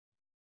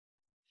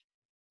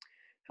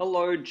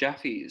Hello,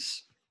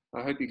 Jaffies.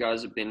 I hope you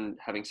guys have been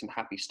having some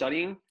happy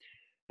studying,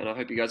 and I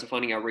hope you guys are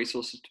finding our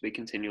resources to be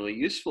continually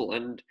useful.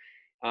 And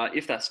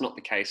if that's not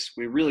the case,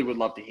 we really would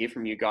love to hear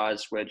from you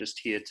guys. We're just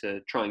here to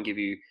try and give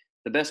you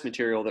the best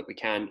material that we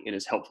can in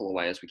as helpful a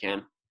way as we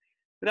can.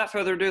 Without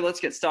further ado,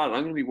 let's get started.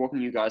 I'm going to be walking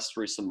you guys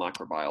through some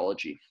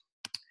microbiology.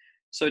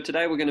 So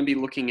today we're going to be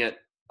looking at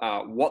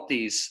what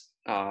these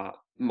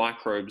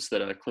microbes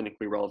that are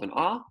clinically relevant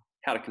are,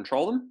 how to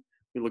control them.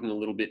 We're looking a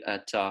little bit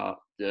at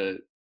the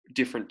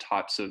different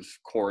types of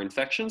core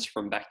infections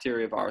from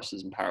bacteria,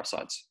 viruses, and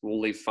parasites. We'll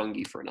leave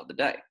fungi for another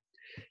day.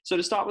 So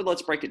to start with,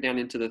 let's break it down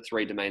into the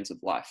three domains of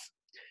life.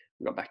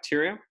 We've got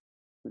bacteria,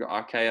 we've got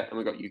archaea, and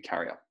we've got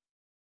eukarya.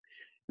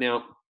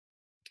 Now,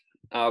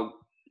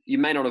 you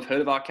may not have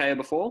heard of archaea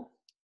before.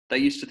 They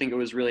used to think it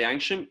was really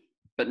ancient,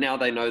 but now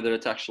they know that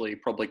it's actually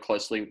probably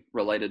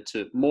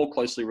more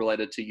closely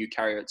related to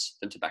eukaryotes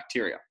than to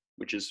bacteria,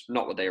 which is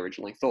not what they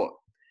originally thought.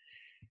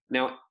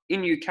 Now,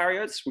 in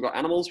eukaryotes, we've got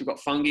animals, we've got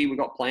fungi, we've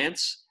got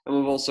plants, and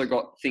we've also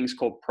got things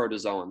called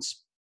protozoans.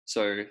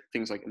 So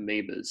things like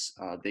amoebas,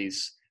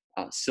 these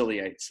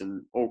ciliates,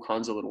 and all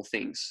kinds of little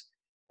things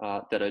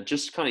that are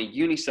just kind of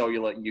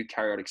unicellular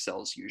eukaryotic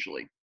cells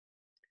usually.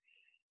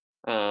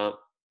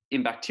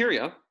 In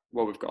bacteria,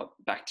 well, we've got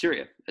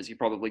bacteria, as you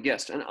probably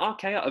guessed, and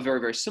archaea are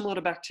very, very similar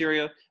to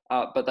bacteria,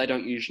 but they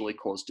don't usually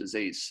cause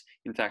disease.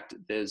 In fact,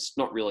 there's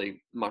not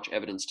really much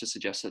evidence to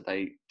suggest that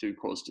they do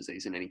cause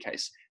disease in any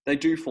case. They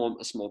do form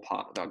a small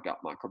part of our gut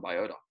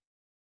microbiota.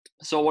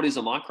 So what is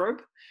a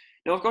microbe?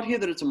 Now, I've got here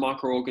that it's a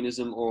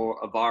microorganism or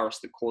a virus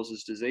that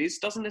causes disease.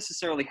 Doesn't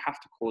necessarily have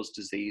to cause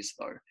disease,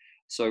 though.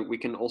 So we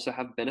can also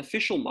have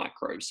beneficial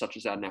microbes, such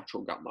as our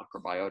natural gut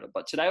microbiota.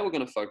 But today we're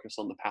going to focus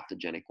on the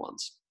pathogenic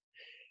ones.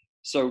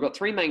 So we've got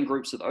three main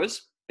groups of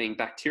those, being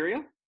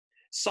bacteria,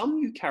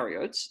 some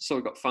eukaryotes, so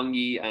we've got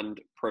fungi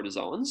and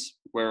protozoans.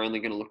 We're only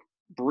going to look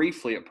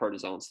briefly at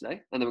protozoans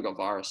today, and then we've got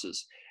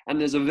viruses. And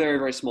there's a very,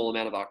 very small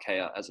amount of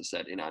archaea, as I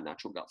said, in our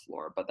natural gut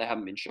flora, but they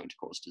haven't been shown to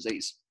cause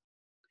disease.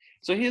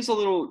 So here's a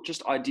little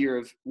just idea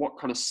of what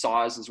kind of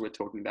sizes we're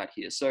talking about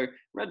here. So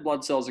red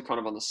blood cells are kind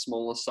of on the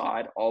smaller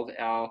side of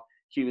our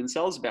human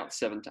cells, about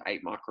 7 to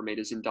 8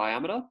 micrometers in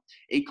diameter.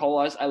 E.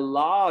 coli is a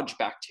large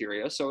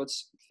bacteria, so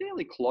it's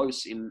fairly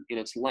close in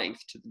its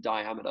length to the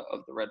diameter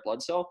of the red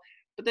blood cell.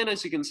 But then,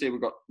 as you can see,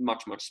 we've got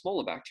much, much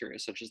smaller bacteria,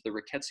 such as the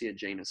Rickettsia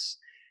genus.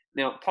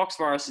 Now, pox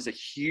virus is a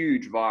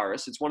huge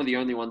virus. It's one of the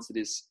only ones that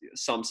is,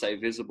 some say,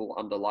 visible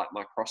under light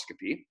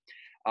microscopy.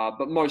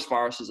 But most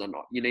viruses are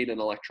not. You need an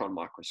electron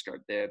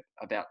microscope. They're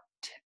about,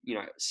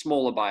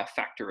 smaller by a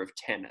factor of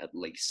 10 at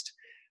least.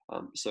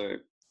 So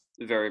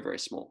very, very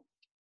small.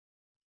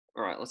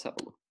 All right, let's have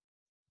a look.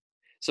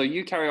 So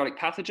eukaryotic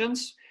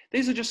pathogens,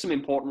 these are just some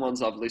important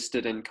ones I've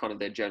listed and kind of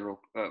their general,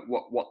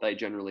 what they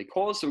generally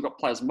cause. So we've got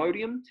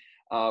Plasmodium,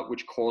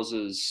 which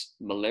causes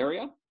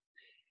malaria.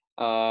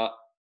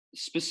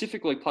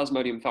 Specifically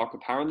Plasmodium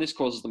falciparum, this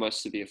causes the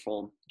most severe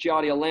form.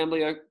 Giardia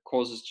lamblia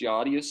causes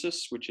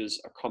giardiosis, which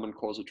is a common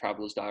cause of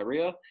traveler's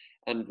diarrhea.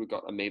 And we've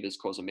got amoebas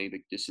cause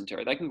amoebic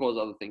dysentery. They can cause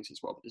other things as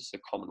well, but this is a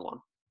common one,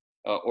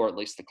 or at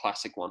least the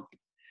classic one.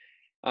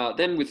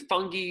 Then with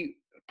fungi,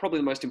 probably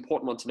the most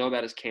important one to know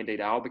about is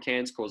Candida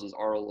albicans, causes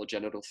oral or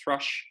genital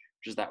thrush,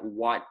 which is that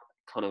white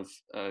kind of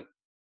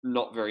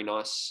not very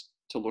nice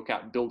to look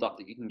at buildup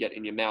that you can get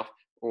in your mouth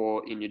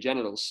or in your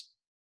genitals.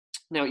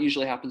 Now, it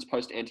usually happens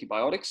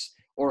post-antibiotics,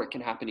 or it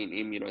can happen in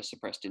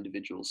immunosuppressed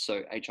individuals.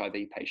 So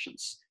HIV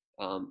patients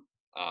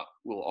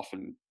will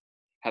often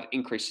have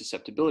increased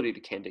susceptibility to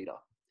Candida.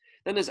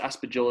 Then there's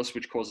Aspergillus,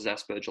 which causes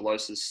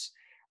aspergillosis,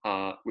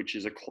 which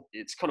is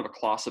it's kind of a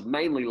class of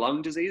mainly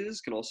lung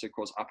diseases, can also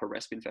cause upper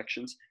resp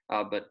infections,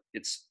 but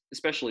it's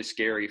especially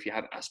scary if you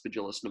have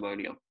Aspergillus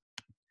pneumonia.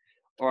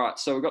 All right,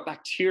 so we've got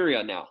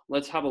bacteria now.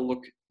 Let's have a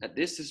look at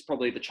this. This is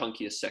probably the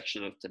chunkiest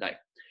section of today.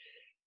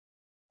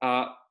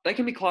 They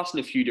can be classed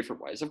in a few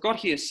different ways. I've got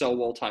here cell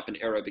wall type and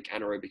aerobic,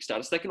 anaerobic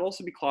status. They can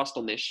also be classed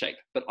on their shape,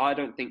 but I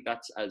don't think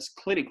that's as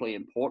clinically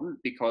important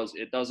because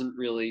it doesn't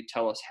really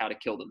tell us how to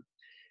kill them.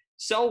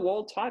 Cell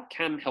wall type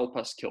can help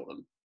us kill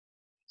them.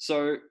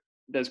 So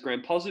there's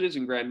gram-positives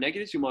and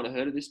gram-negatives. You might have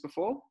heard of this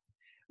before.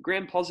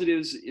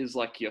 Gram-positives is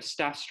like your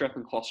staph, strep,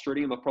 and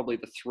clostridium are probably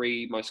the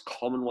three most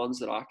common ones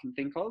that I can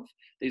think of.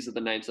 These are the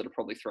names that are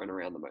probably thrown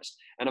around the most.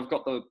 And I've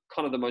got the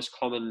kind of the most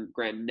common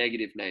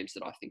gram-negative names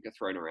that I think are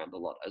thrown around a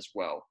lot as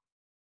well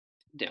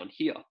down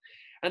here.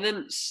 And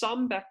then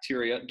some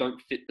bacteria don't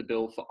fit the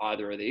bill for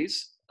either of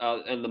these.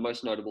 And the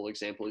most notable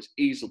example is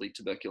easily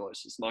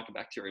tuberculosis,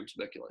 Mycobacterium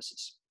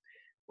tuberculosis.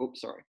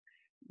 Oops, sorry.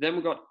 Then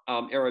we've got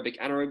aerobic,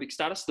 anaerobic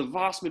status. The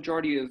vast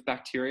majority of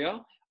bacteria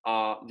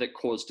that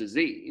cause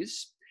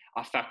disease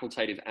are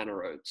facultative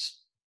anaerobes.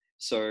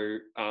 So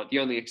the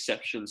only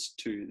exceptions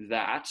to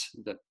that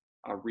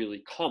are really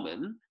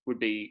common would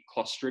be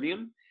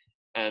Clostridium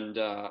and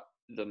the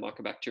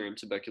Mycobacterium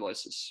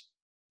tuberculosis.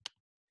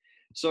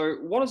 So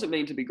what does it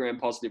mean to be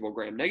gram-positive or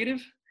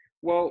gram-negative?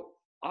 Well,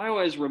 I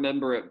always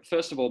remember it,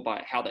 first of all,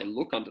 by how they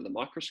look under the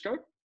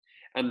microscope,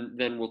 and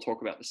then we'll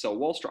talk about the cell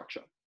wall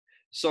structure.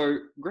 So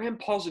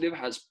gram-positive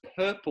has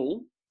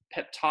purple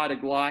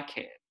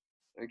peptidoglycan,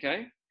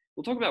 okay?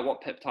 We'll talk about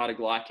what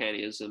peptidoglycan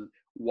is and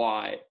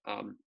why,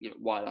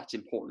 why that's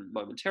important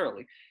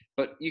momentarily.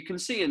 But you can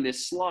see in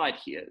this slide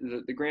here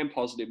that the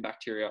gram-positive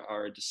bacteria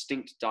are a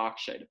distinct dark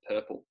shade of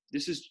purple.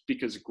 This is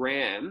because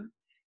Gram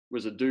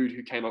was a dude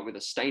who came up with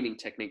a staining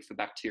technique for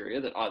bacteria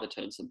that either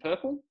turns them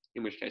purple,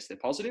 in which case they're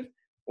positive,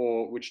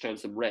 or which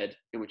turns them red,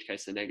 in which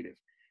case they're negative.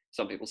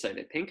 Some people say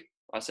they're pink,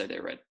 I say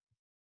they're red.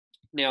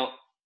 Now,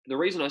 the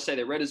reason I say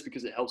they're red is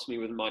because it helps me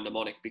with my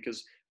mnemonic,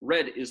 because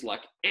red is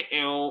like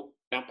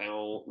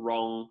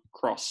wrong,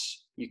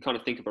 cross. You kind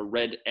of think of a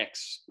red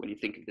X when you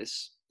think of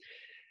this.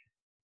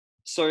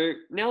 So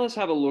now let's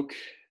have a look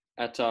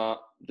at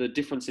the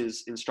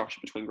differences in structure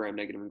between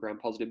gram-negative and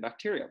gram-positive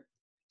bacteria.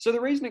 So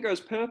the reason it goes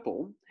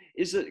purple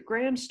is that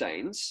gram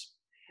stains,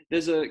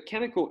 there's a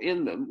chemical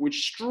in them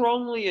which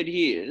strongly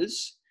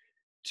adheres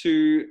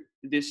to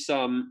this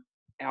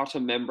outer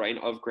membrane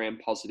of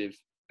gram-positive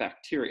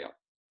bacteria.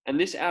 And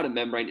this outer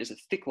membrane is a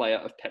thick layer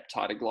of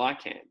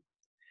peptidoglycan.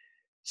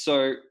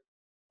 So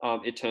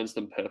it turns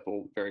them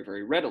purple very,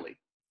 very readily.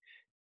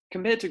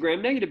 Compared to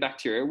gram-negative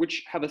bacteria,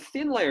 which have a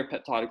thin layer of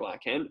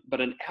peptidoglycan,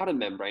 but an outer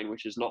membrane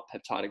which is not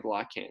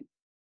peptidoglycan.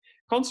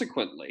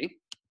 Consequently,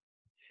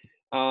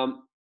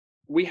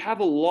 we have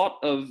a lot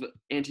of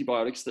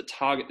antibiotics that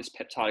target this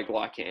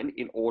peptidoglycan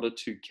in order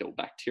to kill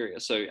bacteria.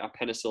 So our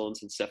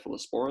penicillins and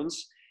cephalosporins,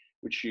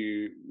 which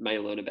you may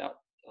learn about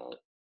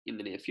in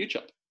the near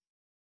future.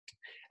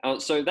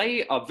 So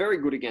they are very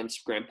good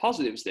against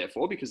gram-positives,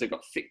 therefore, because they've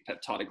got thick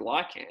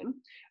peptidoglycan,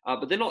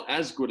 but they're not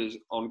as good as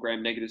on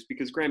gram-negatives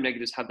because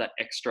gram-negatives have that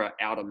extra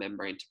outer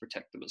membrane to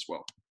protect them as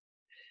well.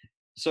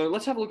 So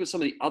let's have a look at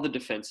some of the other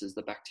defenses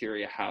that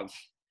bacteria have.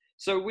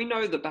 So we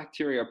know that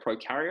bacteria are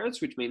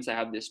prokaryotes, which means they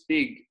have this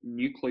big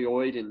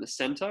nucleoid in the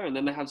center, and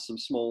then they have some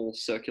small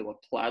circular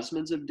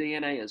plasmids of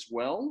DNA as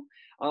well,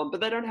 but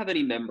they don't have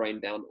any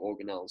membrane-bound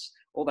organelles.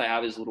 All they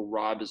have is little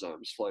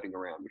ribosomes floating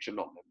around, which are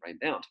not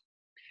membrane-bound.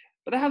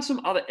 But they have some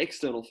other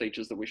external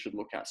features that we should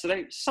look at. So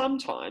they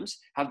sometimes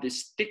have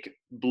this thick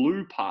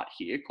blue part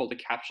here called the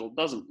capsule. It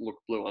doesn't look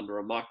blue under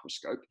a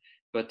microscope,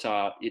 but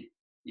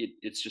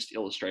it's just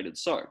illustrated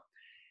so.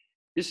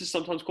 This is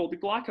sometimes called the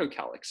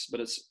glycocalyx, but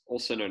it's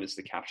also known as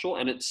the capsule,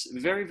 and it's a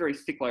very, very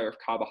thick layer of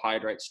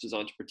carbohydrates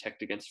designed to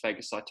protect against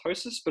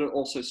phagocytosis, but it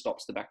also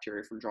stops the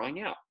bacteria from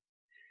drying out.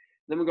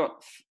 Then we've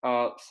got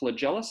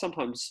flagella.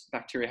 Sometimes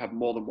bacteria have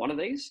more than one of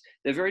these.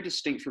 They're very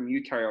distinct from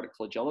eukaryotic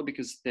flagella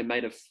because they're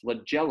made of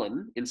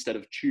flagellin instead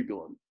of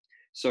tubulin.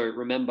 So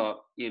remember,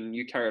 in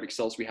eukaryotic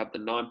cells, we have the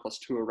 9+2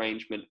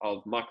 arrangement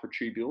of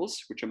microtubules,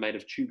 which are made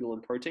of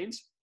tubulin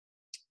proteins.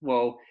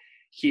 Well,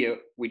 here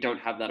we don't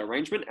have that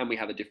arrangement and we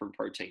have a different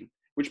protein,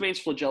 which means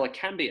flagella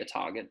can be a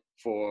target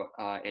for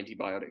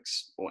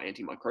antibiotics or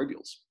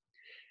antimicrobials.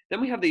 Then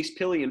we have these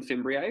pili and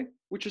fimbriae,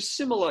 which are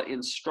similar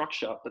in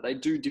structure, but they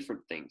do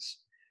different things.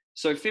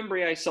 So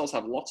fimbriae cells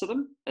have lots of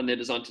them, and they're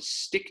designed to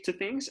stick to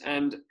things,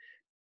 and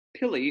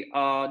pili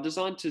are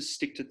designed to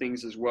stick to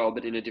things as well,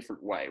 but in a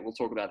different way. We'll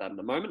talk about that in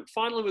a moment.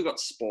 Finally, we've got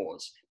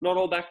spores. Not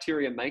all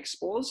bacteria make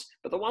spores,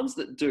 but the ones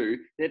that do,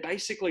 they're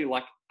basically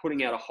like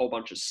putting out a whole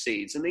bunch of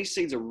seeds, and these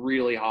seeds are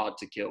really hard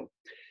to kill.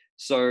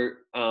 So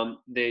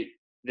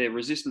they're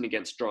resistant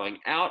against drying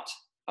out.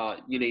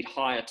 You need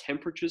higher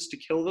temperatures to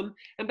kill them.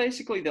 And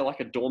basically, they're like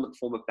a dormant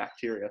form of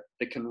bacteria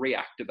that can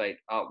reactivate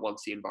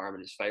once the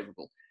environment is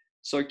favorable.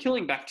 So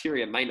killing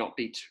bacteria may not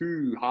be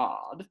too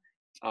hard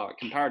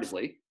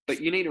comparatively, but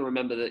you need to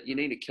remember that you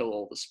need to kill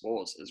all the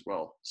spores as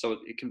well. So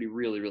it can be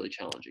really, really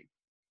challenging.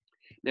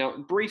 Now,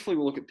 briefly,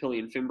 we'll look at pili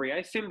and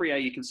fimbriae.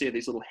 Fimbriae, you can see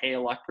these little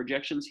hair-like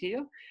projections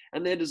here,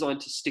 and they're designed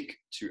to stick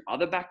to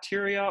other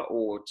bacteria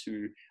or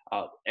to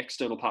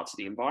external parts of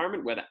the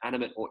environment, whether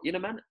animate or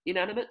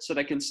inanimate, so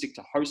they can stick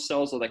to host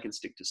cells or they can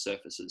stick to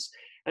surfaces.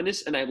 And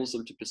this enables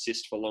them to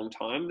persist for a long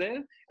time there,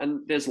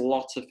 and there's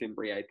lots of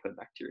fimbriae per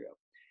bacteria.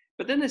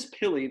 But then there's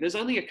pili. There's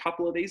only a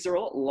couple of these. They're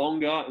a lot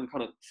longer and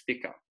kind of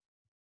thicker.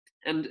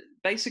 And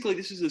basically,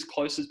 this is as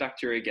close as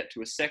bacteria get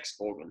to a sex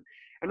organ.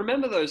 And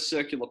remember those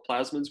circular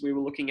plasmids we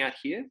were looking at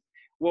here?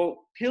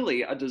 Well,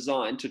 pili are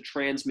designed to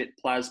transmit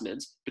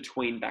plasmids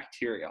between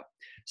bacteria.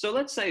 So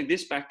let's say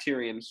this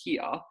bacterium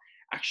here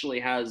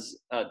actually has,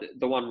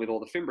 the one with all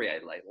the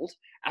fimbriae labeled,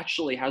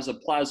 actually has a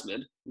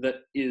plasmid that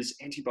is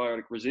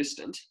antibiotic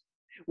resistant.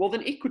 Well,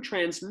 then it could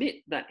transmit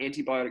that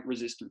antibiotic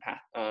resistant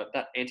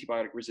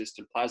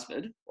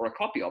plasmid, or a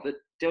copy of it,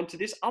 down to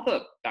this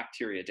other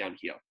bacteria down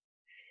here.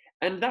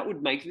 And that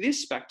would make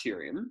this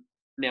bacterium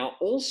now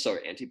also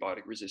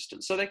antibiotic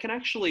resistant. So they can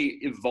actually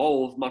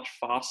evolve much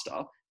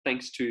faster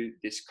thanks to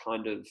this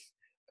kind of,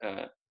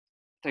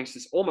 thanks to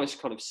this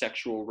almost kind of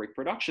sexual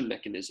reproduction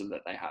mechanism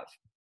that they have.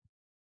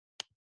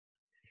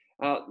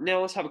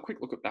 Now let's have a quick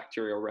look at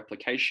bacterial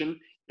replication.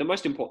 The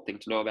most important thing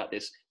to know about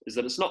this is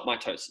that it's not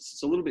mitosis.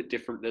 It's a little bit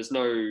different. There's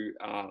no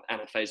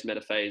anaphase,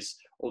 metaphase,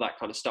 all that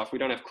kind of stuff. We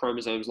don't have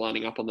chromosomes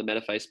lining up on the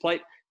metaphase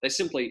plate. They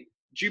simply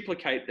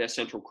duplicate their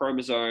central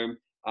chromosome.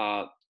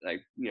 They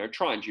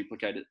try and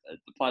duplicate it at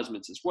the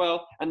plasmids as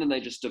well, and then they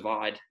just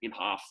divide in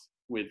half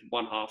with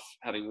one half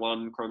having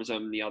one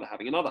chromosome and the other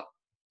having another.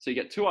 So you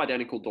get two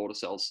identical daughter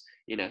cells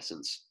in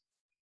essence.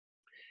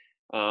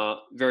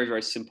 Very,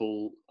 very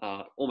simple,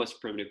 almost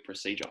primitive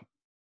procedure.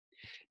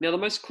 Now, the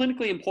most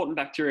clinically important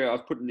bacteria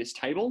I've put in this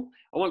table,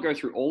 I won't go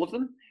through all of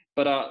them,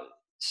 but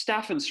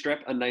staph and strep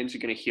are names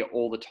you're going to hear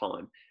all the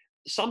time.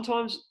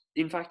 Sometimes,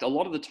 in fact, a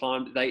lot of the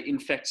time, they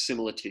infect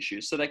similar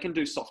tissues, so they can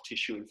do soft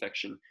tissue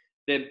infection.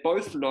 They're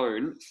both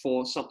known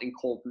for something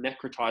called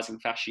necrotizing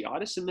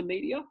fasciitis in the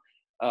media.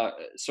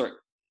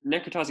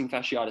 Necrotizing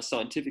fasciitis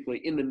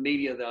scientifically, in the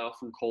media, they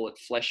often call it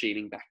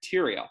flesh-eating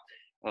bacteria.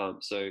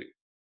 So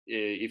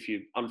if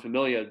you're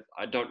unfamiliar,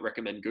 I don't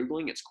recommend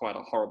Googling. It's quite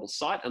a horrible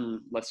site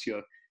unless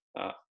you're,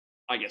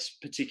 I guess,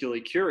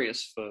 particularly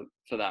curious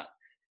for that.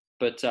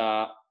 But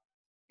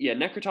yeah,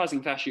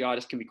 necrotizing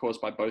fasciitis can be caused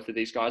by both of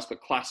these guys,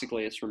 but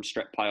classically it's from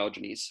strep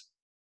pyogenes.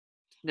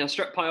 Now,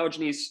 strep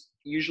pyogenes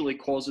usually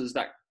causes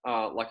that,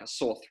 like a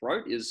sore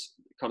throat is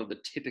kind of the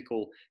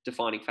typical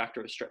defining factor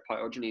of strep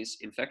pyogenes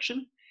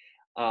infection.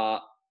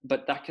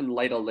 But that can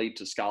later lead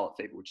to scarlet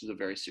fever, which is a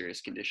very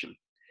serious condition.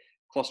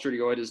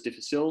 Clostridioides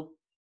difficile,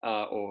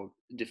 or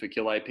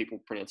difficile,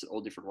 people pronounce it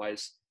all different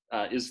ways,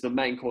 is the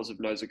main cause of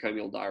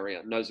nosocomial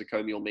diarrhea.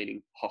 Nosocomial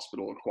meaning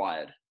hospital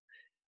acquired.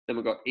 Then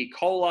we've got E.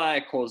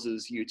 coli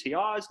causes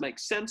UTIs.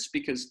 Makes sense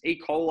because E.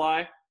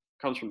 coli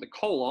comes from the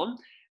colon,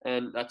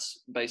 and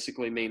that's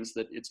basically means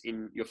that it's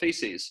in your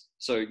feces.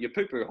 So your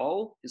poo-poo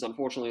hole is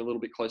unfortunately a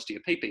little bit close to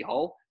your pee-pee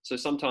hole. So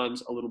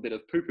sometimes a little bit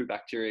of poo-poo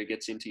bacteria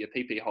gets into your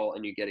pee-pee hole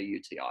and you get a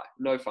UTI.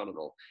 No fun at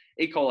all.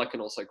 E. coli can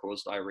also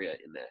cause diarrhea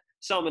in there.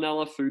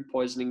 Salmonella, food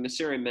poisoning,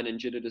 Neisseria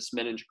meningitidis,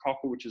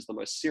 meningococcal, which is the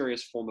most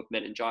serious form of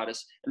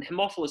meningitis, and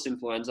Haemophilus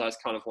influenza is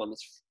kind of one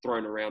that's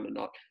thrown around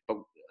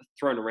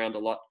a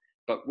lot,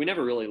 but we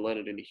never really learned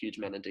it in a huge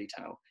amount of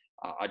detail.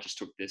 I just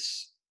took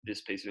this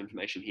piece of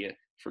information here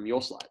from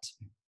your slides.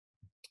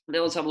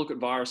 Now let's have a look at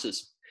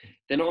viruses.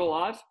 They're not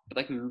alive, but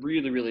they can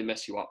really, really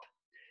mess you up.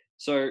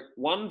 So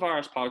one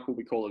virus particle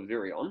we call a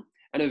virion,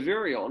 and a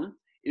virion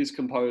is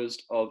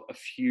composed of a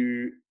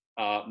few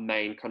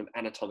main kind of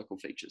anatomical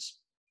features.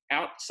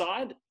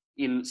 Outside,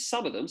 in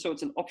some of them, so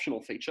it's an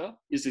optional feature,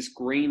 is this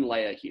green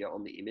layer here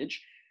on the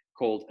image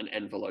called an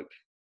envelope.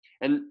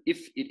 And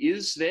if it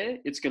is there,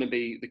 it's going to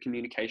be the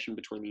communication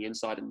between the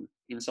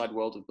inside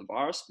world of the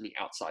virus and the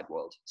outside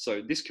world.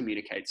 So this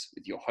communicates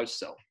with your host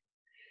cell.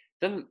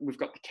 Then we've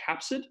got the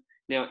capsid.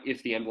 Now,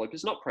 if the envelope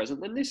is not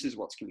present, then this is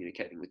what's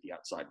communicating with the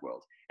outside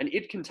world. And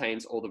it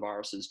contains all the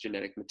virus's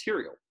genetic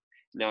material.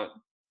 Now,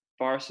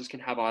 viruses can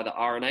have either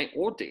RNA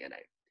or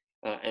DNA.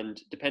 And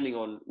depending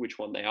on which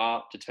one they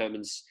are,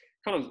 determines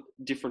kind of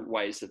different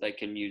ways that they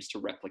can use to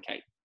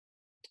replicate.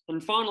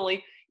 And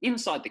finally,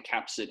 inside the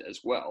capsid as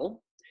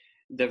well,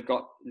 they've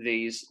got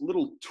these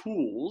little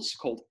tools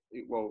called,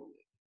 well,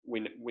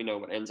 we know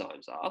what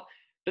enzymes are,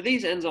 but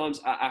these enzymes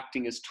are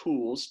acting as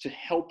tools to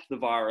help the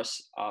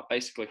virus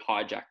basically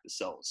hijack the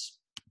cells.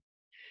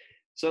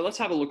 So let's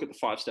have a look at the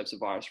 5 steps of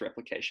virus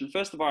replication.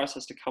 First, the virus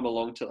has to come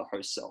along to the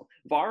host cell.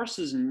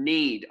 Viruses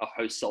need a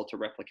host cell to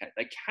replicate.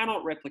 They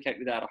cannot replicate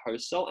without a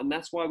host cell, and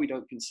that's why we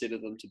don't consider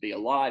them to be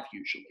alive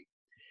usually.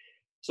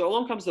 So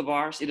along comes the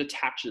virus, it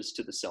attaches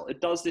to the cell.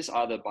 It does this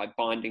either by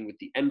binding with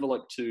the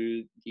envelope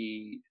to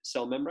the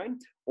cell membrane,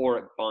 or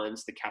it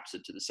binds the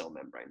capsid to the cell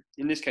membrane.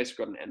 In this case,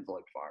 we've got an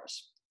enveloped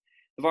virus.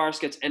 The virus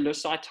gets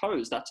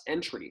endocytosed, that's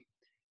entry.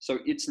 So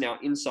it's now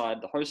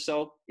inside the host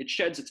cell, it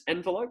sheds its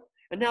envelope,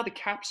 and now the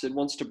capsid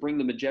wants to bring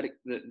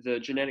the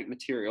genetic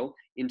material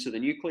into the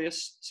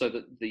nucleus so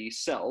that the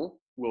cell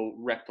will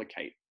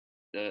replicate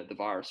the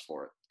virus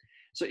for it.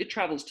 So it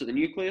travels to the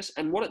nucleus,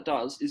 and what it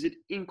does is it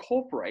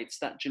incorporates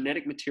that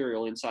genetic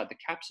material inside the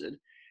capsid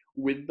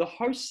with the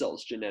host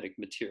cell's genetic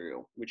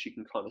material, which you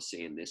can kind of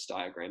see in this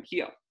diagram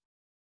here.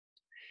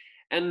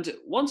 And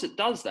once it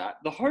does that,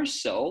 the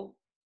host cell,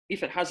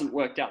 if it hasn't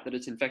worked out that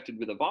it's infected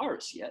with a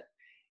virus yet,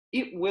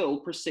 it will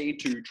proceed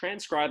to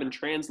transcribe and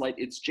translate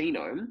its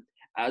genome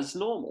as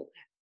normal.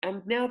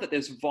 And now that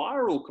there's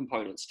viral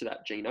components to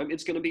that genome,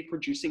 it's going to be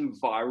producing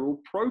viral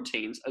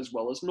proteins as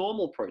well as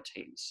normal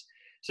proteins.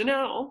 So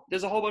now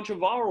there's a whole bunch of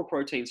viral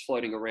proteins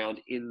floating around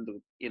in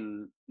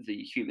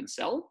the human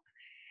cell.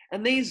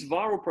 And these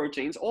viral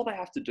proteins, all they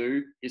have to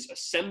do is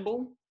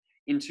assemble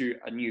into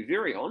a new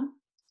virion.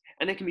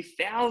 And there can be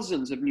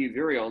thousands of new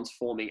virions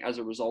forming as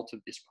a result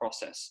of this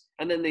process.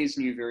 And then these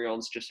new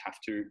virions just have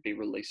to be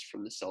released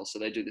from the cell. So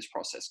they do this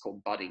process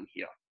called budding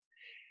here.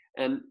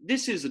 And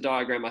this is a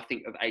diagram, I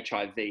think, of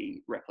HIV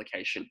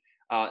replication.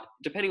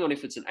 Depending on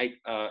if it's an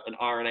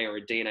RNA or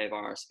a DNA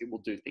virus, it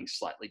will do things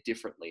slightly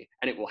differently,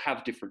 and it will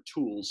have different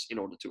tools in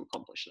order to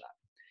accomplish that.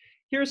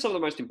 Here are some of the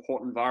most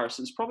important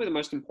viruses. Probably the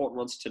most important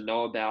ones to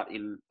know about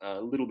in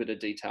a little bit of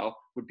detail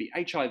would be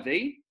HIV,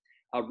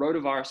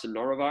 rotavirus and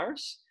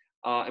norovirus,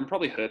 and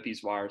probably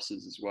herpes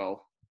viruses as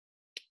well.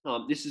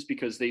 This is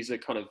because these are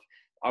kind of,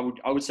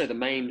 I would say, the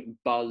main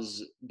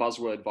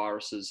buzzword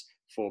viruses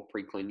for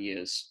pre-clin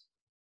years.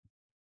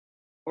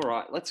 All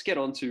right, let's get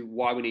on to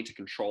why we need to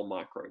control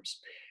microbes.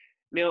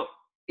 Now,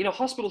 In a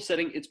hospital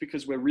setting, it's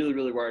because we're really,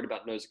 really worried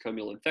about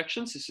nosocomial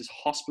infections. This is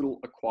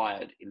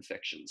hospital-acquired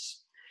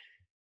infections.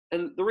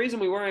 And the reason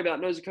we worry about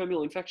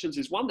nosocomial infections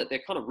is, one, that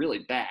they're kind of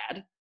really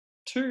bad.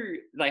 Two,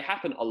 they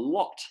happen a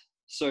lot.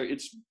 So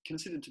it's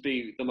considered to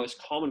be the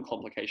most common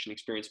complication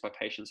experienced by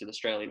patients in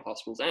Australian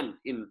hospitals and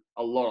in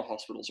a lot of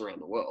hospitals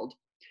around the world.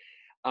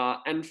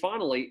 And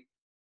finally,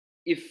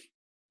 if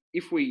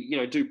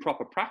we do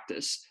proper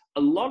practice,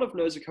 a lot of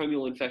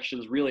nosocomial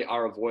infections really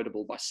are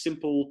avoidable by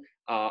simple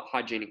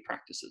hygienic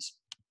practices.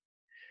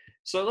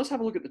 So let's have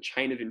a look at the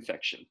chain of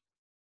infection.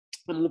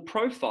 And we'll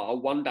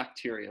profile one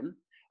bacterium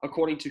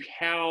according to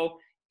how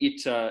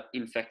it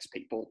infects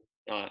people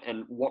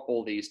and what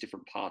all these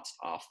different parts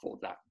are for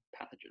that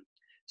pathogen.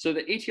 So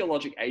the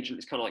etiologic agent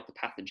is kind of like the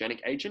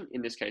pathogenic agent.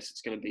 In this case,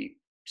 it's going to be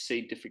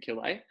C.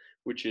 difficile,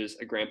 which is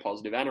a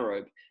gram-positive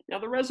anaerobe. Now,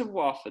 the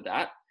reservoir for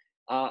that,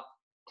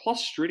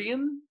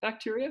 Clostridium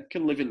bacteria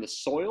can live in the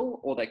soil,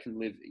 or they can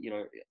live,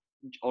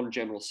 on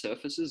general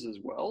surfaces as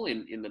well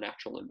in the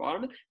natural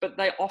environment, but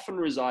they often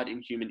reside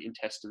in human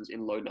intestines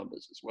in low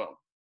numbers as well.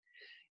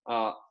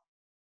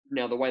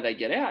 Now, the way they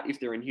get out, if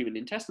they're in human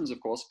intestines, of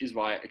course, is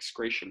via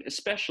excretion,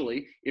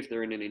 especially if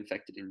they're in an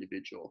infected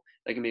individual.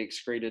 They can be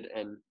excreted,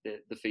 and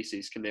the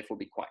feces can therefore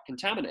be quite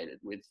contaminated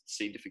with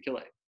C.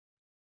 difficile.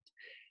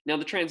 Now,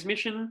 the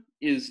transmission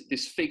is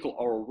this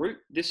fecal-oral route.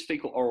 This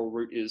fecal-oral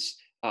route is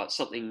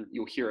something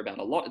you'll hear about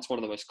a lot. It's one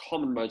of the most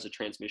common modes of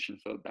transmission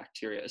for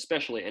bacteria,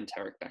 especially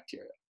enteric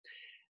bacteria.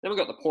 Then we've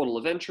got the portal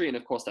of entry, and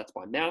of course that's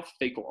by mouth.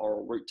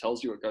 Fecal-oral route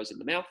tells you it goes in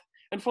the mouth.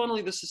 And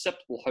finally, the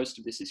susceptible host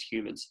of this is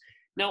humans.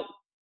 Now,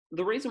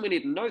 the reason we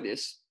need to know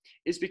this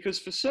is because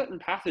for certain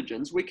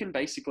pathogens, we can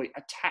basically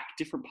attack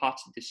different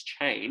parts of this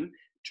chain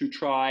to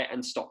try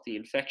and stop the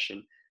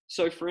infection.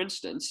 So for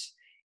instance,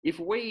 if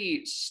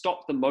we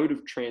stop the mode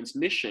of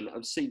transmission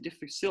of C.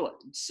 difficile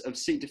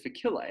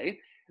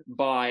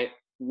by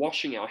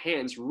washing our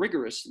hands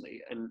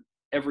rigorously and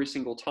every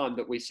single time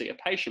that we see a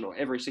patient, or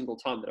every single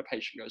time that a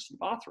patient goes to the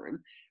bathroom,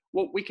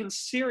 well, we can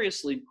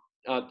seriously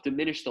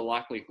diminish the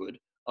likelihood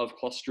of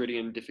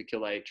Clostridium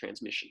difficile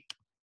transmission.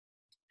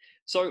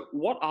 So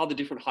what are the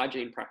different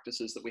hygiene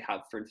practices that we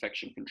have for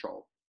infection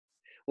control?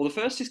 Well, the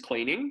first is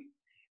cleaning,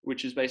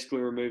 which is basically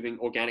removing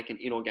organic and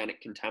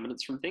inorganic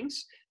contaminants from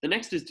things. The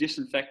next is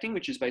disinfecting,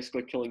 which is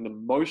basically killing the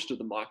most of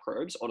the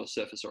microbes on a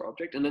surface or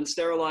object. And then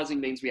sterilizing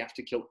means we have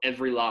to kill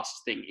every last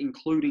thing,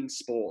 including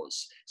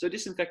spores. So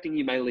disinfecting,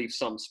 you may leave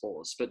some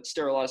spores, but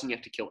sterilizing, you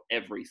have to kill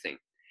everything.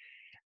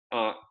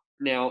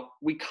 Now,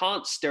 we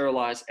can't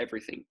sterilize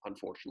everything,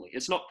 unfortunately.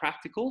 It's not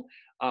practical.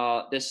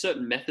 There's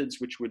certain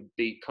methods which would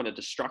be kind of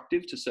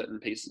destructive to certain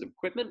pieces of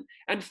equipment.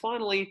 And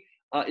finally,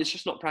 it's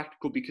just not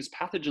practical because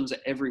pathogens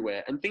are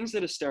everywhere, and things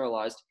that are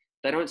sterilized,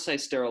 they don't say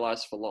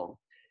sterilized for long.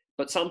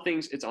 But some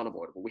things, it's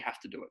unavoidable. We have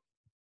to do it.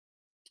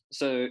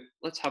 So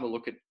let's have a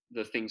look at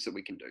the things that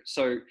we can do.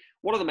 So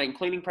what are the main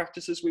cleaning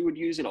practices we would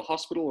use in a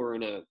hospital or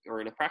in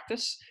a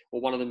practice?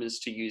 Well, one of them is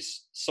to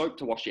use soap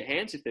to wash your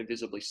hands if they're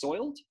visibly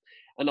soiled.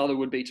 Another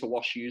would be to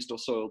wash used or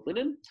soiled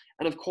linen.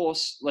 And of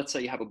course, let's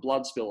say you have a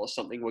blood spill or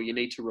something where you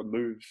need to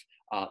remove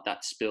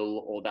that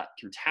spill or that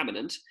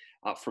contaminant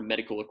from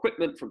medical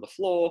equipment, from the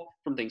floor,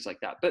 from things like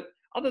that. But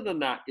other than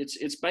that,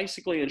 it's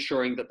basically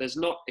ensuring that there's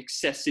not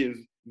excessive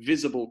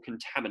visible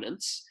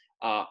contaminants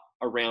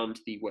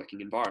around the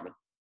working environment.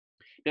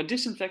 Now,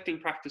 disinfecting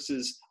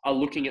practices are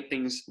looking at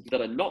things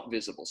that are not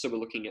visible. So we're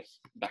looking at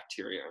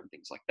bacteria and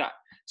things like that.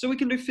 So we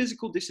can do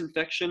physical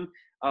disinfection.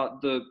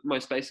 The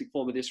most basic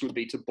form of this would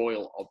be to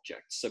boil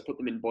objects. So put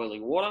them in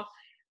boiling water.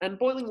 And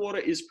boiling water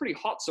is pretty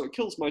hot, so it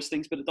kills most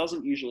things, but it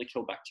doesn't usually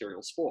kill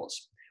bacterial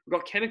spores. We've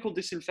got chemical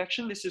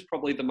disinfection. This is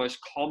probably the most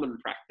common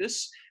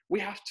practice. We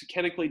have to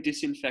chemically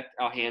disinfect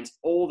our hands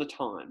all the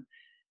time.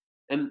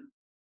 And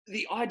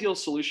the ideal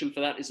solution for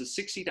that is a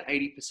 60 to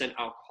 80%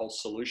 alcohol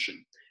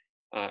solution.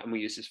 And we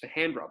use this for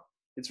hand rub.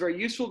 It's very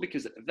useful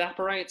because it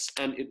evaporates,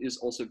 and it is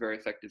also very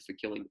effective for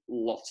killing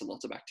lots and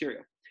lots of bacteria.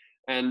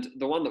 And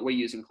the one that we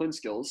use in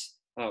ClinSkills,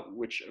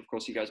 which of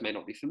course you guys may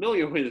not be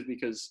familiar with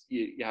because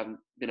you haven't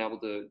been able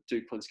to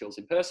do ClinSkills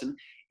in person,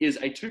 is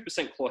a 2%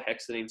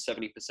 chlorhexidine,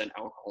 70%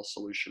 alcohol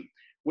solution.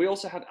 We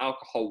also have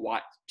alcohol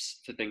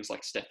wipes for things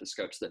like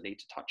stethoscopes that need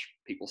to touch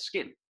people's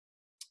skin.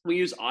 We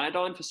use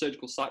iodine for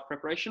surgical site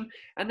preparation,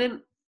 and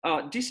then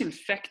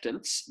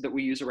disinfectants that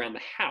we use around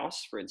the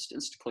house, for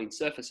instance, to clean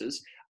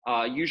surfaces,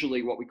 are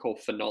usually what we call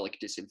phenolic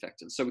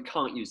disinfectants. So we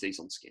can't use these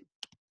on skin.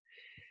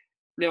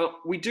 Now,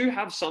 we do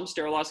have some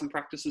sterilizing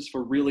practices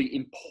for really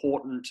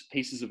important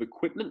pieces of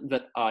equipment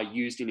that are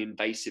used in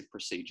invasive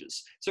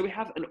procedures. So we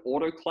have an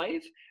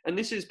autoclave, and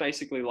this is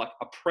basically like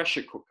a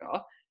pressure cooker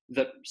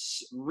that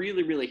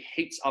really, really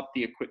heats up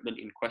the equipment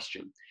in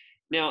question.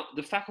 Now,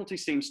 the faculty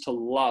seems to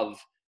love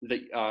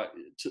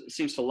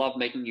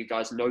making you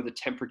guys know the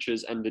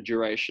temperatures and the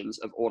durations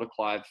of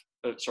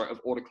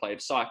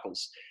autoclave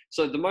cycles.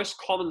 So the most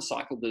common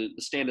cycle, the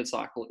standard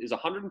cycle, is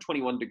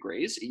 121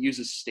 degrees. It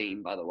uses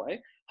steam, by the way.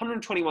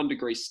 121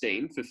 degree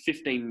steam for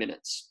 15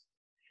 minutes.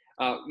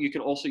 You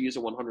can also use a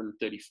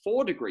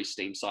 134-degree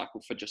steam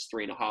cycle for just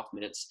 3.5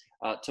 minutes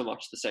to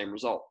much the same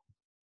result.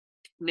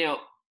 Now,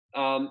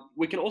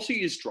 we can also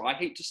use dry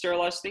heat to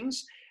sterilize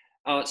things.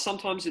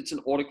 Sometimes it's an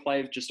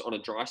autoclave just on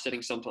a dry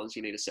setting. Sometimes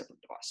you need a separate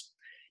device.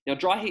 Now,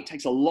 dry heat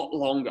takes a lot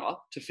longer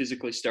to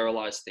physically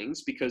sterilize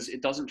things because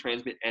it doesn't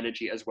transmit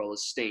energy as well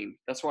as steam.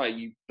 That's why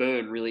you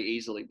burn really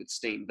easily with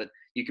steam, but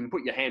you can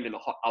put your hand in a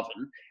hot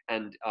oven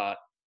and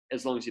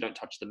as long as you don't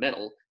touch the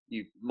metal,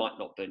 you might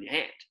not burn your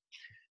hand.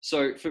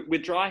 So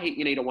with dry heat,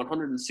 you need a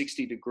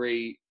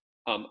 160-degree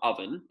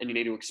oven, and you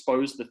need to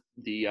expose the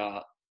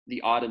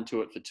item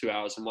to it for 2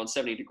 hours, and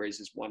 170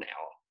 degrees is 1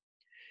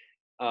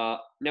 hour.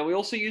 Now, we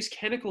also use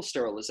chemical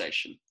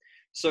sterilization.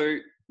 So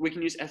we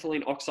can use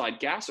ethylene oxide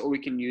gas, or we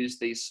can use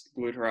these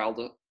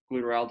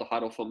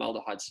glutaraldehyde or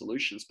formaldehyde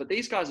solutions. But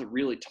these guys are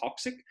really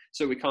toxic,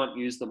 so we can't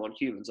use them on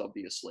humans,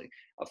 obviously,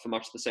 for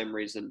much the same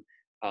reason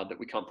that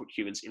we can't put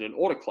humans in an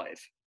autoclave.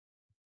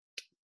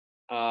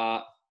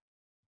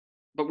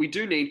 But we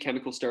do need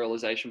chemical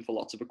sterilization for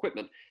lots of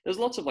equipment. There's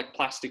lots of like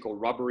plastic or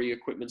rubbery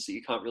equipments that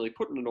you can't really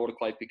put in an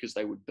autoclave because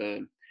they would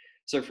burn.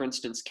 So for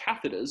instance,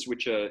 catheters,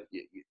 which are,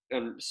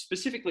 and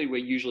specifically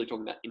we're usually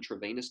talking about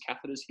intravenous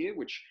catheters here,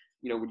 which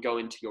would go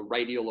into your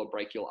radial or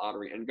brachial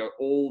artery and go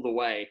all the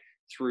way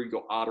through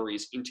your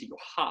arteries into your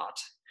heart.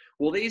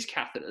 Well, these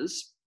catheters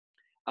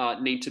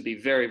need to be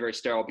very, very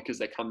sterile because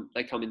they come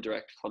in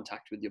direct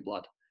contact with your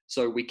blood.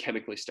 So we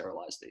chemically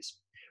sterilize these.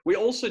 We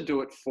also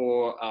do it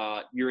for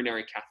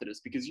urinary catheters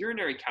because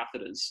urinary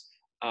catheters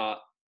are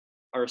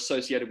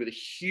associated with a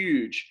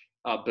huge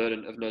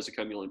burden of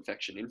nosocomial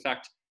infection. In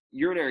fact,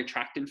 urinary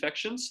tract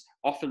infections,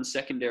 often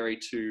secondary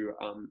to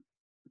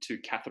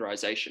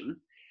catheterization,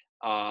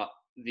 are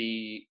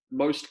the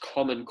most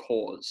common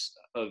cause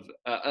of,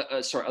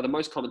 are the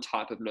most common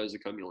type of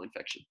nosocomial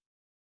infection.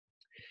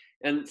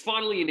 And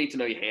finally, you need to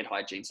know your hand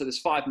hygiene. So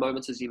there's 5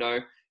 moments, as you know.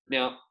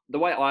 Now, the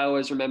way I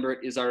always remember it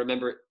is I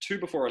remember it 2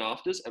 before and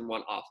afters and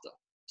 1 after.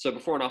 So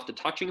before and after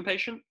touching a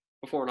patient,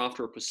 before and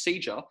after a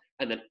procedure,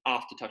 and then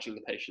after touching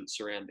the patient's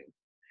surrounding.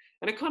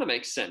 And it kind of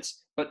makes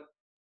sense, but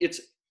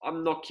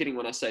I'm not kidding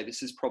when I say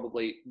this is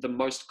probably the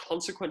most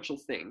consequential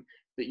thing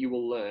that you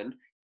will learn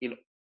in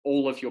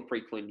all of your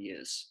pre-clin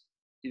years.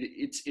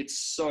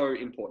 It's so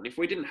important. If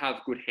we didn't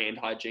have good hand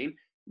hygiene,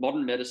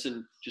 modern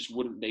medicine just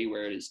wouldn't be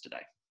where it is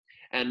today.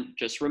 And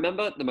just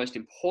remember, the most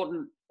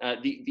important,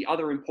 the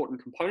other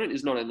important component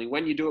is not only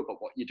when you do it, but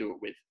what you do it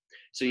with.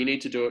 So you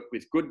need to do it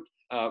with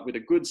a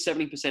good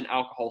 70%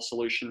 alcohol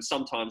solution,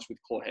 sometimes with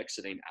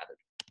chlorhexidine added.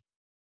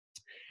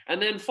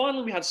 And then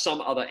finally, we have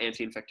some other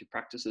anti-infective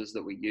practices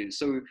that we use.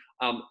 So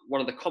one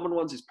of the common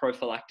ones is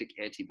prophylactic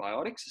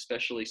antibiotics,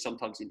 especially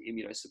sometimes in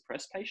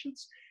immunosuppressed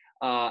patients,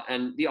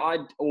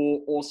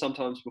 or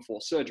sometimes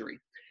before surgery.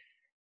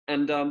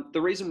 And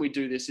the reason we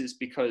do this is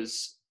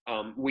because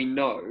we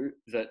know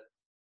that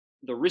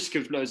the risk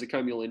of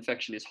nosocomial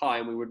infection is high,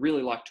 and we would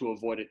really like to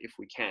avoid it if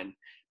we can.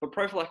 But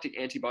prophylactic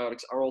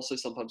antibiotics are also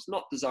sometimes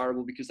not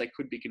desirable because they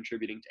could be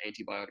contributing to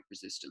antibiotic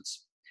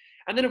resistance.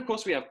 And then, of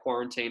course, we have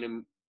quarantine,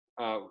 and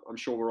I'm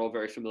sure we're all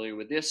very familiar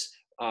with this.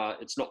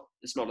 It's not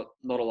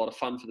a lot of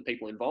fun for the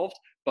people involved,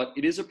 but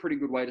it is a pretty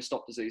good way to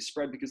stop disease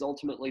spread, because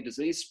ultimately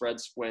disease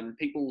spreads when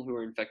people who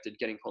are infected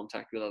get in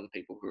contact with other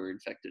people who are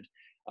infected,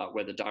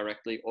 whether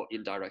directly or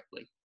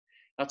indirectly.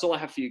 That's all I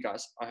have for you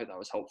guys. I hope that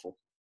was helpful.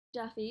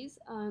 Jaffies,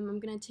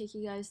 I'm going to take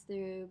you guys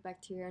through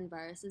bacteria and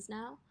viruses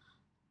now.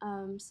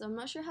 So I'm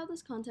not sure how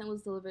this content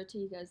was delivered to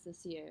you guys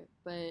this year,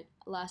 but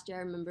last year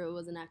I remember it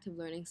was an active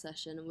learning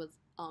session with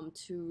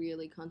 2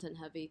 really content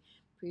heavy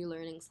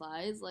pre-learning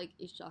slides. Like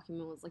each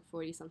document was like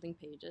 40 something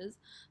pages.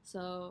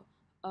 So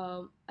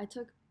I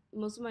took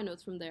most of my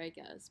notes from there, I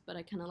guess, but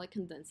I kind of like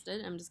condensed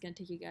it. I'm just going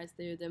to take you guys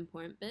through the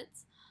important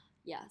bits.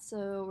 Yeah,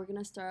 so we're going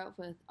to start off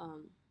with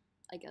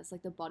I guess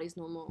like the body's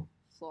normal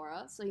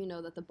flora. So you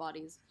know that the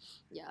body's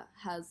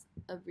has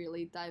a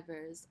really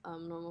diverse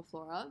normal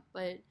flora,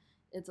 but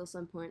it's also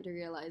important to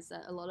realize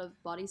that a lot of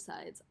body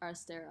sites are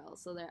sterile,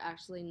 so they're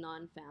actually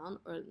non-found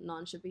or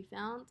non-should be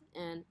found,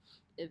 and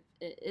if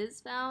it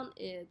is found,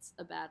 it's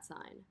a bad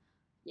sign.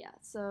 Yeah,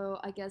 so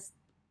I guess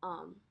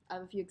I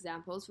have a few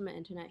examples from the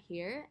internet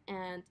here,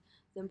 and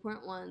the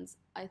important ones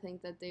I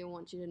think that they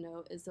want you to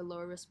know is the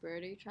lower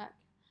respiratory tract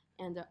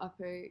and the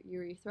upper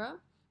urethra.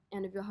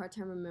 And if you have a hard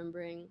time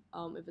remembering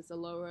if it's the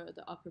lower or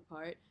the upper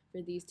part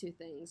for these 2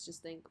 things,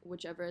 just think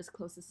whichever is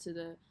closest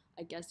to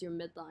I guess your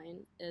midline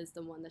is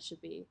the one that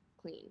should be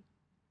clean.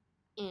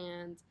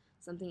 And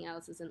something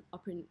else is an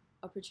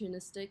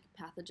opportunistic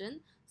pathogen.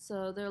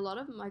 So there are a lot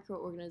of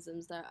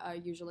microorganisms that are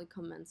usually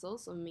commensal,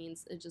 so it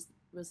means it just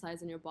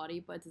resides in your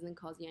body but it doesn't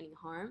cause you any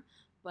harm.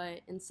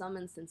 But in some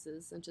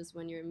instances, such as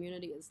when your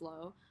immunity is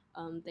low,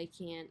 they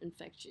can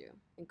infect you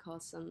and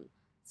cause some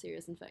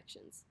serious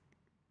infections.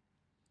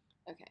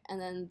 Okay, and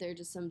then there are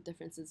just some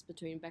differences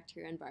between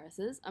bacteria and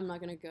viruses. I'm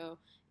not going to go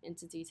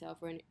into detail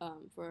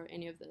for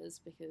any of this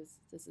because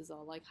this is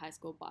all like high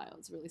school bio.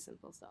 It's really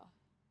simple stuff.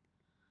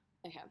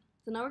 Okay,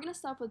 so now we're going to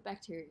start with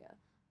bacteria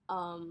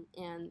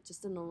and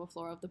just the normal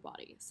flora of the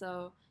body.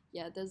 So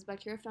yeah, there's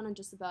bacteria found in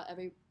just about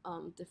every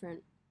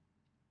different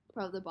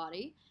part of the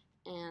body,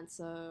 and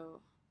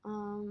so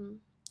um,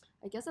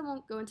 I guess I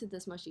won't go into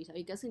this much detail.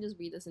 You guys can just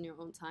read this in your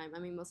own time. I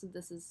mean, most of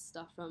this is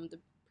stuff from the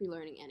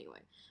pre-learning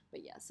anyway.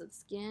 But yeah, so the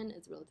skin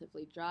is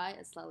relatively dry,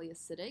 it's slightly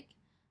acidic.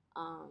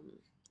 Um,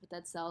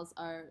 dead cells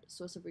are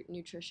source of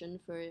nutrition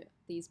for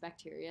these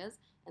bacteria,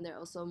 and there are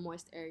also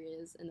moist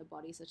areas in the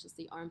body, such as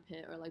the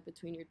armpit or like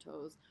between your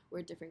toes,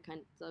 where different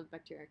kinds of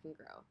bacteria can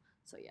grow.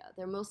 So yeah,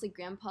 they're mostly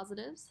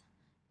gram-positives,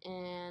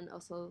 and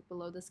also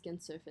below the skin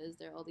surface,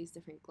 there are all these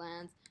different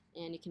glands,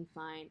 and you can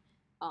find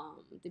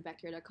the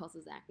bacteria that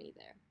causes acne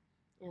there.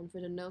 And for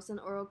the nose and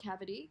oral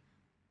cavity,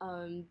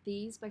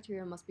 these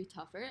bacteria must be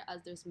tougher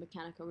as there's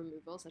mechanical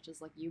removal, such as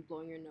like you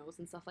blowing your nose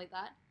and stuff like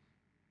that.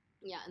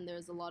 Yeah, and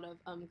there's a lot of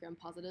gram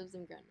positives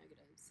and gram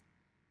negatives.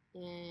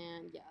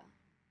 And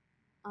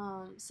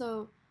yeah,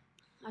 so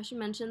I should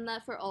mention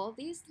that for all of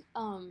these,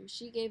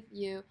 she gave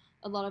you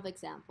a lot of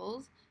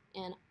examples,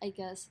 and I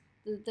guess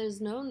there's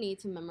no need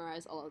to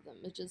memorize all of them.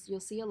 It's just you'll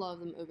see a lot of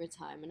them over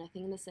time, and I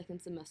think in the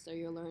second semester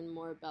you'll learn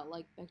more about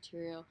like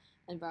bacterial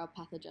and viral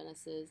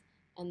pathogenesis,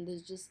 and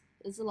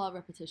there's a lot of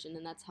repetition,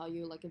 and that's how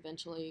you like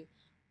eventually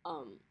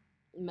um,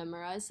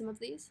 memorize some of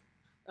these,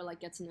 or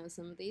like get to know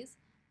some of these.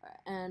 Alright,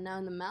 and now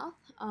in the mouth,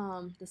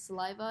 the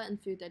saliva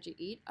and food that you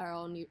eat are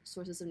all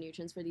sources of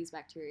nutrients for these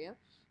bacteria,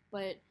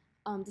 but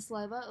the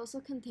saliva also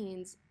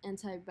contains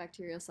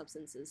antibacterial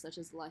substances such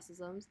as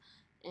lysosomes,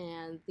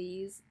 and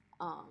these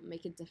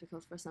make it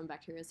difficult for some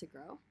bacteria to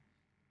grow.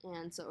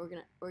 And so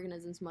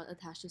organisms must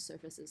attach to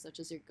surfaces such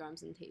as your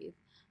gums and teeth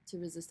to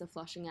resist the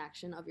flushing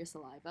action of your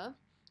saliva.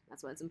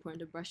 That's why it's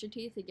important to brush your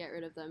teeth to get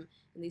rid of them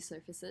in these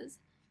surfaces.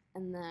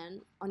 And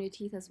then on your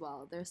teeth as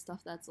well, there's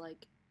stuff that's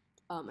like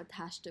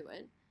attached to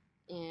it,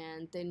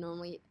 and they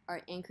normally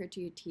are anchored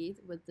to your teeth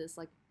with this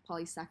like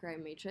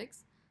polysaccharide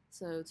matrix,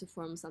 so to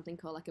form something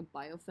called like a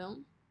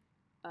biofilm,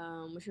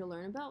 which you'll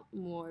learn about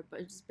more.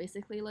 But it's just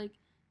basically like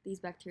these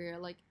bacteria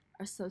like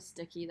are so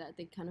sticky that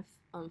they kind of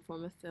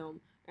form a film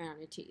around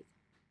your teeth.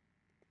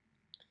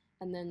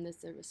 And then there's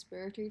the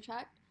respiratory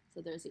tract.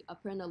 So there's the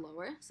upper and the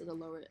lower. So the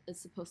lower is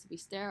supposed to be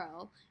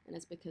sterile, and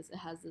it's because it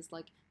has this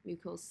like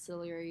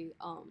mucociliary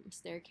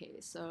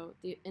staircase. So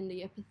in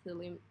the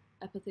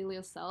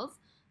epithelial cells,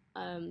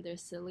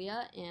 there's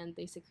cilia, and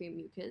they secrete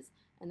mucus,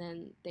 and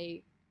then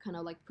they kind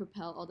of like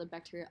propel all the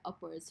bacteria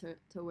upwards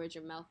towards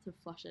your mouth to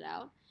flush it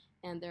out.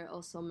 And there are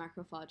also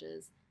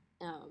macrophages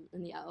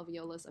in the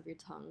alveolus of your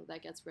tongue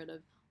that gets rid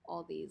of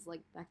all these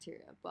like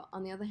bacteria. But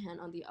on the other hand,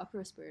 on the upper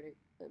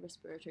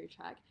respiratory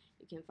tract,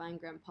 you can find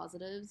gram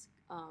positives,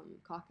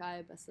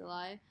 cocci,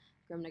 bacilli,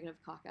 gram negative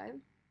cocci.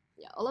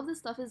 Yeah, all of this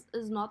stuff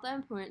is not that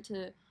important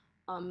to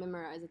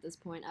memorize at this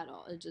point at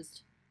all. It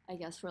just, I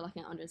guess, for like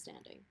an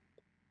understanding.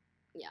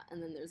 Yeah,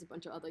 and then there's a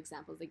bunch of other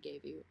examples they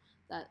gave you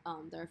that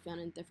are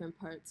found in different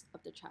parts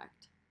of the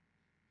tract.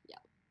 Yeah,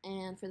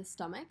 and for the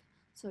stomach,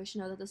 so you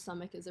should know that the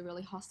stomach is a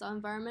really hostile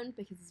environment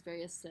because it's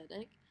very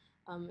acidic.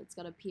 It's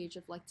got a pH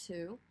of like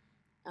 2.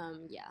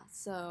 Yeah,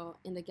 so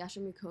in the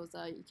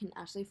gastromucosa, you can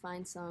actually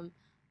find some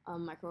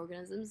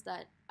microorganisms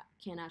that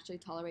can actually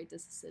tolerate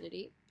this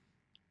acidity.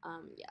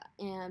 Yeah,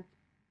 and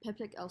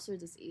peptic ulcer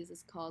disease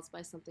is caused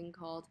by something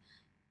called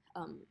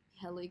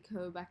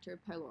Helicobacter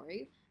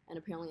pylori, and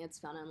apparently it's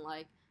found in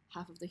like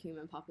half of the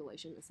human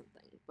population or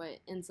something. But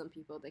in some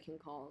people, they can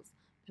cause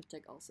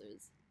peptic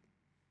ulcers.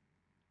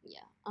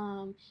 Yeah.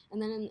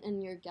 And then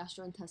in your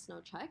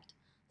gastrointestinal tract,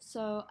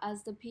 so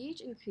as the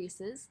pH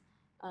increases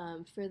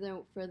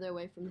further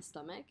away from the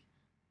stomach,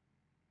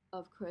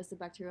 of course the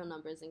bacterial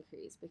numbers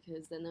increase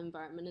because then the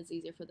environment is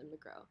easier for them to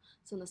grow.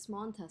 So in the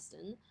small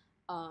intestine,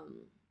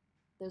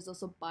 there's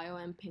also bile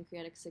and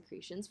pancreatic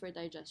secretions for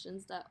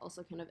digestions that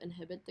also kind of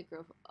inhibit the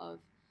growth of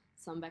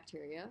some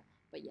bacteria.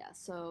 But yeah,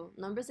 so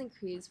numbers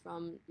increase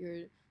from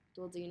your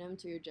duodenum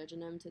to your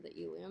jejunum to the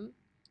ileum.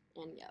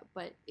 And yeah,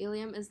 but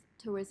ileum is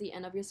towards the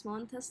end of your small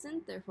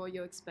intestine, therefore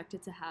you're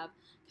expected to have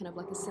kind of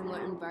like a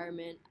similar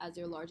environment as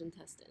your large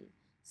intestine.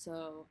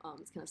 So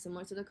it's kind of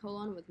similar to the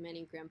colon with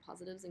many gram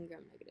positives and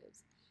gram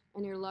negatives.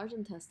 In your large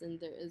intestine,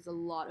 there is a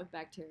lot of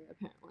bacteria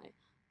apparently.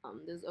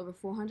 There's over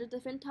 400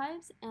 different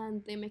types,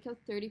 and they make up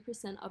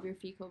 30% of your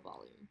fecal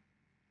volume.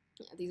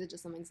 Yeah, these are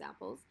just some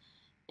examples.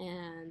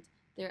 And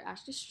they're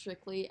actually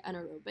strictly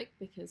anaerobic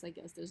because I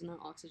guess there's no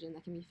oxygen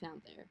that can be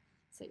found there.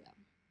 So yeah.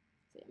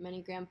 So yeah,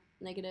 many gram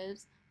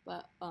negatives,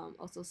 but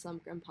also some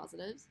gram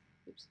positives.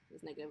 Oops,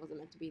 this negative wasn't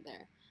meant to be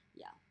there.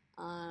 Yeah.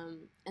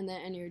 And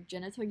then in your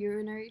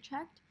genitourinary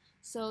tract,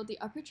 so the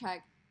upper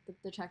tract,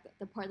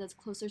 the part that's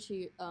closer to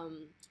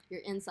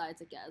your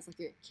insides, I guess, like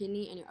your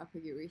kidney and your upper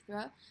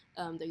urethra,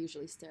 they're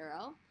usually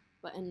sterile.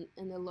 But in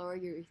the lower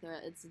urethra,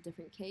 it's a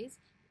different case,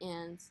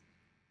 and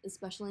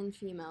especially in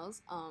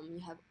females,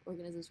 you have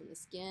organisms from the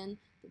skin,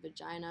 the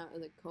vagina, or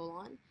the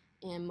colon,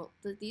 and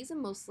these are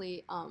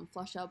mostly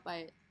flushed out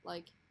by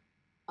like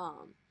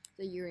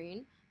the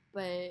urine,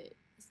 but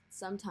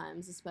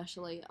sometimes,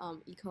 especially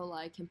E.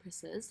 coli can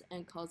persist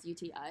and cause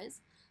UTIs.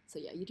 So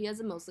yeah, UTIs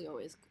are mostly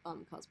always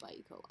caused by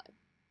E. coli.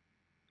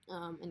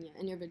 And yeah,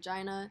 in your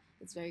vagina,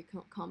 it's very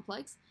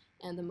complex,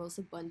 and the most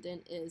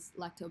abundant is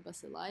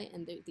lactobacilli,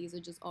 and these are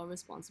just all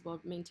responsible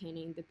for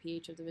maintaining the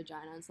pH of the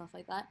vagina and stuff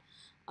like that.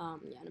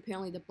 Yeah, and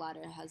apparently the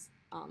bladder has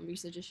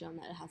research has shown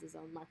that it has its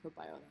own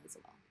microbiota as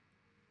well.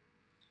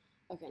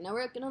 Okay, now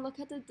we're gonna look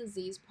at the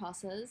disease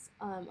process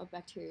of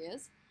bacteria.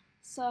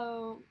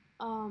 So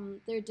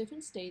there are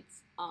different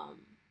states,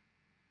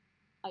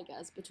 I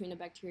guess, between a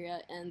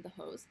bacteria and the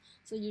host.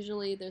 So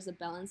usually there's a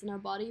balance in our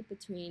body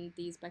between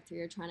these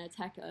bacteria trying to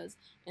attack us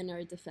and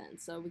our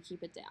defense, so we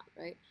keep it down,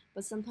 right?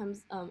 But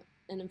sometimes an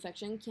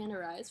infection can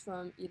arise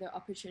from either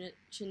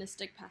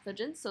opportunistic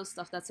pathogens, so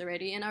stuff that's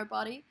already in our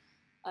body,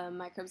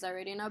 microbes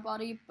already in our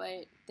body,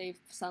 but they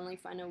suddenly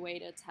find a way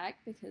to attack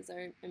because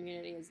our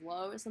immunity is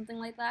low or something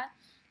like that.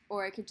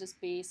 Or it could just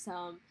be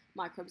some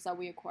microbes that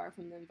we acquire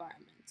from the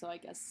environment, so I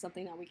guess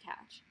something that we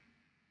catch.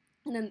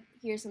 And then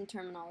here's some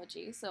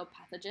terminology. So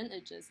pathogen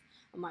is just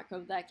a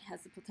microbe that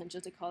has the potential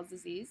to cause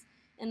disease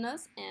in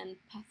us, and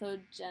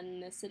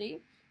pathogenicity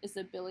is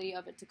the ability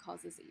of it to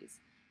cause disease.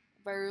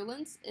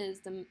 Virulence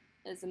is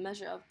a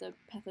measure of the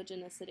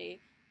pathogenicity,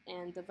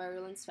 and the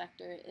virulence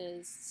factor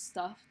is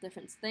stuff,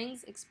 different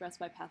things expressed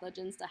by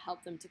pathogens that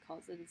help them to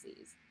cause the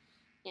disease.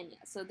 And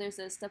yeah, so there's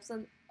the steps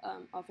of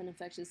an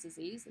infectious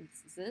disease, and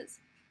this is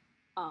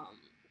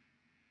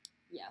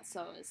yeah,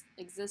 so it's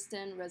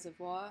existent,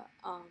 reservoir,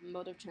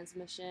 mode of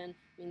transmission,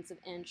 means of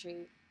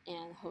entry,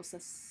 and host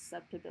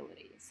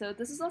susceptibility. So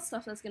this is all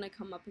stuff that's going to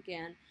come up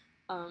again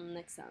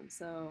next time,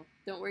 so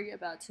don't worry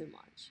about too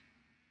much.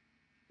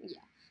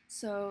 Yeah,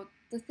 so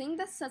the thing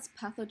that sets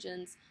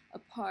pathogens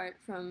apart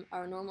from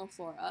our normal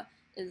flora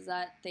is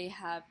that they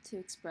have to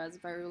express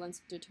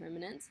virulence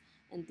determinants,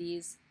 and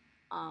these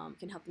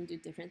can help them do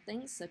different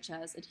things, such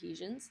as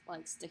adhesions,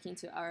 like sticking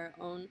to our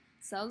own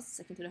cells,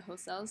 sticking to the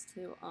host cells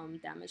to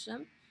damage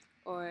them.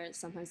 Or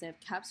sometimes they have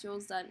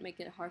capsules that make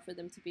it hard for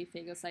them to be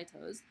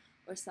phagocytosed,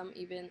 or some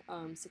even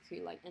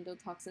secrete like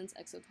endotoxins,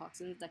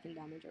 exotoxins that can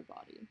damage our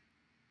body.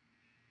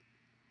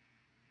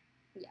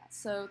 Yeah,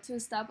 so to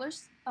establish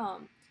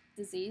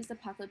disease, the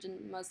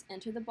pathogen must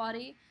enter the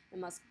body, it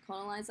must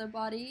colonize our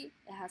body,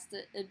 it has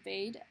to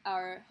evade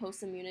our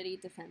host immunity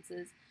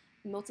defenses,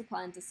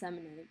 multiply and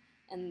disseminate,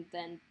 and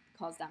then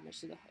cause damage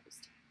to the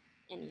host.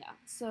 And yeah,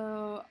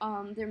 so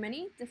there are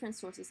many different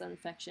sources of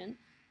infection,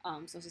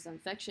 and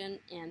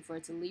for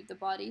it to leave the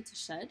body to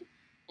shed.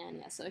 And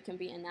yeah, so it can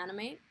be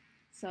inanimate,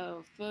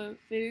 so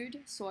food,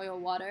 soil,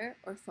 water,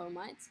 or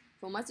fomites.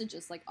 Fomites are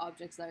just like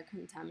objects that are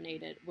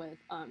contaminated with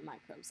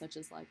microbes, such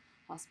as like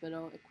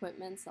hospital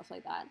equipment, stuff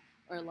like that,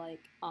 or like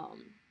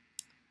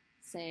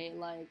say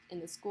like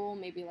in the school,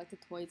 maybe like the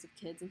toys of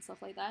kids and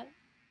stuff like that.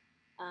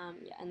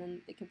 Yeah, and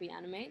then they could be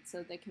animate,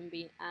 so they can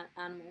be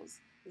animals,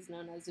 is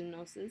known as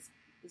zoonoses,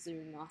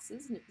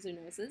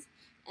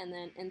 and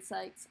then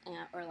insects,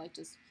 or like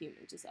just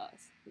humans, just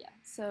us. Yeah,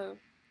 so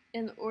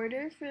in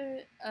order for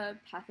a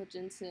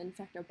pathogen to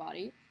infect our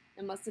body,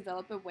 it must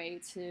develop a way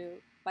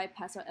to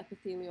bypass our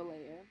epithelial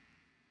layer,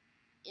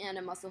 and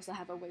it must also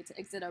have a way to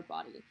exit our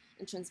body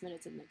and transmit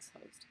it to the next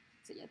host.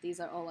 So yeah, these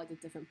are all like the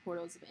different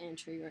portals of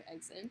entry or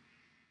exit.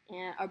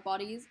 And our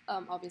bodies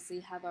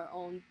obviously have our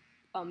own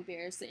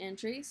barriers to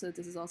entry, so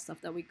this is all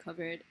stuff that we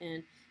covered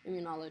in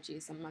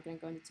immunology, so I'm not going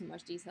to go into too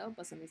much detail,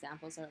 but some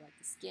examples are like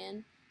the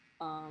skin.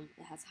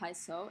 It has high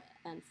salt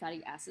and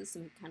fatty acids,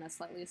 so kind of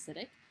slightly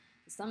acidic.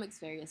 The stomach's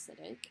very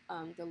acidic.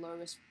 The lower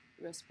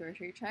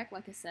respiratory tract,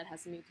 like I said,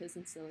 has mucus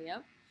and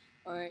cilia.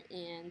 Or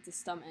in the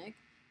stomach,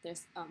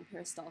 there's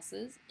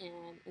peristalsis,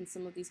 and in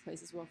some of these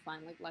places we'll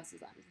find like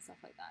lysozymes and stuff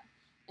like that.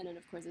 And then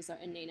of course there's our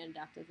innate and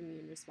adaptive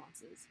immune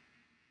responses.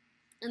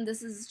 And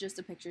this is just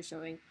a picture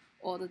showing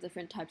all the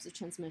different types of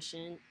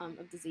transmission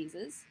of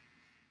diseases.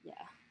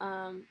 Yeah,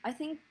 I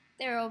think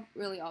they're all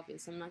really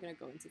obvious, so I'm not going to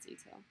go into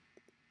detail.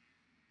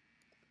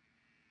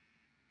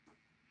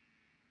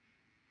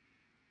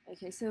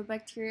 Okay, so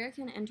bacteria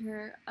can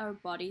enter our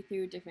body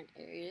through different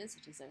areas,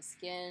 such as our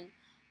skin,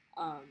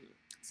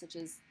 such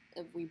as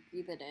if we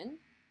breathe it in,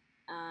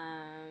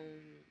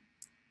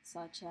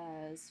 such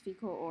as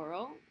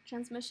fecal-oral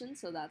transmission.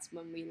 So that's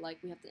when we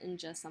have to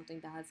ingest something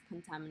that has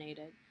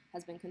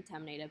been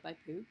contaminated by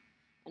poop,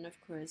 and of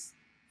course,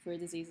 for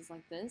diseases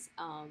like this,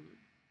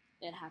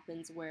 it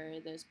happens where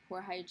there's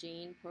poor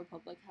hygiene, poor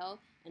public health,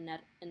 and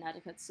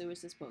inadequate sewage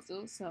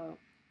disposal. So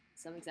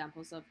some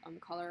examples of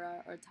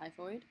cholera or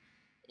typhoid.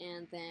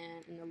 And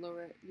then in the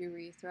lower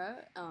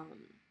urethra,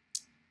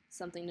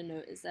 something to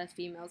note is that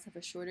females have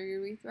a shorter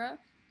urethra,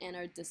 and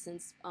our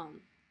distance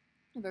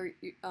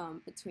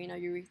between our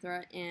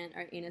urethra and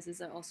our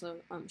anuses are also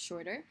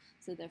shorter.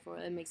 So therefore,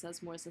 it makes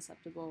us more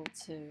susceptible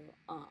to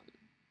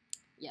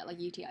yeah, like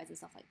UTIs and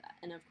stuff like that.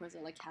 And of course,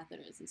 they're like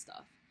catheters and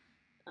stuff.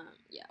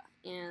 Yeah,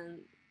 and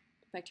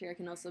bacteria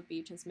can also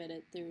be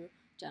transmitted through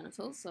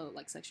genitals, so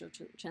like sexual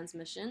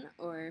transmission,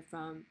 or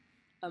from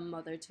a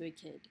mother to a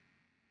kid.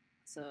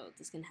 So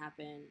this can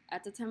happen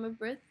at the time of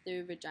birth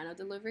through vaginal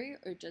delivery,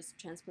 or just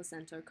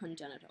transplacental or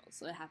congenital.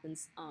 So it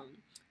happens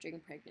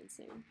during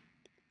pregnancy.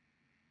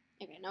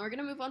 Okay, now we're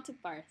gonna move on to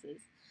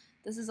viruses.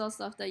 This is all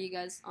stuff that you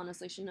guys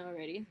honestly should know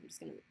already. I'm just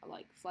gonna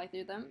like fly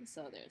through them.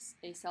 So there's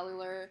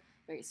acellular,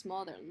 very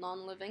small, they're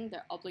non-living,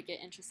 they're obligate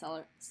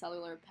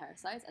intracellular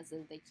parasites, as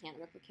in they can't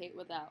replicate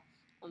without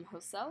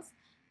host cells,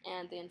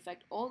 and they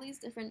infect all these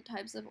different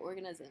types of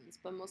organisms,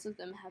 but most of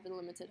them have a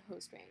limited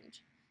host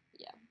range.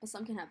 Yeah, but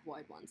some can have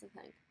wide ones, I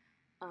think.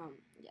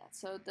 Yeah,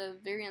 so the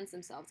virions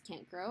themselves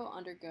can't grow,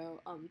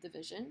 undergo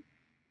division,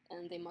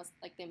 and they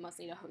must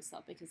need a host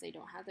cell because they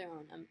don't have their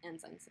own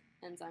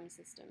enzyme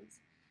systems.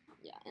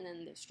 Yeah, and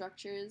then the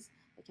structures,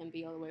 it can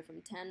be all the way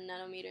from 10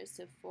 nanometers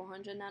to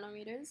 400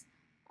 nanometers,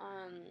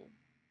 um,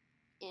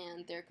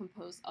 and they're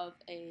composed of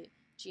a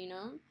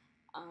genome,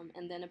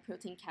 and then a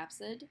protein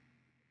capsid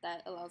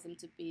that allows them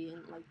to be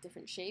in like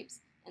different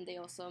shapes, and they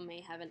also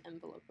may have an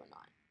envelope or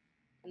not.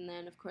 And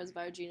then, of course,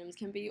 viral genomes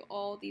can be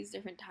all these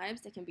different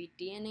types. They can be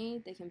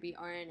DNA, they can be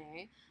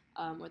RNA,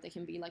 or they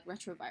can be like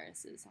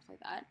retroviruses, stuff like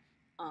that.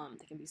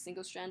 They can be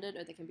single-stranded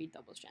or they can be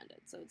double-stranded.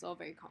 So it's all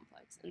very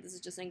complex. And this is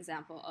just an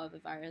example of a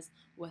virus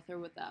with or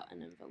without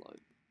an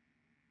envelope.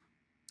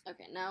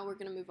 Okay, now we're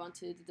going to move on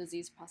to the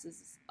disease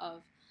processes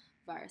of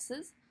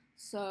viruses.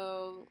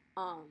 So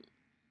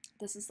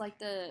this is like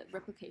the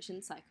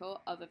replication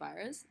cycle of a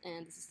virus,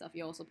 and this is stuff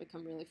you also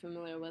become really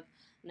familiar with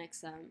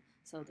next sem.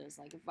 So there's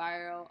like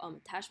viral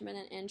attachment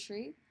and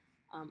entry,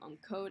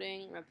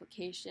 encoding,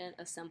 replication,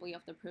 assembly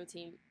of the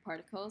protein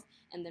particles,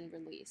 and then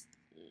release.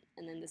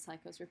 And then the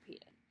cycle is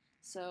repeated.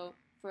 So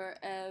for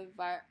a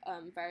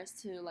virus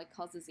to like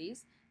cause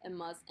disease, it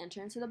must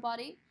enter into the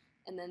body,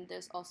 and then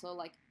there's also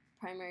like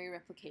primary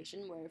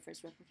replication where it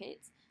first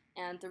replicates,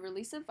 and the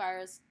release of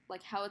virus,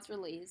 like how it's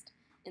released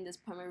in this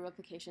primary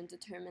replication,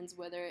 determines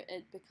whether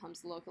it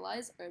becomes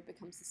localized or it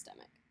becomes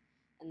systemic.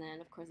 And then,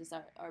 of course, it's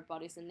our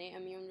body's innate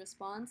immune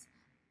response.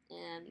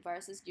 And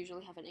viruses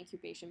usually have an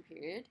incubation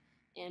period.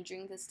 And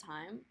during this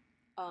time,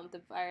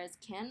 the virus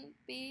can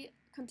be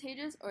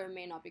contagious or it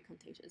may not be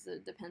contagious.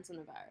 It depends on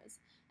the virus.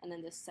 And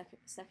then this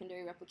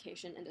secondary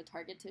replication in the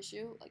target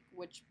tissue, like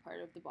which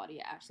part of the body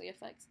it actually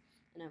affects.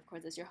 And of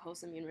course, it's your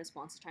host immune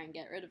response to try and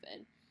get rid of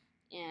it.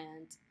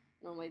 And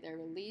normally they're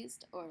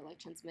released or like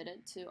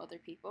transmitted to other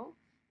people.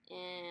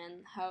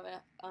 And how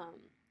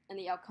and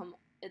the outcome,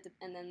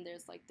 and then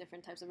there's like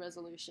different types of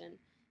resolution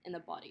in the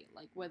body,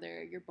 like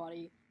whether your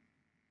body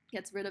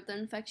gets rid of the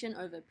infection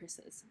or if it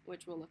persists,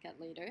 which we'll look at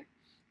later.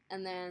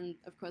 And then,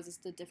 of course, it's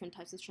the different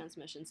types of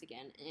transmissions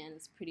again, and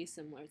it's pretty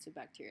similar to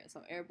bacteria.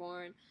 So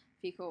airborne,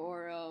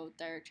 fecal-oral,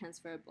 direct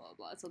transfer, blah,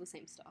 blah. It's all the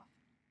same stuff.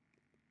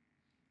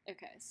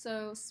 Okay,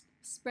 so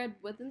spread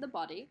within the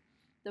body.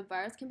 The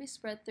virus can be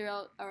spread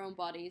throughout our own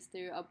bodies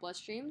through our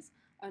bloodstreams,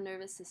 our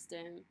nervous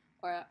system,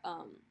 or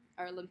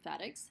our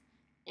lymphatics.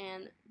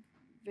 And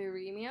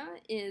viremia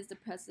is the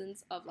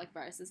presence of like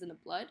viruses in the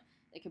blood.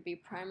 It could be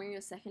primary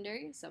or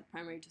secondary. So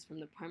primary just from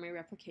the primary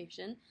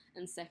replication,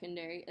 and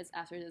secondary is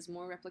after there's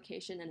more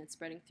replication and it's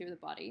spreading through the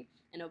body,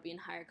 and it'll be in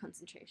higher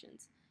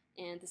concentrations.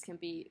 And this can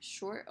be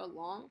short or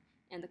long,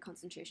 and the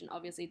concentration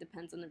obviously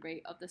depends on the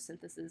rate of the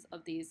synthesis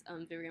of these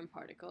virion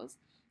particles.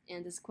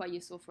 And this is quite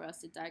useful for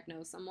us to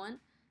diagnose someone.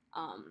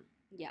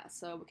 Yeah,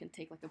 so we can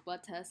take like a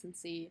blood test and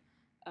see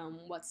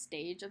what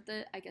stage of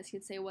the, I guess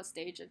you'd say, what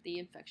stage of the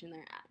infection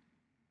they're at.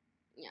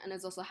 Yeah, and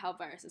it's also how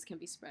viruses can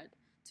be spread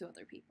to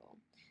other people.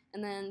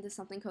 And then there's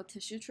something called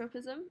tissue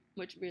tropism,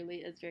 which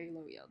really is very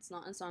low yield. It's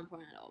not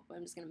important at all, but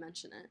I'm just going to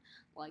mention it.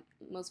 Like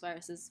most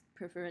viruses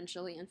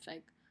preferentially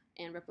infect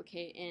and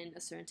replicate in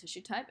a certain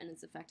tissue type, and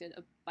it's affected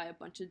by a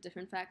bunch of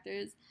different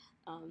factors.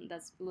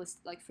 That's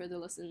further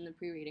listed in the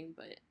pre-reading,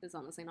 but it's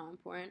honestly not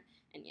important.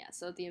 And yeah,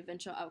 so the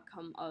eventual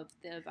outcome of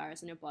the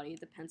virus in your body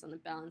depends on the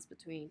balance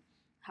between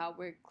how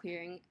we're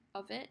clearing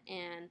of it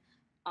and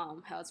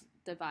how it's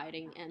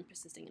dividing and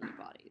persisting in our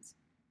bodies.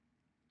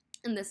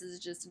 And this is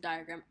just a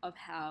diagram of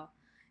how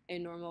a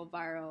normal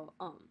viral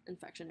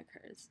infection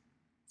occurs.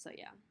 So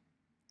yeah.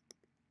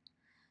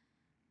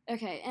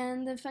 Okay,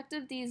 and the effect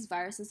of these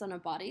viruses on our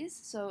bodies,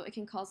 so it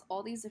can cause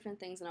all these different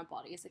things in our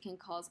bodies. It can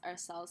cause our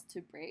cells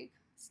to break,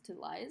 to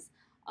lyse.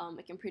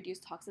 It can produce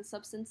toxic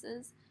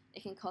substances.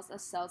 It can cause our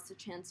cells to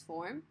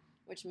transform,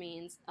 which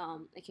means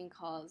it can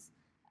cause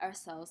our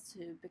cells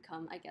to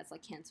become, I guess,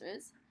 like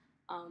cancerous.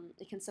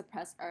 It can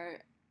suppress our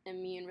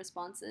immune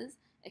responses.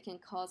 It can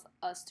cause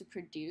us to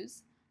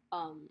produce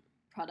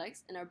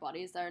products in our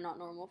bodies that are not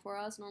normal for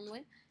us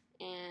normally.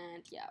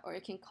 And yeah, or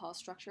it can cause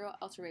structural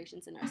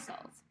alterations in our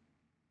cells.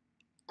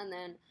 And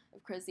then,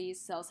 of course, these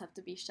cells have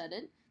to be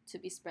shedded to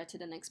be spread to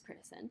the next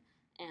person.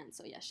 And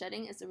so, yeah,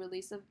 shedding is the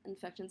release of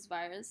infections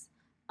virus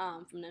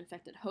from the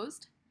infected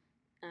host.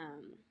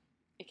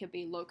 It could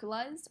be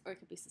localized or it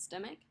could be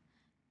systemic.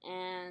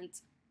 And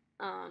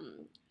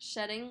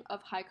shedding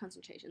of high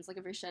concentrations, like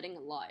if you're shedding a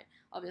lot,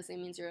 obviously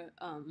it means you're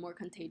more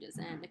contagious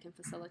and it can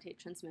facilitate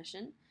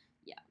transmission.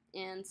 Yeah,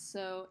 and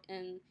so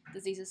in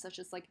diseases such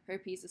as like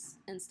herpes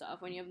and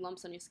stuff, when you have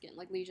lumps on your skin,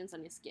 like lesions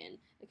on your skin,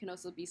 it can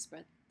also be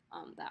spread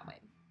that way.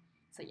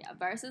 So yeah,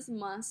 viruses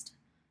must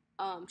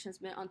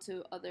transmit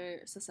onto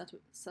other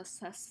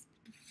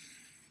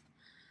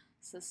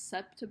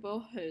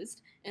susceptible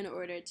host in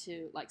order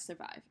to like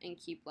survive and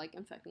keep like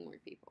infecting more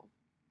people.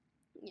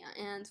 Yeah,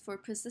 and for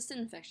persistent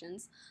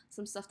infections,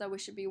 some stuff that we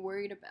should be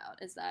worried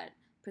about is that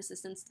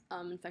persistent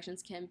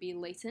infections can be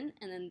latent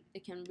and then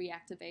it can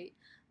reactivate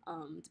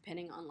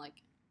depending on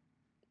like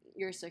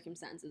your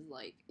circumstances,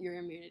 like your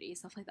immunity,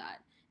 stuff like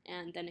that.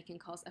 And then it can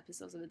cause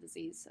episodes of the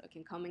disease, so it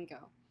can come and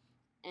go.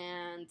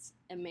 And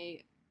it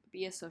may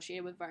be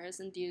associated with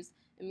virus-induced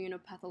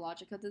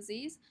immunopathological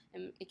disease,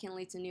 and it can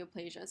lead to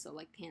neoplasia, so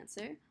like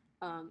cancer.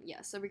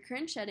 Yeah, so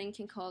recurrent shedding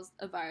can cause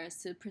a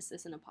virus to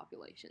persist in a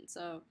population.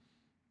 So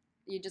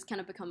you just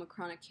kind of become a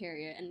chronic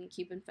carrier and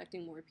keep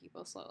infecting more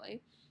people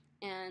slowly.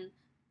 And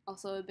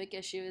also a big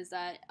issue is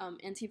that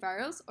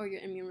antivirals or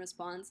your immune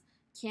response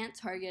can't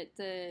target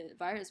the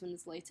virus when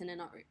it's latent and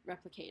not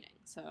replicating.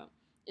 So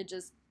it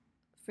just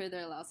further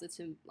allows it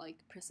to like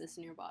persist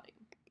in your body.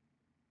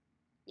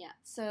 Yeah,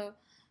 so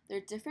there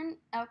are different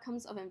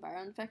outcomes of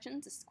viral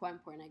infections. This is quite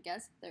important, I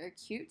guess. They're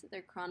acute,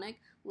 they're chronic,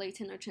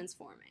 latent, or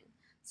transforming.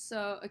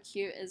 So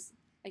acute is,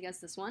 I guess,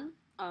 this one.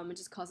 It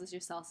just causes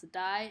your cells to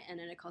die, and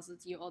then it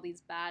causes you all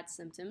these bad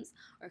symptoms,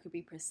 or it could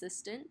be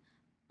persistent.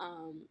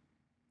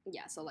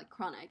 Yeah, so like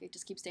chronic, it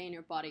just keeps staying in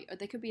your body, or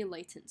they could be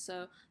latent,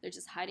 so they're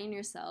just hiding in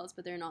your cells,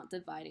 but they're not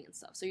dividing and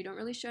stuff. So you don't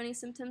really show any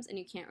symptoms, and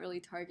you can't really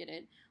target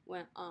it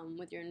when,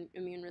 with your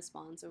immune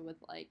response or with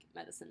like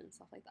medicine and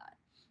stuff like that.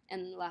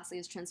 And lastly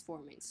is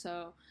transforming.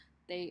 So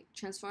they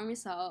transform your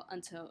cell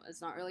until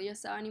it's not really a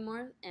cell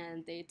anymore,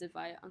 and they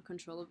divide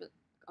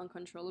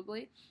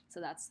uncontrollably. So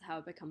that's how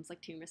it becomes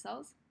like tumor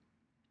cells.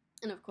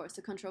 And of course,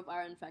 to control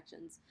viral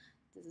infections,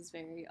 this is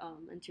very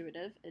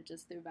intuitive. It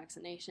just through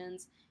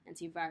vaccinations,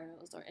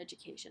 antivirals, or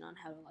education on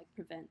how to like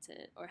prevent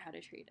it or how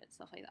to treat it,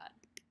 stuff like that.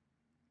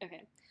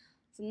 Okay,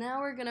 so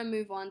now we're gonna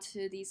move on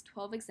to these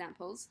 12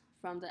 examples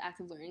from the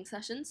active learning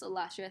session. So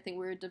last year, I think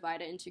we were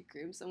divided into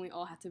groups and we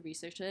all had to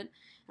research it.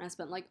 And I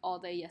spent like all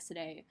day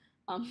yesterday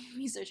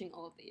researching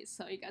all of these.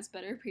 So you guys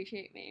better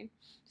appreciate me.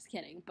 Just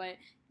kidding. But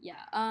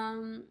yeah,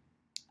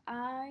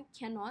 I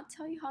cannot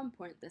tell you how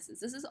important this is.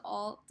 This is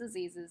all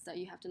diseases that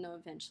you have to know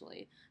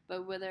eventually.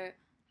 But whether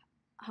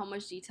how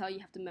much detail you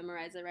have to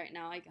memorize it right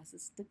now, I guess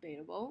it's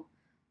debatable.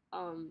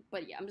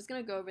 But yeah, I'm just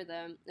gonna go over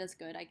them. It's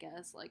good, I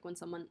guess. Like when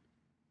someone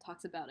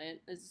talks about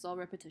it, it's all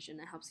repetition.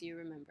 It helps you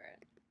remember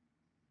it.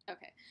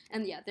 Okay,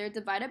 and yeah, they're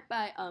divided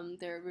by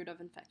their route of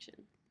infection.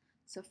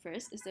 So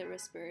first is the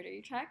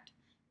respiratory tract,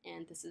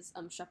 and this is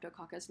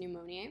Streptococcus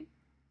pneumoniae.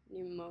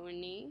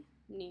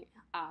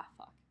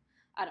 Fuck.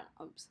 I don't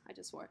know. Oops, I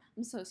just swore.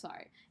 I'm so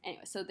sorry.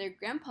 Anyway, so they're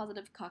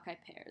gram-positive cocci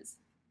pairs.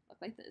 Look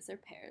like this. They're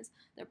pairs.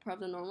 They're part of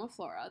the normal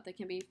flora. They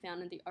can be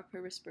found in the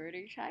upper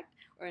respiratory tract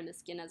or in the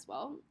skin as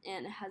well.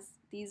 And it has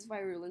these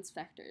virulence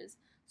factors.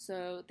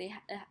 So they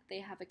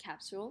have a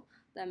capsule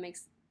that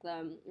makes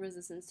them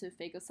resistant to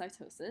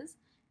phagocytosis.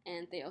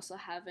 And they also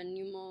have a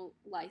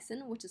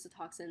pneumolysin, which is a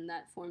toxin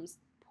that forms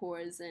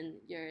pores in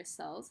your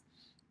cells.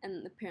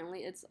 And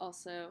apparently it's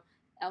also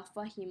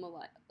alpha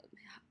hemolytic.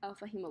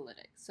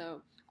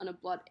 So on a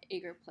blood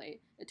agar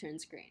plate, it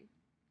turns green.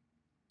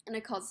 And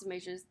it causes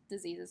major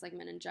diseases like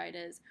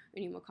meningitis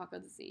or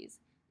pneumococcal disease.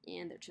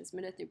 And they're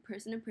transmitted through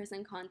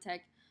person-to-person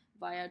contact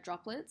via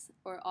droplets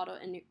or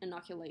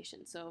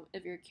auto-inoculation. So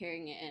if you're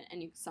carrying it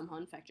and you somehow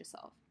infect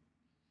yourself.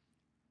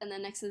 And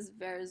then next is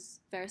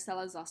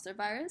varicella zoster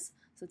virus.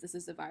 So this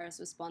is the virus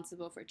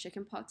responsible for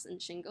chickenpox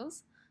and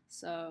shingles.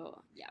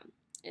 So yeah,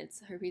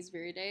 it's herpes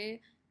viridae,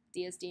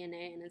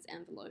 dsDNA, and it's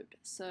enveloped.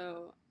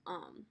 So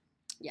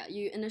yeah,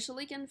 you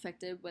initially get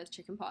infected with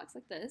chickenpox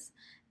like this,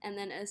 and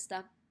then it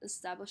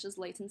establishes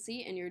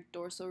latency in your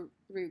dorsal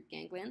root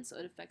ganglion, so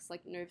it affects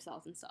like nerve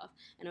cells and stuff,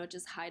 and it'll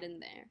just hide in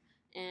there.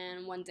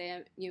 And one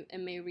day it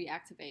may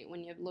reactivate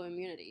when you have low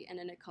immunity, and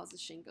then it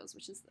causes shingles,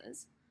 which is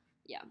this.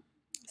 Yeah.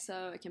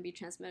 So it can be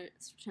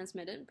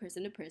transmitted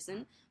person to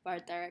person via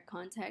direct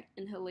contact,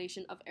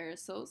 inhalation of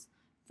aerosols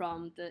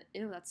from the,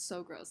 ew, that's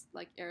so gross,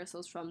 like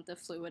aerosols from the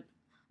fluid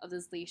of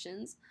these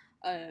lesions.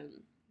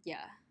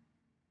 Yeah.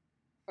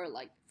 Or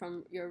like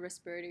from your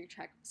respiratory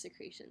tract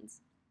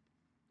secretions.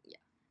 Yeah.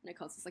 And it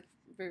causes like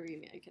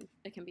viremia.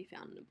 It can be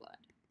found in the blood.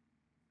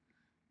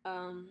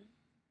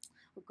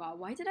 Oh god,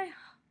 why did I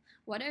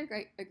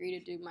agree to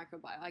do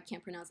microbiology? I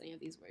can't pronounce any of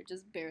these words.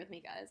 Just bear with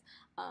me, guys.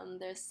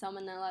 There's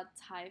Salmonella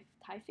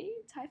typhi?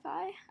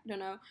 I don't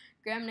know.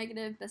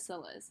 Gram-negative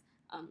bacillus.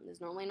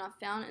 Is normally not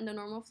found in the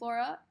normal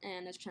flora,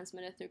 and it's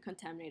transmitted through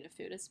contaminated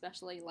food,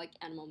 especially like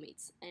animal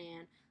meats.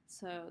 And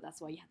so that's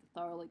why you have to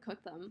thoroughly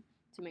cook them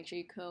to make sure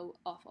you kill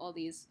off all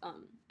these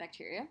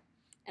bacteria.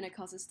 And it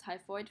causes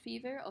typhoid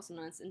fever, also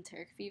known as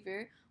enteric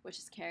fever, which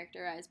is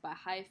characterized by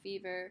high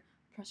fever,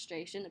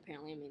 prostration.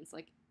 Apparently it means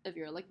like if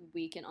you're like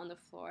weak and on the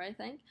floor, I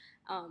think,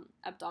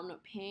 abdominal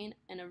pain,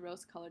 and a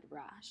rose-colored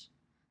rash.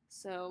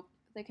 So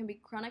they can be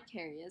chronic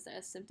carriers that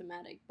are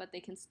symptomatic, but they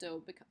can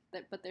still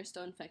but they're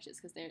still infectious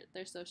because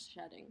they're still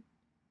shedding.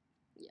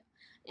 Yeah,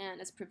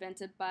 and it's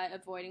prevented by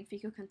avoiding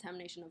fecal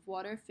contamination of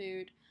water,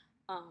 food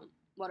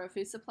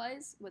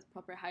supplies with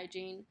proper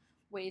hygiene,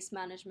 waste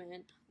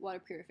management, water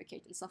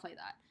purification, stuff like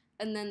that.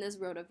 And then there's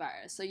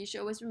rotavirus. So you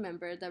should always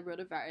remember that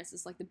rotavirus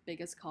is like the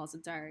biggest cause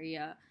of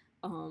diarrhea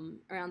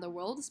around the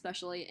world,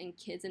 especially in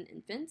kids and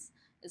infants.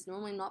 It's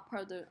normally not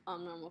part of the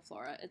normal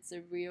flora. It's a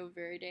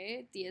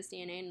Reoviridae,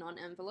 dsDNA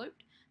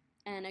non-enveloped,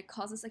 and it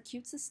causes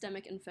acute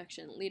systemic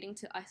infection leading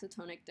to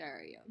isotonic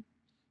diarrhea.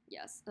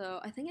 Yes, so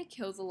I think it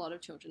kills a lot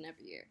of children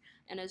every year,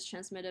 and it's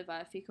transmitted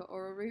via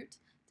fecal-oral route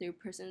through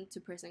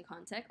person-to-person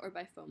contact or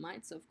by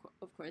fomites. So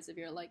of course, if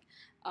you're like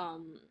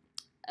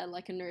at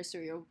like a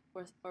nursery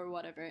or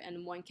whatever,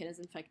 and one kid is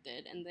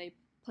infected, and they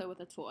play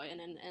with a toy, and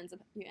then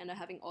you end up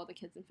having all the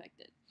kids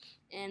infected,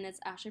 and it's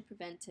actually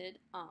prevented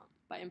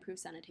by improved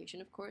sanitation,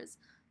 of course,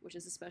 which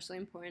is especially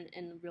important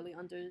in really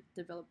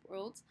underdeveloped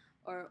worlds,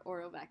 or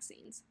oral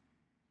vaccines.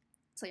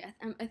 So yeah,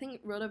 I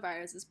think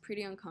rotavirus is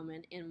pretty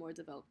uncommon in more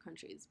developed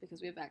countries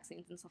because we have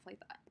vaccines and stuff like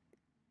that.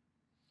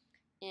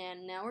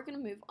 And now we're gonna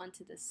move on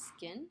to the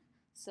skin.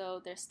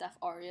 So there's Staph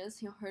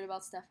aureus. You heard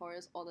about Staph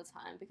aureus all the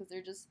time because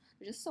they're just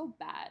so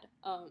bad.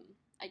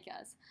 I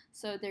guess.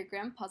 So they're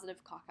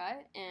gram-positive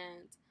cocci,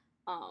 and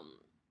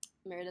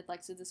Meredith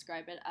likes to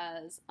describe it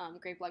as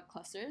gray blood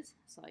clusters.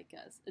 So I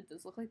guess it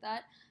does look like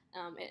that.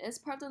 It is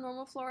part of the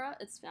normal flora.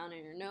 It's found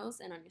in your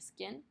nose and on your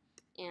skin,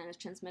 and it's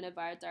transmitted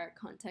via direct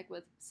contact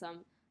with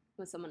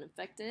someone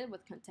infected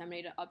with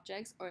contaminated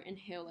objects or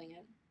inhaling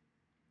it.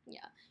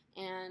 Yeah,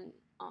 and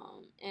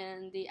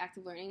the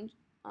active learning,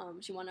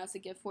 she wanted us to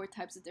give 4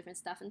 types of different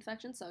staph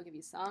infections, so I'll give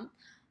you some.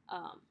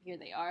 Here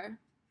they are.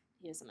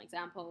 Here's some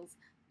examples.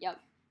 Yep.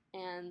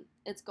 And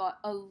it's got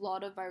a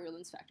lot of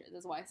virulence factors.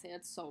 That's why I say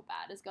it's so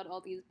bad. It's got all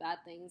these bad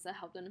things that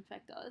help them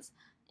infect us.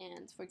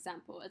 And for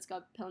example, it's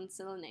got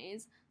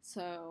penicillinase.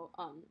 So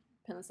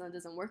penicillin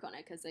doesn't work on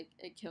it because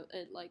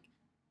it like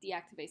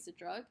deactivates the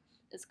drug.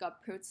 It's got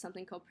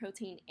something called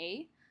protein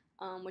A,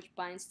 which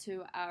binds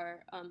to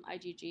our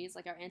IgGs,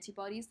 like our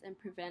antibodies, and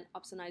prevent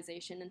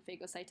opsonization and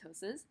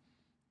phagocytosis.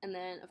 And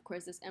then, of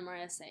course, there's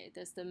MRSA.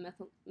 There's the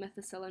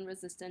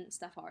methicillin-resistant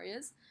Staph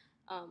aureus.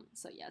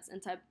 So yeah, it's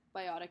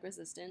antibiotic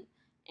resistant,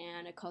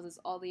 and it causes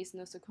all these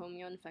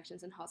nosocomial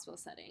infections in hospital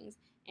settings,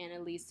 and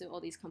it leads to all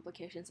these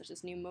complications such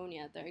as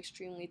pneumonia that are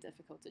extremely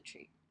difficult to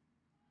treat.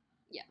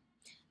 Yeah.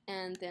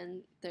 And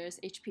then there's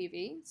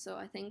HPV. So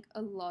I think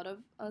a lot of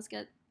us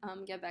get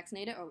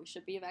vaccinated, or we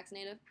should be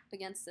vaccinated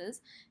against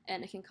this,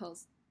 and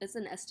it's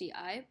an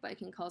STI, but it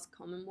can cause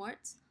common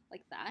warts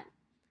like that.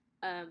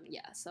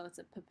 Yeah, so it's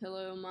a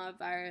papilloma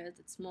virus.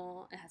 It's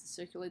small. It has a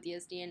circular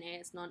dsDNA.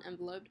 It's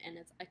non-enveloped, and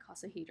it's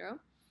icosahedral.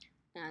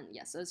 And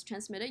yeah, so it's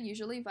transmitted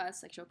usually via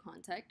sexual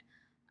contact,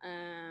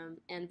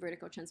 and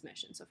vertical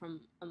transmission, so from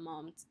a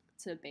mom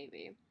to a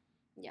baby.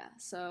 Yeah,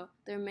 so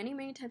there are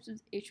many types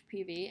of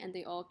HPV, and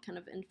they all kind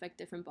of infect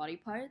different body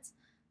parts.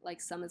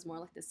 Like some is more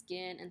like the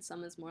skin, and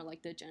some is more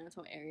like the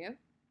genital area.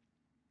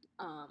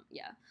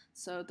 Yeah,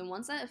 so the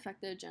ones that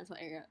affect the genital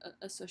area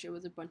associated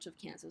with a bunch of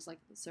cancers, like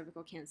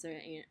cervical cancer,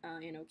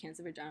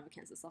 cancer, vaginal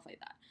cancer, stuff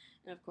like that.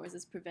 And of course,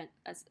 it's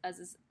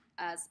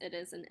as it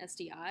is an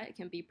STI, it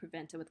can be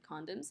prevented with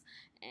condoms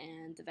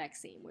and the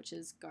vaccine, which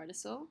is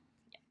Gardasil.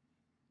 Yeah,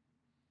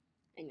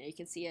 and you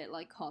can see it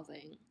like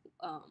causing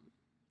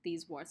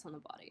these warts on the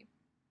body.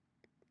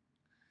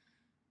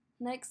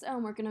 Next,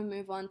 we're gonna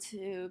move on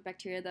to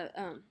bacteria that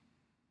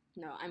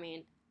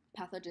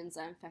pathogens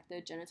that infect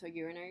the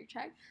genitourinary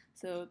tract.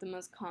 So the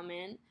most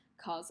common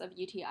cause of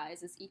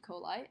UTIs is E.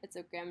 coli. It's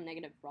a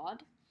gram-negative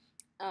rod.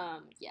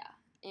 Yeah,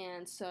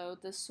 and so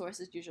the source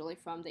is usually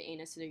from the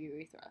anus to the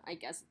urethra. I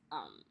guess,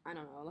 I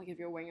don't know, like if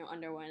you're wearing your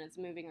underwear and it's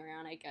moving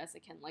around, I guess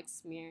it can like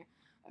smear.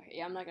 Okay,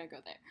 yeah, I'm not gonna go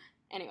there.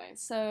 Anyway,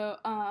 so,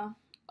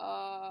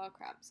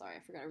 crap, sorry, I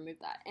forgot to remove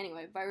that.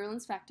 Anyway,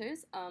 virulence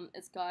factors,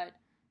 it's got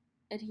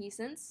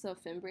adhesins, so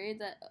fimbriae,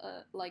 that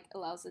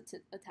allows it to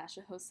attach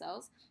to host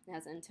cells. It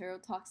has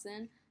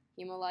enterotoxin,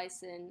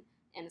 hemolysin,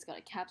 and it's got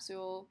a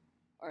capsule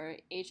or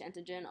H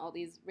antigen, all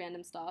these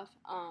random stuff.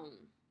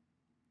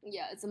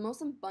 Yeah, it's the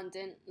most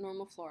abundant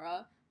normal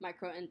flora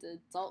micro in the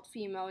adult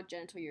female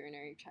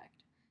genitourinary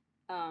tract.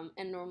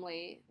 And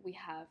normally we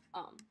have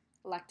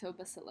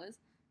lactobacillus.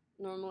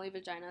 Normally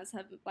vaginas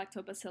have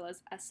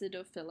lactobacillus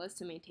acidophilus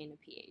to maintain a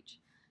pH.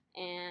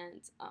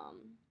 And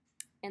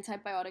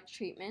antibiotic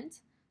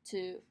treatment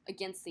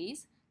against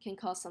these can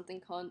cause something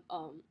called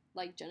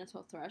like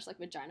genital thrush, like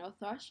vaginal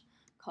thrush,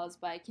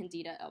 caused by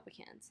Candida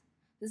albicans.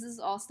 This is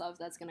all stuff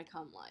that's gonna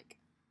come like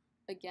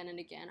again and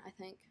again. I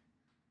think,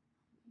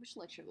 which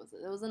lecture was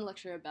it? It was a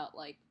lecture about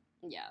like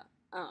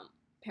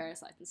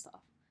parasites and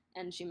stuff,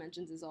 and she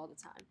mentions this all the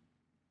time.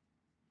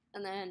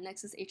 And then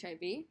next is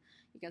HIV.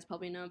 You guys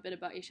probably know a bit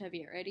about HIV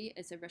already.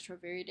 It's a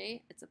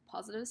retroviridae. It's a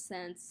positive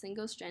sense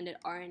single-stranded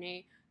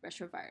RNA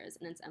retrovirus,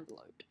 and it's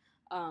enveloped.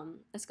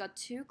 It's got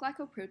 2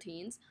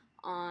 glycoproteins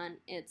on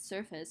its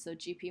surface, so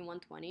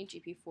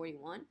GP120,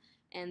 GP41,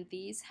 and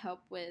these help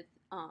with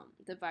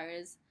the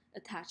virus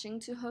attaching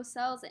to host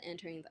cells and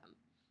entering them.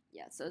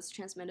 Yeah, so it's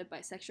transmitted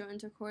by sexual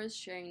intercourse,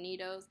 sharing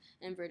needles,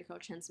 and vertical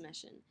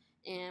transmission.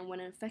 And when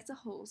it infects a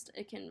host,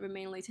 it can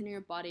remain latent in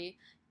your body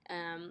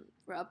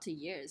for up to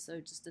years, so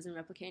it just doesn't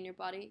replicate in your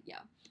body. Yeah,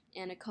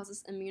 and it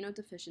causes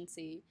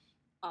immunodeficiency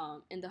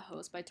in the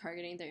host by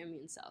targeting their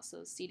immune cells, so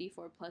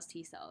CD4 plus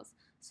T cells.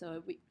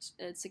 So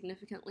it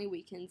significantly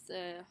weakens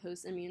the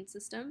host immune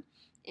system,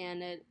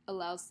 and it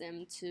allows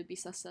them to be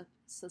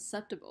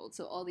susceptible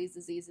to all these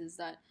diseases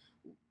that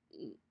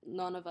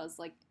none of us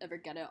like ever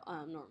get it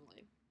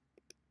normally.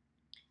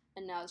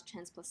 And now it's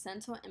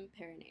transplacental and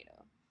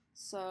perinatal.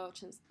 So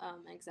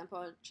an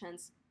example of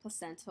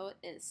transplacental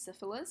is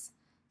syphilis.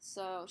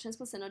 So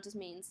transplacental just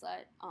means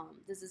that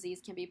this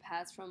disease can be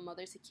passed from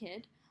mother to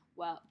kid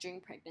while during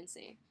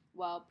pregnancy,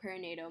 while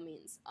perinatal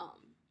means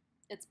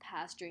it's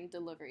passed during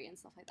delivery and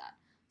stuff like that.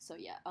 So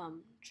yeah,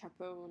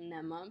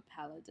 Treponema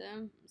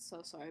pallidum.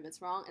 So sorry if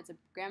it's wrong. It's a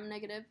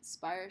gram-negative,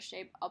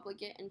 spiral-shaped,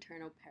 obligate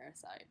internal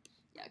parasite.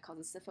 Yeah, it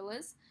causes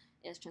syphilis.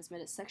 It's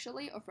transmitted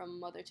sexually or from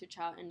mother to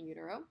child in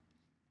utero,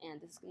 and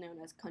this is known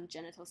as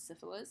congenital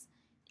syphilis.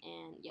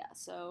 And yeah,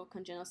 so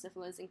congenital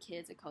syphilis in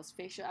kids, it causes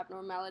facial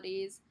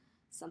abnormalities,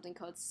 something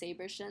called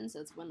Saberschen, so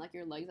it's when like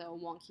your legs are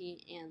wonky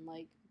and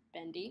like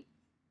bendy.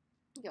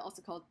 It can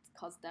also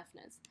cause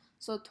deafness.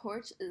 So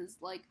torch is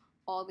like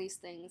all these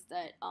things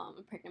that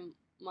a pregnant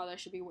mother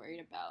should be worried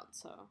about.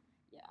 So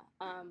yeah,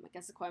 I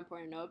guess it's quite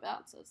important to know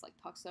about. So it's like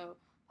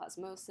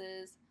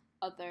toxoplasmosis,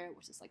 other,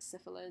 which is like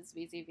syphilis,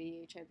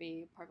 VZV,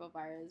 HIV,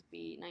 parvovirus,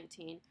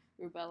 B19,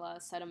 rubella,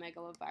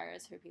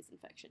 cytomegalovirus, herpes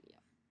infection. Yeah.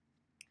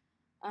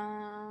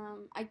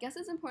 I guess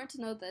it's important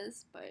to know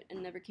this, but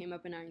it never came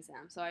up in our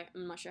exam, so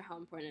I'm not sure how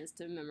important it is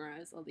to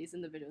memorize all these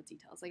individual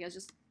details. Like, I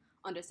just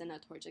understand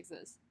that torch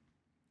exists.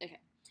 Okay,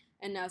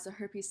 and now it's a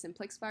herpes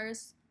simplex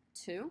virus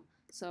 2.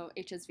 So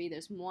HSV,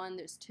 there's 1,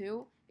 there's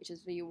 2.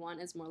 HSV 1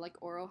 is more like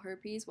oral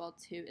herpes, while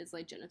 2 is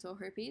like genital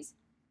herpes.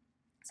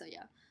 So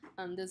yeah,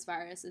 this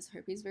virus is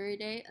herpes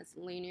viridae. It's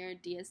linear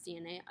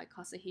dsDNA,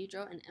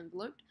 icosahedral, and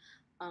enveloped.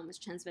 It's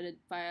transmitted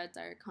via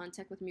direct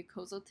contact with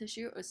mucosal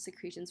tissue or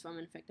secretions from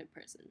an infected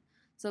person.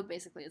 So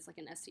basically, it's like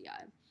an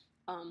STI.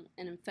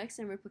 And infects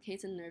and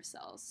replicates in nerve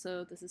cells.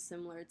 So this is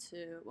similar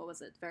to, what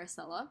was it,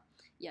 varicella.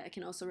 Yeah, it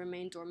can also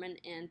remain dormant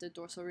in the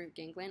dorsal root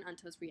ganglion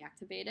until it's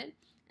reactivated.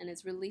 And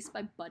it's released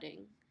by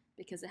budding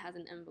because it has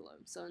an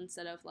envelope. So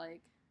instead of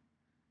like,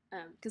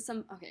 because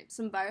some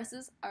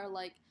viruses are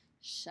like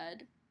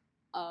shed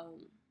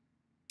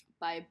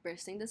by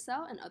bursting the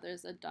cell, and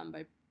others are done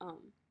by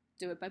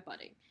do it by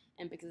budding.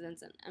 And because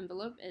it's an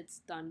envelope, it's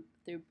done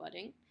through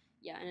budding.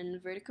 Yeah, and in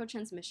vertical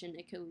transmission,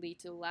 it could lead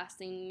to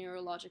lasting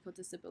neurological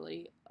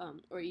disability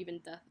or even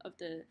death of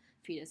the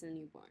fetus and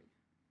newborn.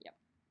 Yep.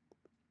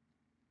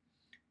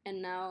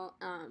 And now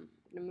I'm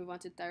going to move on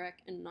to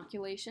direct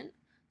inoculation.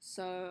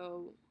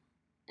 So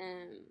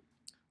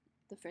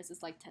the first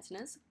is like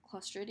tetanus,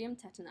 Clostridium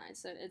tetani.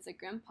 So it's a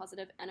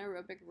gram-positive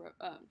anaerobic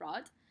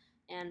rod,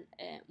 and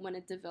when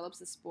it develops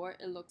a spore,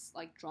 it looks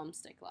like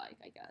drumstick-like,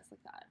 I guess,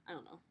 like that. I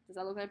don't know. Does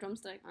that look like a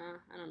drumstick?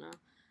 I don't know.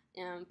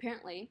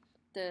 Apparently,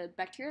 the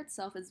bacteria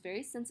itself is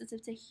very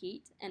sensitive to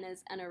heat and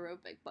is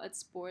anaerobic, but its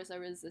spores are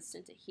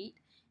resistant to heat,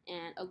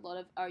 and a lot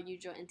of our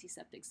usual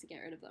antiseptics to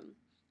get rid of them.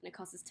 And it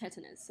causes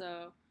tetanus.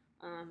 So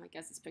I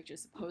guess this picture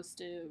is supposed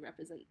to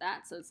represent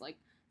that. So it's like,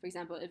 for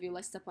example, if you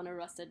like step on a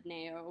rusted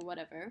nail or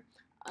whatever,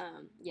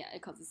 yeah,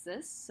 it causes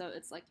this. So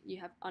it's like you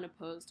have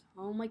unopposed.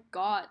 Oh my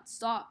God!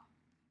 Stop!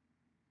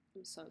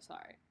 I'm so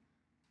sorry.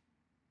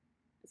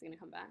 Is it gonna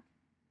come back?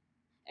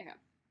 Okay.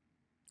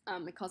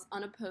 It causes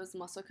unopposed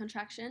muscle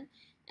contraction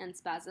and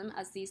spasm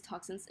as these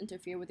toxins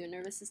interfere with your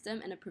nervous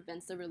system, and it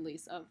prevents the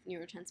release of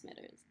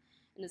neurotransmitters.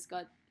 And it's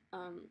got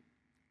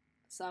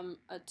some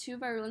 2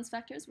 virulence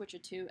factors, which are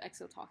 2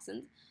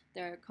 exotoxins.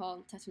 They're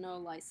called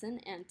tetanolysin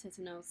and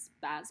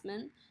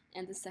tetanospasmin,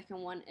 and the second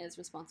one is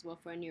responsible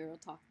for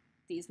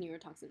these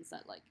neurotoxins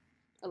that like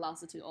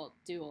allows it to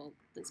do all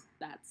this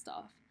bad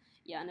stuff.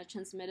 Yeah, and it's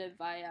transmitted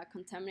via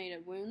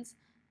contaminated wounds.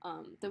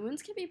 The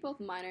wounds can be both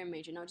minor and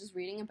major. And I was just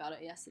reading about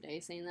it yesterday,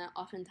 saying that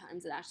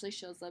oftentimes it actually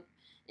shows up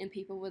in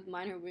people with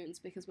minor wounds,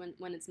 because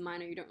when it's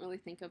minor, you don't really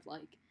think of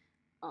like,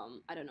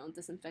 I don't know,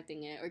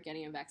 disinfecting it or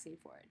getting a vaccine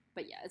for it.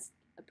 But yeah, it's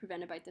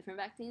prevented by different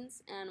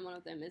vaccines, and one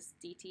of them is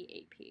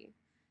DTaP.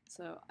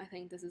 So I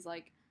think this is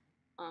like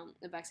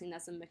a vaccine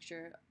that's a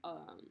mixture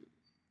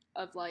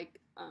of like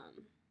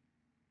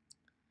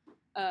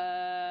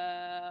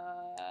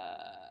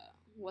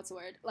what's the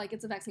word? Like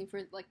it's a vaccine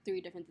for like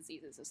 3 different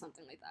diseases or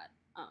something like that.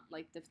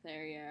 Like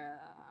diphtheria,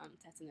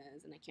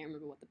 tetanus, and I can't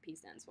remember what the P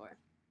stands for.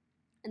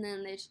 And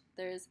then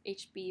there's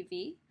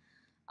HBV,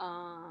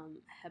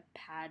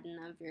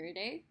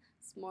 hepatinaviride,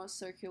 small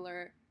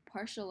circular,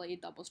 partially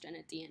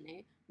double-stranded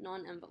DNA,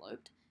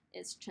 non-enveloped.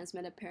 It's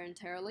transmitted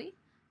parenterally,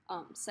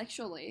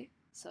 sexually,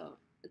 so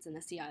it's an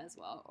STI as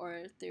well,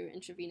 or through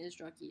intravenous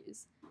drug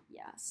use.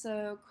 Yeah,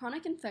 so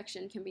chronic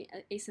infection can be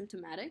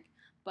asymptomatic,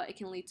 but it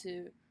can lead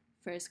to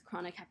first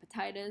chronic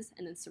hepatitis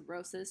and then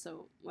cirrhosis.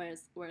 So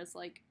whereas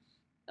like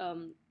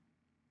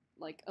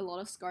a lot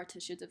of scar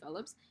tissue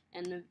develops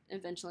and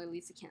eventually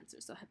leads to cancer.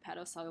 So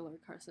hepatocellular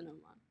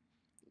carcinoma.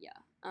 Yeah,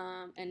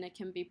 and it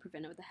can be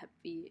prevented with the Hep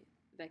B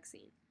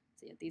vaccine.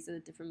 So yeah, these are the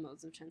different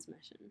modes of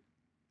transmission.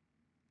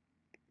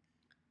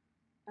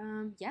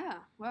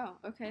 Yeah, wow,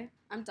 okay,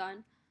 I'm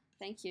done.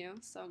 Thank you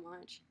so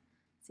much.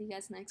 See you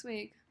guys next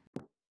week.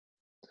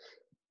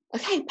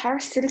 Okay,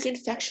 parasitic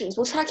infections.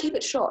 We'll try to keep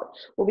it short.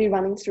 We'll be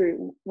running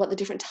through what the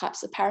different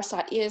types of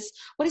parasite is,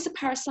 what is a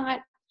parasite,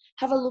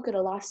 have a look at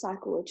a life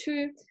cycle or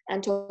two,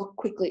 and talk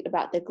quickly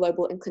about their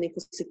global and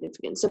clinical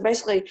significance. So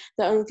basically,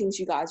 the only things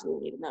you guys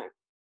will need to know.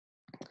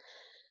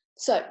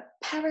 So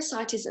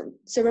parasitism.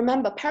 So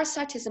remember,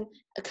 parasitism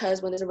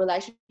occurs when there's a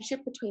relationship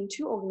between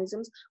two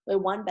organisms where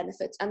one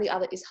benefits and the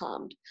other is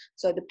harmed.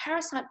 So the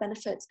parasite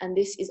benefits, and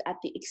this is at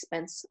the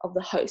expense of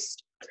the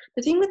host.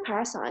 The thing with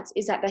parasites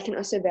is that they can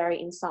also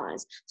vary in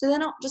size. So they're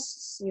not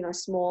just,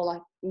 small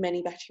like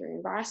many bacteria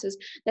and viruses.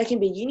 They can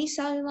be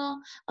unicellular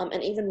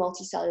and even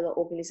multicellular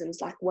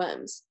organisms like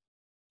worms.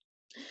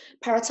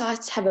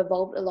 Parasites have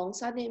evolved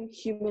alongside the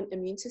human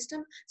immune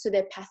system, so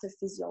their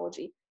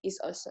pathophysiology is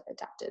also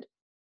adapted.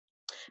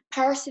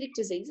 Parasitic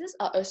diseases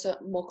are also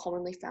more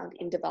commonly found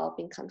in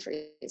developing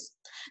countries.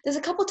 There's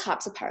a couple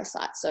types of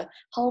parasites, so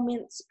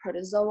helminths,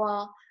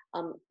 protozoa,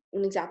 an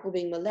example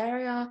being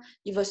malaria.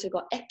 You've also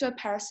got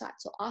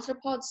ectoparasites or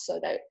arthropods, so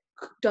they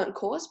don't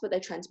cause, but they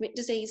transmit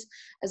disease,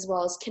 as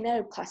well as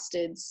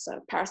kinetoplastids, so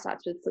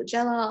parasites with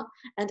flagella,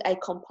 and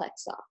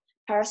acomplexa,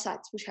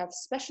 parasites which have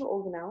special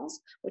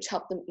organelles which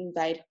help them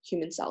invade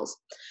human cells.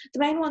 The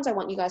main ones I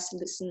want you guys to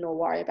listen or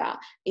worry about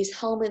is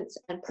helminths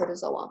and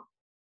protozoa.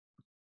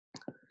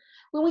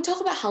 When we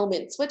talk about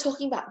helminths, we're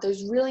talking about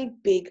those really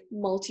big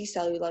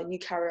multicellular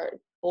eukaryote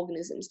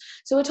organisms.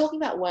 So we're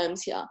talking about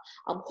worms here,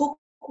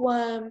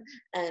 hookworm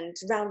and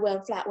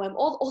roundworm, flatworm,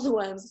 all the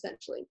worms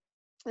essentially.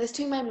 There's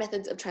two main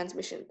methods of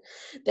transmission.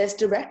 There's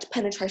direct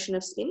penetration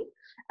of skin,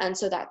 and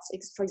so that's,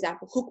 for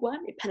example,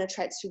 hookworm, it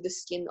penetrates through the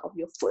skin of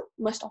your foot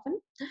most often.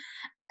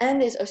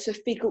 And there's also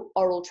fecal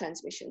oral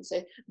transmission,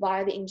 so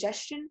via the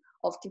ingestion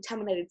of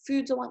contaminated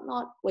foods or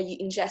whatnot, where you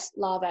ingest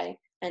larvae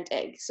and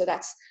eggs. So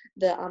that's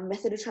the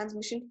method of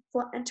transmission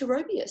for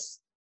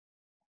Enterobius.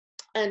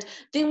 And the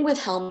thing with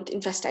helminth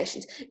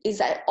infestations is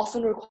that it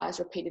often requires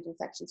repeated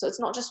infection. So it's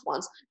not just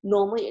once.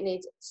 Normally it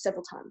needs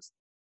several times.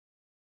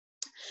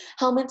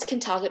 Helminths can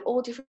target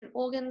all different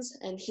organs,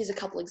 and here's a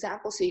couple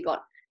examples. So you've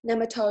got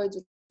nematodes,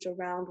 which are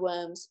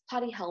roundworms,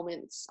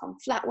 platyhelminths,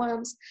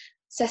 flatworms,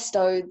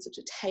 cestodes, which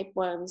are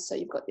tapeworms. So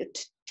you've got your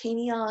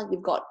tinea,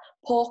 you've got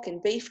pork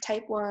and beef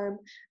tapeworm,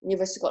 and you've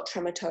also got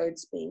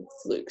trematodes being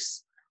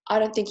flukes. I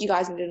don't think you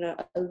guys need to know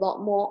a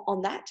lot more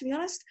on that, to be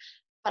honest.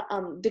 But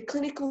the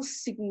clinical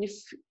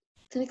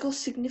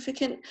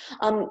significant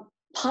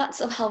parts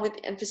of helminth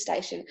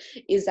infestation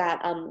is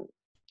that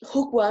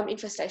hookworm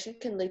infestation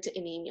can lead to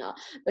anemia,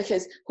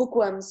 because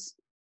hookworms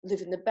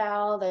live in the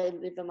bowel, they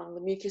live among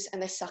the mucus,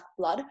 and they suck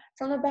blood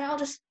from the bowel,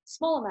 just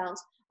small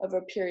amounts over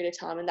a period of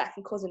time, and that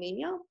can cause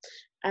anemia.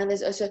 And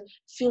there's also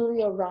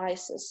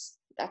filariasis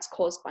that's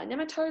caused by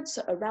nematodes,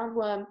 so a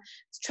roundworm.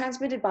 It's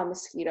transmitted by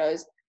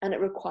mosquitoes, and it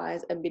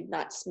requires a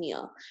midnight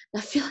smear.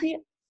 Now,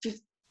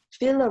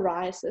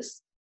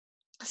 filariasis,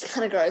 it's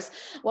kind of gross.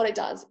 What it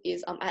does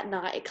is at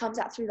night, it comes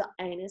out through the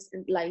anus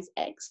and lays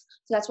eggs.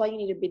 So that's why you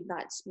need a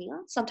midnight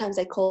smear. Sometimes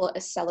they call it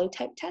a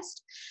sellotape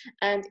test.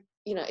 And,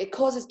 it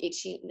causes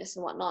itchiness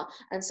and whatnot.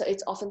 And so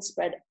it's often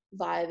spread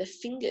via the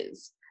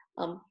fingers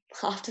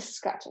after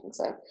scratching.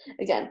 So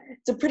again,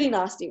 it's a pretty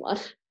nasty one.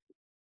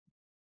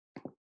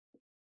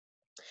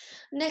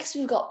 Next,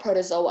 we've got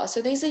protozoa.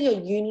 So these are your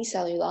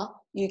unicellular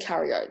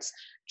eukaryotes.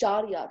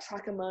 Giardia,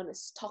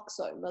 Trichomonas,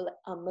 Toxo,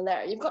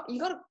 malaria. You've got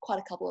quite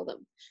a couple of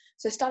them.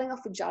 So starting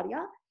off with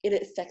Giardia, it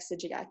affects the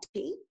GIT.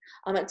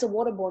 It's a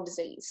waterborne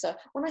disease. So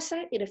when I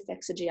say it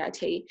affects the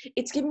GIT,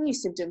 it's giving you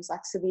symptoms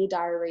like severe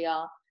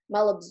diarrhea,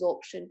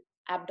 malabsorption,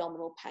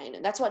 abdominal pain.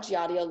 And that's what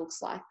Giardia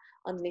looks like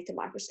underneath the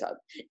microscope.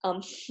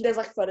 There's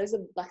like photos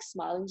of like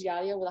smiling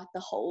Giardia with like the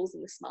holes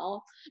in the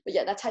smile. But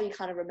yeah, that's how you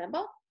kind of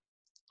remember.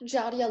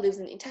 Giardia lives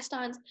in the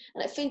intestines,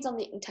 and it feeds on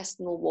the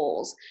intestinal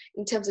walls.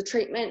 In terms of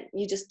treatment,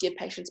 you just give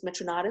patients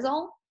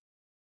metronidazole.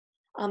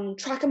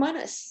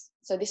 Trichomonas.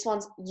 So this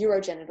one's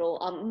urogenital.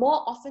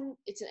 More often,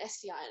 it's an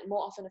STI, and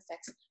more often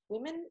affects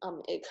women.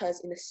 It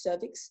occurs in the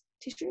cervix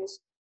tissues.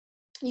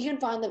 You can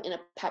find them in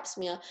a pap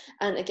smear,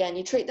 and again,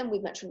 you treat them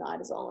with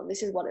metronidazole, and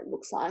this is what it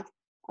looks like.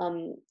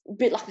 A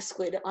bit like a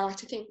squid, I like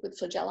to think, with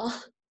flagella.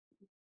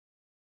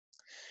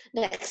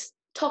 Next,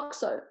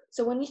 toxo.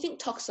 So when you think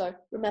toxo,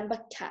 remember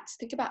cats.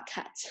 Think about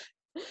cats.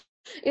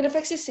 It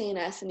affects your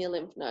CNS and your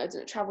lymph nodes,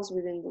 and it travels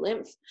within the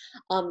lymph.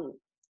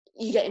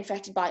 You get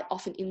infected by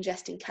often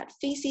ingesting cat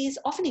feces,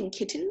 often in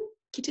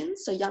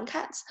kittens, so young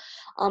cats,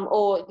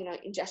 or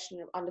ingestion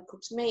of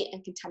undercooked meat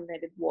and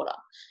contaminated water.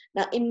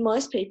 Now, in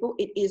most people,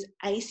 it is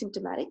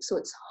asymptomatic, so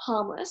it's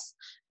harmless,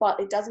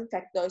 but it does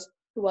infect those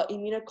who are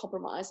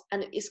immunocompromised,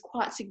 and it is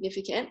quite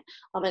significant,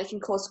 and it can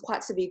cause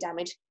quite severe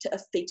damage to a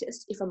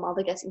fetus if a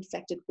mother gets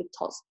infected with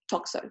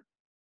toxo.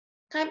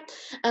 Okay,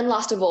 and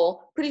last of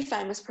all, pretty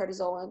famous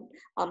protozoan,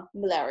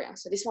 malaria.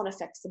 So this one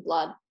affects the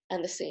blood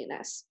and the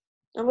CNS.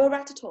 And we're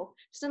about to talk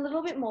just a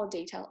little bit more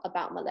detail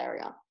about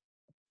malaria.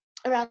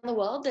 Around the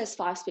world, there's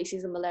 5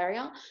 species of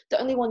malaria. The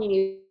only one you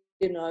need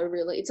to know,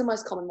 really, it's the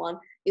most common one,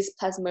 is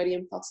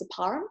Plasmodium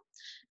falciparum.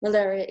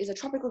 Malaria is a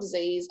tropical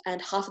disease,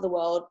 and half of the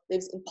world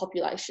lives in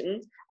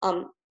population.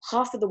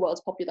 Half of the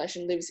world's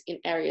population lives in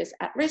areas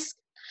at risk.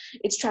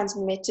 It's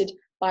transmitted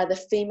by the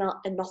female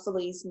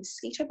Anopheles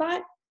mosquito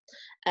bite,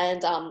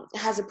 and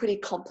has a pretty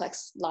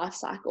complex life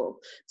cycle.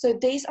 So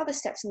these are the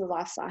steps in the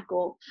life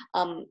cycle.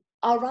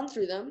 I'll run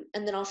through them,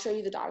 and then I'll show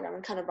you the diagram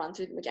and kind of run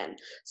through them again.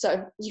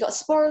 So you got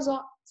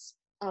sporozoites.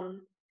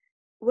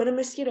 When a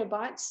mosquito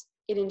bites,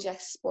 it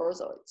injects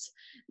sporozoites.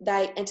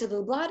 They enter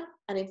the blood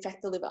and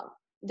infect the liver.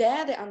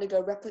 There, they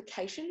undergo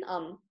replication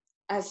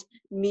as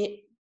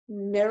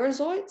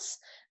merozoites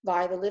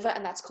via the liver,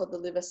 and that's called the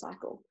liver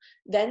cycle.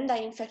 Then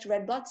they infect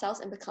red blood cells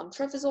and become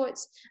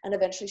trophozoites, and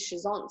eventually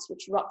schizonts,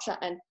 which rupture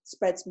and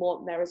spreads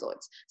more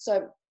merozoites.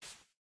 So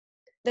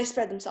they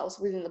spread themselves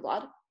within the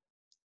blood.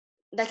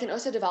 They can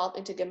also develop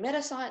into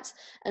gametocytes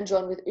and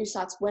join with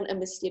oocytes when a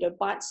mosquito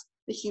bites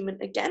the human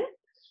again,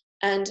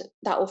 and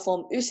that will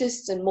form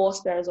oocysts, and more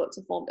sporozoites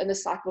are formed, and the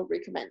cycle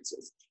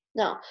recommences.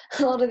 Now,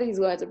 a lot of these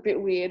words are a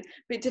bit weird, a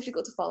bit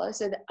difficult to follow,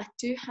 so that I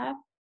do have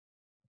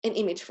an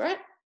image for it.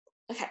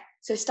 Okay,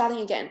 so starting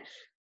again.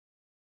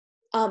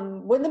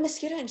 When the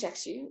mosquito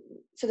injects you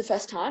for the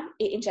first time,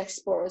 it injects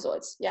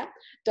sporozoites, yeah?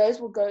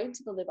 Those will go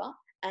into the liver,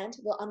 and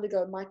they'll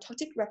undergo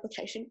mitotic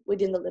replication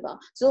within the liver.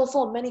 So they'll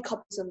form many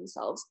copies of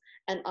themselves,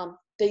 and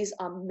these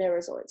are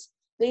merozoites.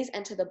 These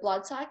enter the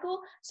blood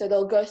cycle, so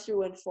they'll go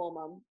through and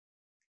form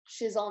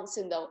schizonts,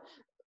 and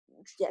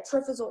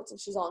trophozoites and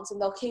schizonts,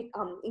 and they'll keep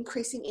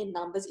increasing in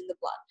numbers in the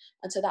blood.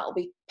 And so that will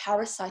be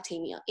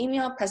parasitemia.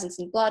 Emia, presence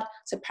in blood,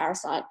 so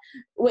parasite.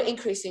 We're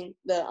increasing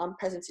the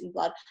presence in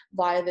blood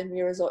via the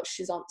merozoite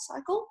schizont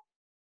cycle.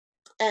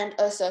 And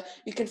also,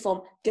 you can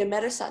form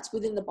gametocytes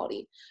within the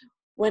body.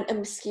 When a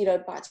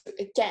mosquito bites you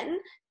again,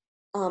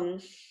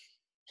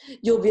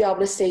 you'll be able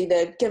to see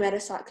the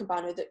gametocyte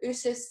combined with the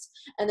oocysts,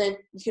 and then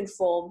you can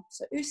form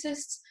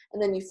oocysts,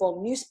 and then you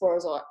form new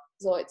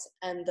sporozoites,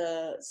 and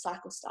the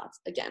cycle starts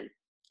again.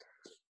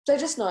 So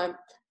just know,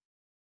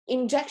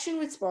 injection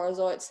with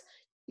sporozoites,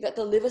 you got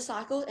the liver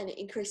cycle, and it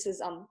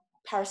increases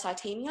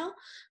parasitemia,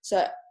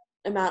 so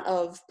amount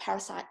of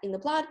parasite in the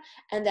blood,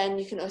 and then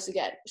you can also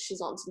get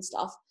schizonts and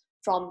stuff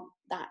from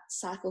that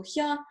cycle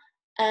here,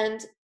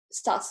 and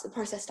the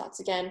process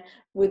starts again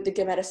with the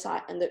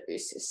gametocyte and the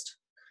oocyst.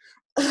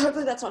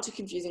 Hopefully that's not too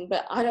confusing,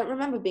 but I don't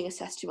remember being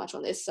assessed too much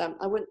on this, so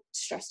I wouldn't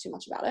stress too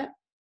much about it.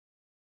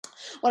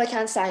 What I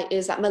can say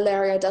is that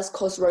malaria does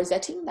cause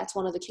rosetting, that's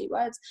one of the key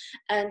words,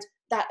 and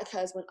that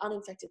occurs when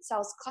uninfected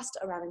cells cluster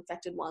around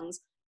infected ones,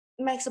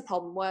 makes the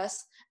problem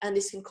worse, and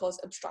this can cause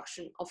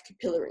obstruction of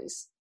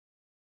capillaries.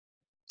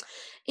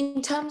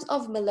 In terms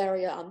of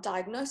malaria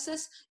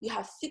diagnosis, you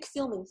have thick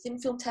film and thin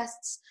film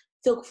tests.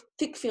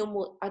 Thick film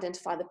will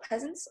identify the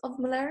presence of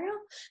malaria.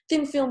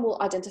 Thin film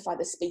will identify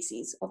the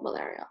species of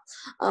malaria.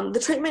 The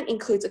treatment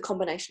includes a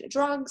combination of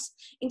drugs.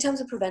 In terms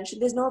of prevention,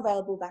 there's no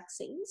available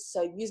vaccines,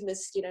 so use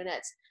mosquito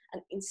nets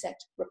and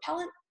insect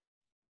repellent.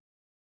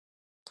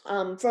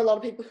 For a lot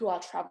of people who are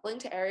traveling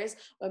to areas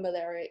where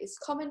malaria is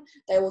common,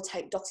 they will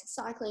take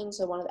doxycycline,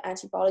 so one of the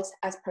antibiotics,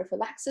 as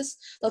prophylaxis.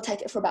 They'll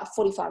take it for about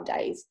 45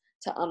 days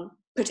to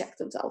protect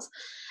themselves.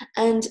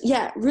 And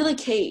yeah, really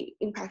key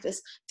in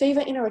practice, fever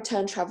in a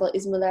return traveller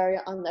is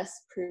malaria unless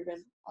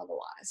proven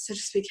otherwise. So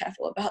just be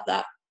careful about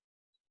that.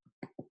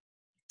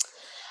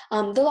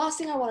 The last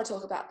thing I want to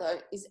talk about though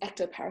is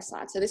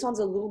ectoparasites. So this one's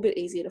a little bit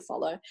easier to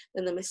follow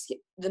than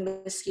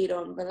the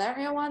mosquito and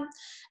malaria one.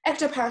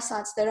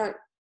 Ectoparasites, they don't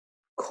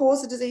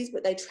cause the disease,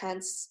 but they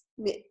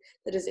transmit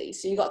the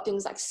disease. So you got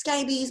things like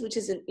scabies, which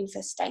is an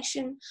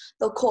infestation.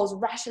 They'll cause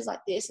rashes like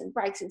this and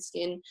breaks in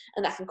skin,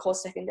 and that can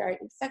cause secondary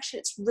infection.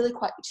 It's really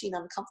quite itchy and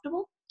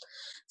uncomfortable.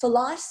 For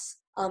lice,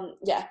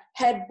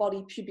 head,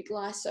 body, pubic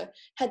lice. So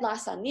head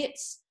lice are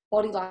nits,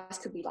 body lice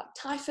could be like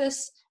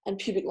typhus, and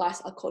pubic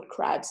lice are called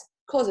crabs.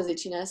 Causes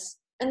itchiness.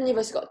 And then you've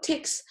also got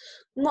ticks.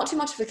 Not too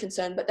much of a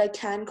concern, but they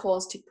can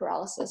cause tick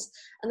paralysis.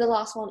 And the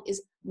last one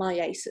is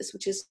myiasis,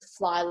 which is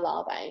fly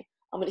larvae.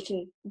 It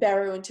can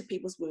burrow into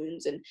people's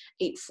wounds and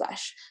eat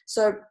flesh.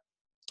 So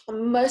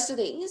most of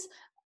these,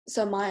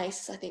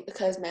 myiasis I think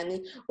occurs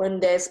mainly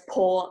when there's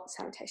poor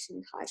sanitation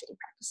and hygiene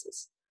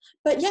practices.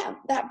 But yeah,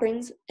 that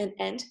brings an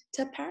end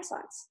to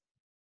parasites.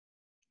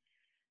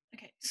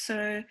 Okay,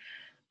 so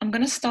I'm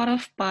going to start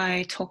off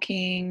by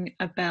talking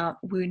about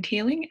wound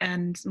healing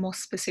and more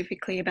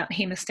specifically about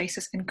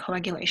hemostasis and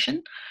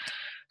coagulation.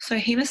 So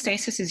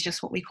hemostasis is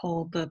just what we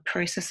call the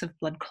process of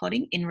blood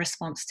clotting in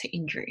response to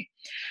injury.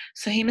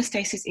 So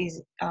hemostasis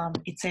is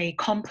it's a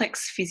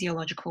complex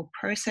physiological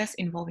process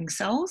involving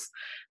cells,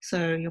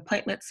 so your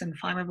platelets and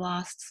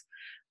fibroblasts.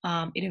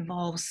 It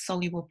involves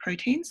soluble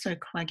proteins, so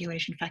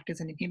coagulation factors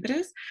and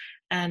inhibitors,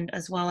 and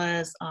as well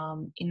as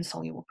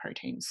insoluble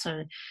proteins,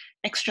 so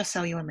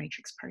extracellular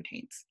matrix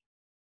proteins.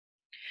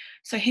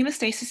 So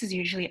hemostasis is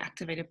usually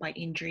activated by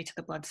injury to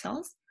the blood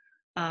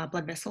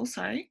vessels,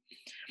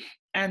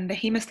 and the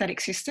hemostatic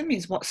system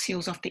is what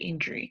seals off the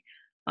injury.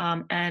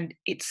 And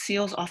it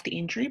seals off the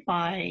injury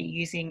by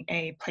using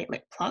a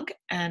platelet plug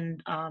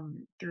and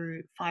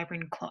through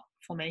fibrin clot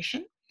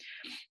formation.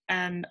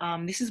 And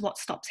this is what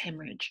stops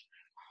hemorrhage.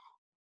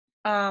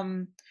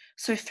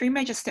 So 3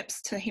 major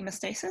steps to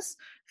hemostasis.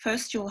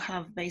 First, you'll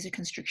have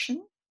vasoconstriction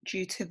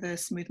due to the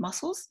smooth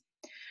muscles.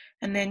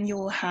 And then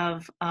you'll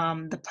have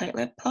the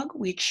platelet plug,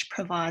 which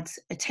provides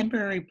a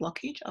temporary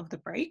blockage of the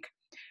break.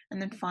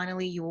 And then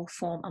finally, you'll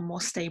form a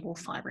more stable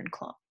fibrin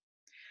clot.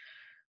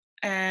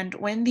 And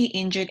when the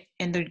injured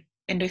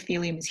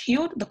endothelium is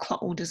healed, the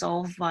clot will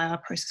dissolve via a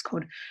process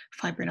called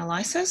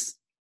fibrinolysis.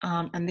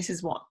 And this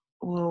is what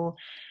will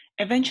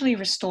eventually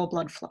restore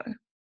blood flow.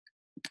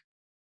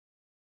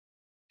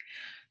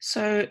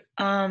 So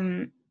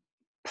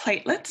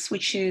platelets,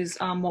 which is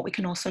what we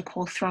can also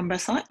call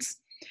thrombocytes.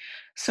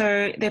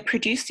 So they're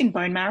produced in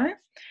bone marrow,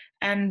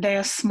 and they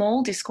are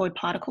small discoid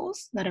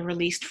particles that are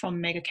released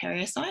from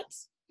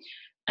megakaryocytes.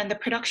 And the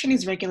production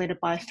is regulated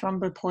by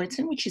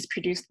thrombopoietin, which is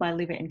produced by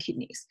liver and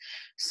kidneys.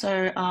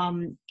 So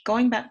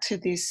going back to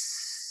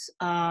this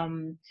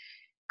kind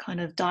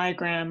of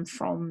diagram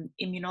from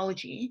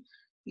immunology,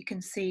 you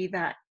can see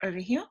that over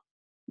here,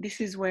 this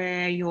is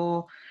where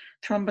your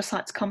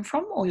thrombocytes come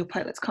from, or your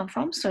platelets come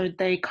from. So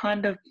they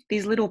kind of,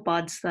 these little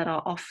buds that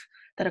are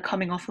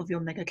coming off of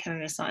your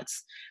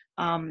megakaryocytes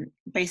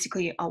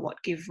basically are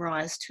what give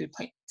rise to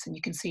platelets, and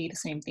you can see the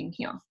same thing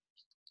here.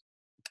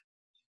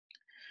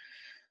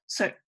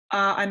 So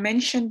I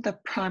mentioned the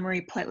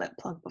primary platelet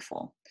plug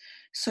before.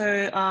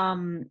 So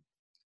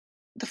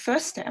the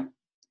first step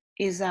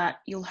is that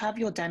you'll have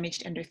your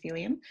damaged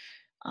endothelium,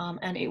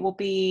 and it will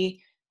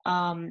be,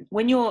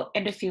 when your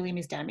endothelium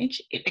is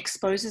damaged, it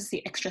exposes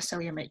the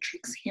extracellular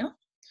matrix here.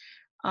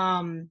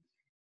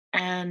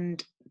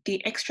 And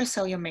the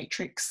extracellular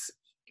matrix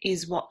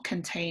is what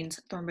contains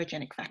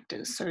thrombogenic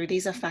factors. So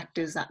these are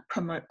factors that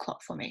promote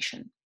clot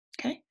formation,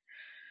 okay?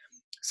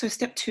 So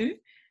step 2,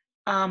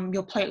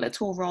 your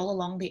platelets will roll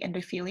along the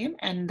endothelium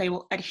and they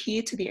will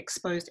adhere to the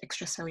exposed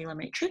extracellular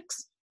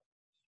matrix.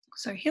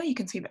 So here you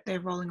can see that they're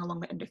rolling along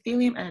the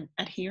endothelium and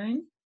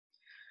adhering.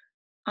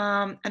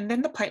 And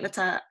then the platelets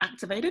are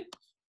activated.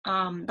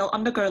 They'll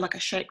undergo like a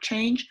shape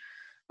change,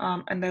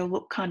 and they'll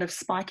look kind of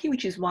spiky,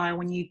 which is why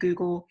when you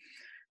Google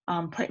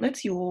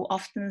platelets, you will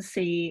often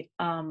see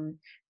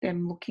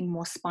them looking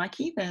more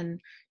spiky than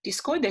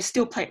discoid. They're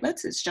still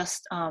platelets, it's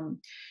just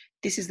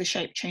this is the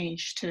shape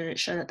change to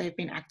show that they've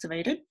been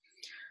activated.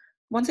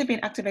 Once they've been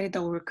activated,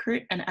 they'll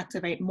recruit and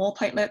activate more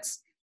platelets,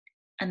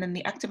 and then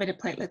the activated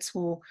platelets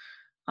will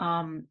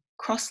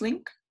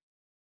cross-link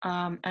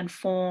and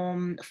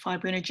form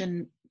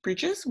fibrinogen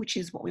bridges, which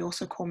is what we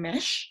also call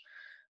mesh.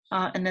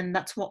 And then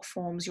that's what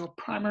forms your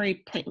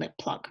primary platelet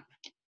plug.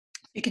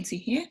 You can see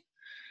here,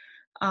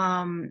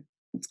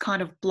 it's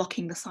kind of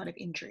blocking the site of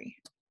injury.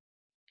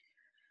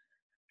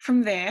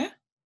 From there,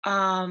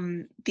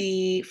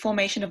 the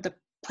formation of the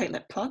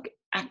platelet plug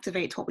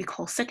activates what we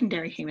call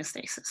secondary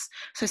hemostasis.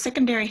 So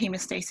secondary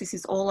hemostasis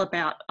is all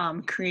about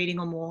creating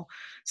a more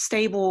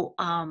stable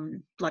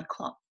blood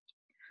clot.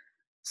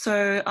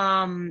 So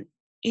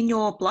in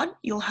your blood,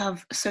 you'll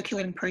have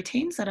circulating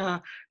proteins that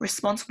are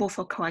responsible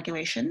for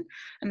coagulation,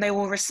 and they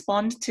will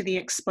respond to the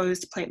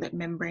exposed platelet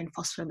membrane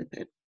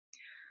phospholipid.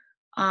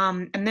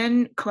 And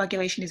then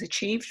coagulation is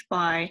achieved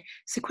by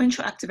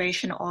sequential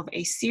activation of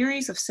a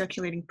series of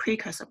circulating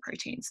precursor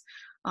proteins,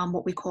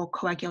 what we call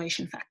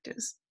coagulation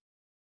factors.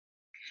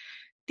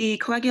 The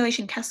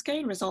coagulation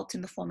cascade results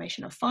in the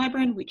formation of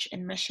fibrin, which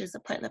enmeshes the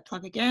platelet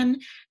plug again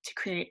to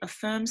create a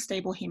firm,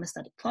 stable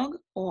hemostatic plug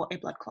or a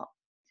blood clot.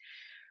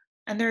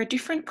 And there are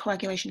different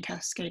coagulation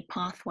cascade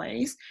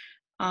pathways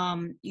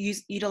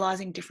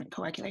utilizing different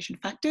coagulation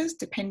factors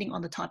depending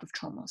on the type of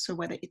trauma, so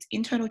whether it's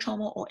internal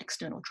trauma or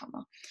external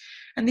trauma.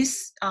 And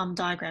this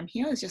diagram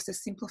here is just a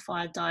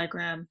simplified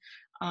diagram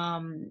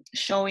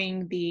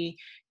showing the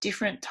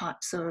different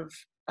types of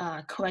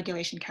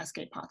coagulation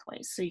cascade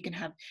pathways. So you can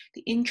have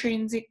the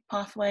intrinsic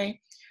pathway,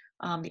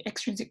 the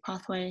extrinsic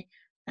pathway,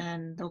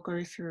 and they'll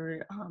go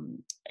through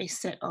a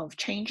set of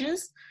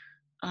changes,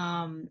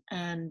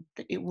 and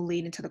it will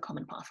lead into the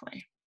common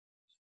pathway.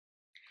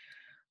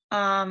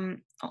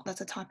 Oh,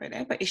 that's a typo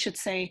there, but it should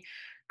say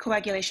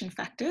coagulation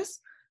factors.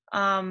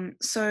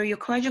 So your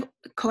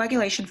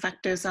coagulation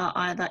factors are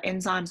either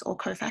enzymes or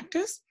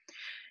cofactors.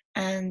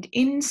 And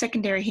in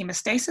secondary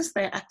hemostasis,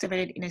 they're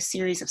activated in a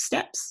series of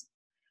steps.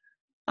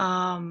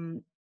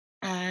 And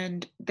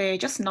they're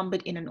just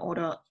numbered in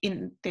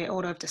their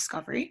order of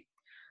discovery.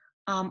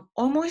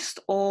 Almost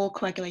all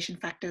coagulation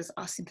factors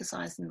are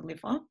synthesized in the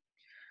liver.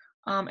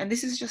 And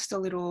this is just a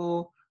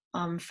little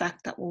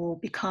fact that will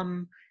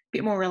become a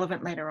bit more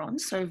relevant later on.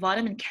 So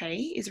vitamin K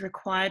is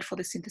required for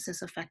the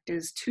synthesis of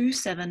factors 2,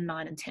 7,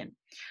 9, and 10.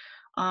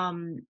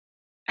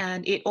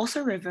 And it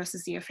also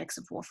reverses the effects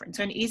of warfarin.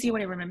 So an easy way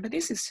to remember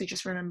this is to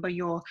just remember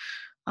your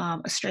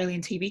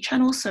Australian TV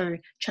channels. So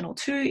channel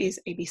 2 is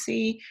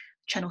ABC,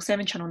 channel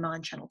 7, channel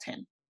 9, channel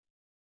 10.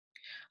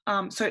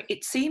 So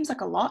it seems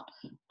like a lot.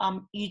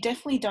 You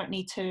definitely don't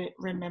need to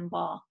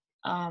remember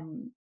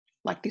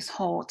like this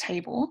whole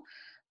table.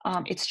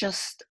 It's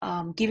just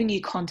giving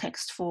you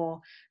context for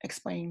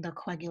explaining the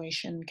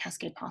coagulation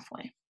cascade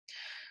pathway.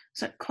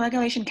 So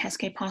coagulation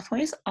cascade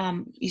pathways,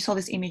 you saw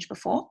this image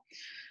before.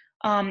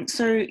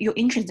 So your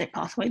intrinsic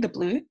pathway, the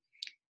blue,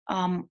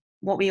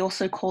 what we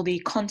also call the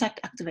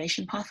contact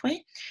activation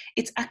pathway,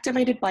 it's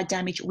activated by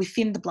damage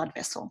within the blood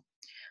vessel.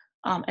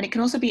 And it can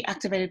also be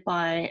activated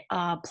by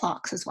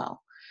plaques as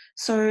well.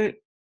 So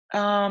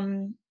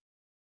I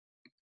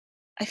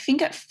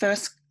think at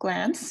first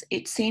glance,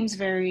 it seems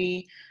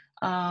very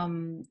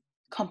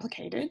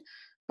complicated,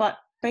 but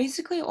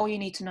basically all you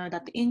need to know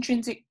that the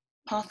intrinsic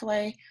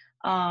pathway,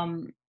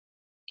 again,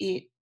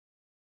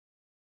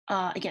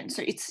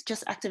 so it's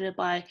just activated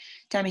by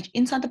damage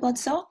inside the blood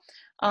cell.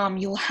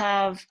 You'll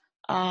have,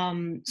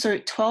 so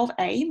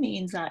 12A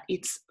means that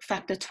it's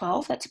factor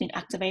 12 that's been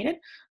activated,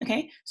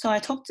 okay? So I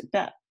talked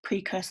about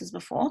precursors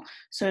before.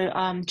 So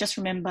just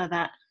remember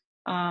that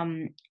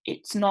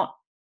it's not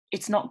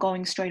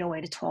going straight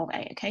away to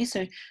 12A, okay?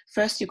 So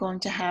first you're going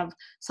to have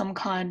some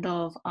kind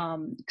of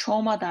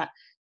trauma that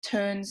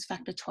turns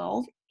factor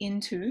 12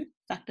 into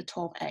factor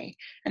 12A.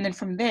 And then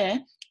from there,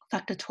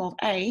 factor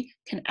 12A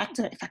can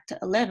activate factor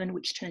 11,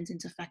 which turns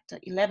into factor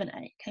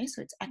 11A, okay?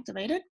 So it's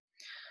activated.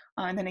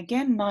 And then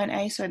again,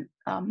 9A, so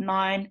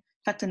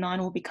factor 9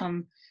 will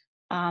become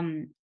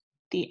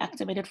the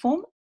activated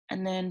form,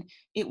 and then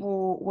it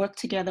will work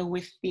together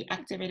with the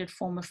activated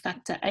form of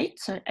factor 8,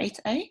 so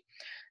 8A,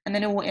 and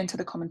then it will enter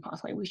the common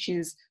pathway, which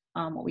is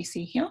what we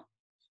see here.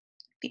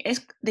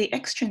 The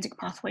extrinsic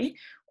pathway,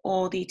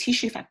 or the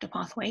tissue factor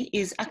pathway,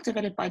 is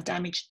activated by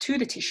damage to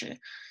the tissue,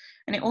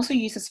 and it also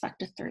uses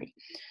factor 3.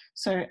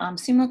 So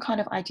similar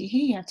kind of idea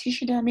here, you have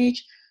tissue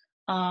damage,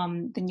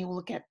 then you will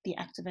look at the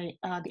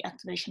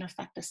activation of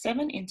factor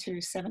 7 into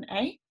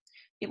 7A.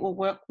 It will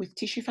work with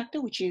tissue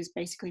factor, which is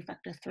basically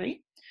factor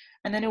 3,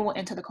 and then it will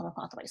enter the common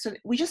pathway. So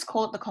we just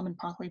call it the common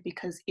pathway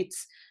because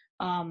it's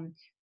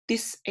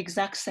this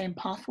exact same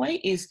pathway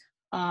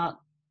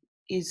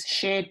is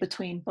shared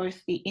between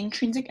both the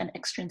intrinsic and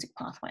extrinsic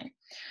pathway.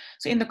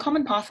 So in the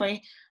common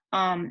pathway,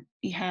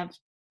 you have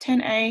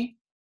 10A,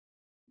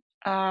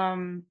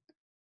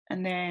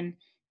 and then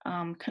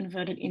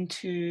converted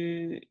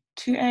into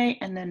 2A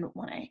and then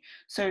 1A.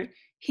 So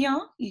here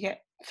you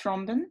get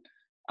thrombin,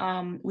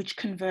 which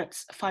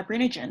converts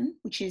fibrinogen,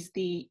 which is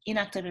the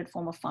inactivated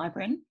form of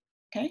fibrin.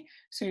 Okay,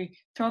 so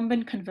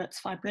thrombin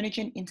converts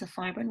fibrinogen into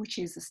fibrin, which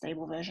is the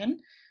stable version.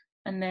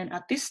 And then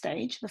at this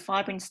stage, the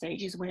fibrin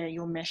stage, is where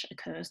your mesh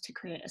occurs to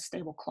create a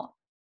stable clot.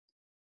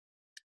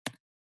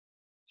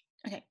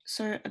 Okay,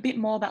 so a bit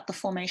more about the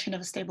formation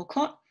of a stable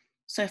clot.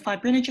 So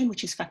fibrinogen,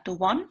 which is factor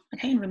 1,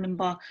 okay, and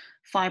remember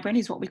fibrin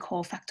is what we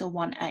call factor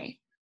 1A.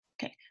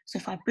 Okay, so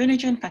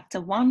fibrinogen,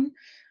 factor 1,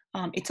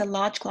 it's a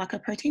large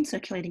glycoprotein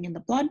circulating in the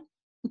blood.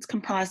 It's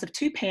comprised of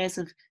 2 pairs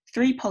of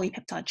 3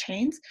 polypeptide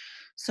chains.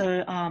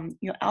 So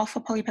your alpha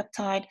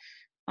polypeptide,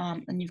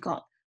 and you've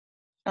got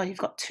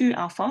 2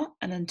 alpha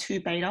and then 2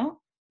 beta,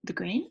 the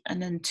green,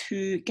 and then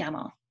 2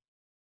 gamma,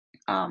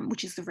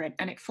 which is the red,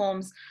 and it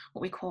forms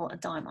what we call a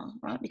dimer,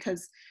 right?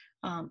 Because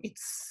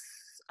it's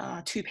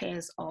 2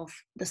 pairs of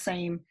the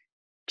same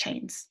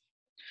chains.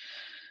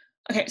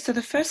 Okay, so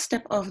the first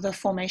step of the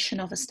formation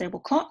of a stable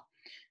clot.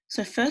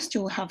 So first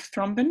you'll have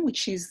thrombin,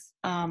 which is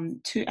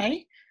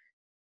 2A.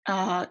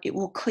 It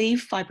will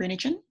cleave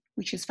fibrinogen,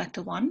 which is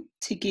factor 1,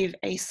 to give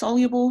a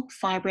soluble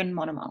fibrin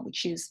monomer,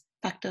 which is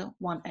factor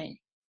 1A.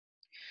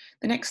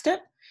 The next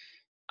step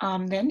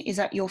then is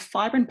that your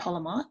fibrin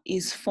polymer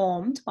is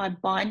formed by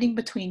binding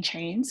between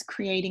chains,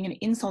 creating an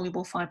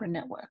insoluble fibrin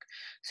network.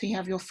 So you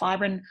have your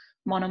fibrin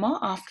monomer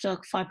after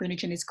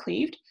fibrinogen is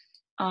cleaved,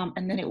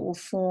 and then it will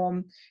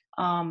form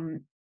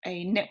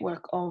a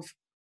network of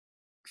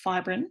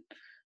fibrin,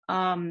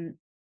 and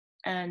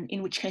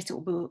in which case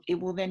it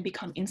will then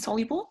become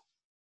insoluble.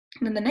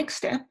 And then the next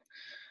step,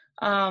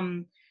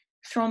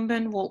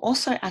 thrombin will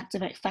also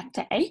activate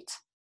factor 8,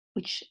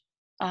 which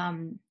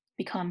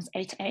becomes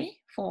 8A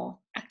for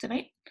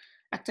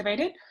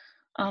activated.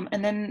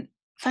 And then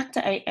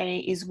factor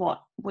 8A is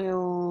what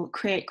will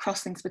create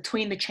crosslinks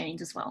between the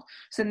chains as well.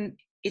 So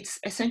it's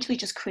essentially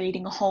just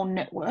creating a whole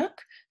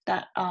network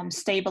that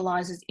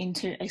stabilizes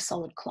into a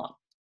solid clot.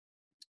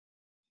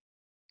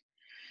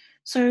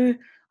 So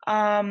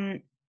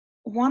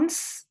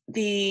once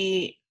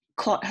the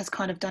clot has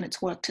kind of done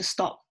its work to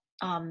stop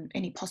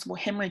any possible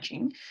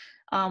hemorrhaging,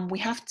 we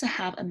have to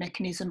have a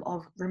mechanism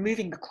of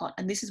removing the clot,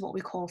 and this is what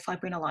we call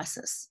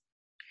fibrinolysis.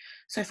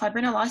 So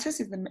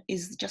fibrinolysis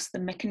is just the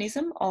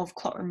mechanism of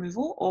clot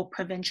removal or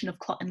prevention of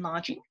clot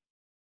enlarging.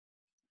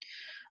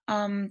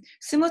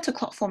 Similar to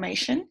clot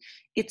formation,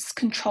 it's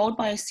controlled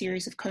by a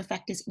series of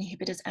cofactors,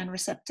 inhibitors, and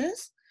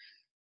receptors.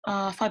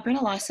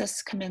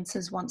 Fibrinolysis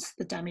commences once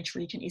the damaged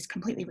region is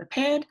completely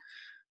repaired,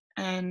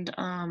 and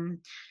an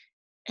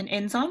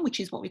enzyme, which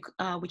is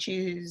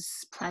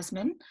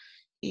plasmin,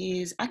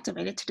 is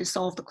activated to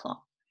dissolve the clot.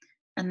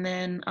 And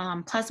then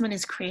plasmin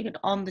is created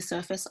on the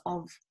surface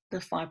of the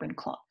fibrin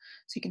clot.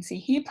 So you can see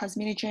here,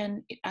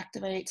 plasminogen, it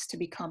activates to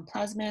become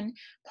plasmin.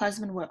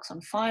 Plasmin works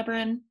on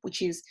fibrin,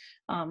 which is,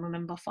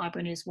 remember,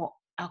 fibrin is what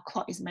our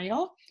clot is made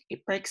of,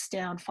 it breaks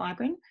down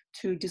fibrin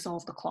to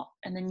dissolve the clot,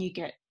 and then you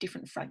get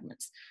different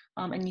fragments.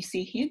 And you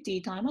see here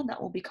D-dimer,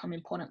 that will become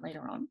important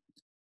later on.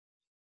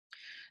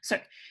 So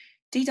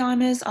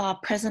D-dimers are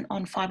present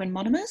on fibrin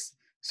monomers.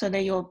 So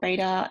they're your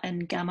beta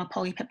and gamma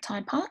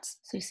polypeptide parts.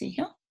 So you see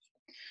here.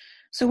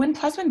 So when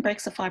plasmin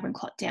breaks a fibrin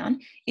clot down,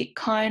 it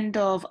kind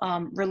of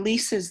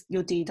releases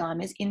your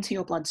D-dimers into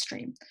your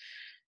bloodstream.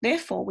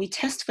 Therefore, we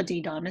test for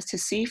D-dimers to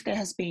see if there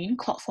has been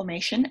clot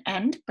formation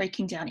and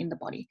breaking down in the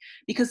body,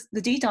 because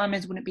the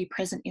D-dimers wouldn't be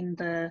present in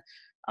the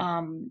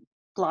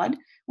blood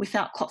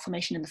without clot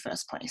formation in the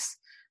first place.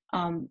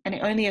 And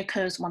it only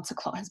occurs once a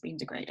clot has been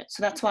degraded.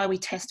 So that's why we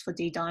test for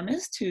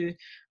D-dimers to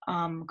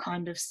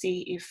kind of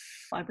see if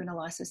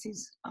fibrinolysis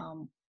is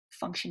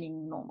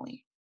functioning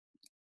normally.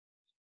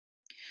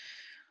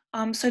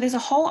 So there's a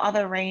whole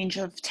other range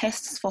of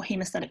tests for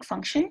hemostatic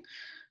function.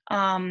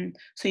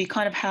 So you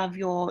kind of have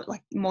your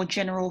like more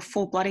general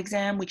full blood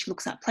exam, which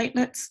looks at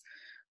platelets.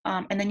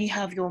 And then you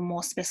have your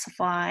more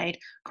specified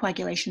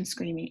coagulation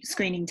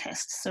screening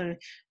tests. So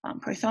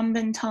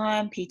prothrombin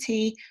time,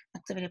 PT,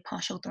 activated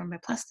partial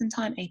thromboplastin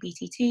time,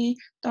 APTT,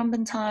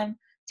 thrombin time,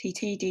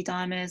 TT,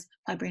 D-dimers,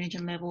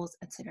 fibrinogen levels,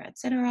 etc.,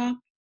 etc.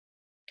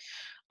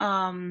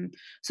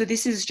 So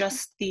this is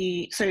just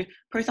so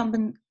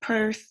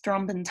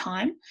prothrombin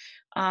time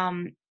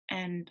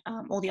and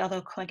all the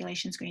other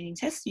coagulation screening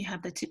tests. You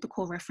have the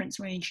typical reference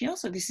range here.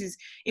 So this is,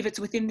 if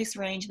it's within this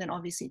range, then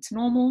obviously it's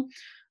normal.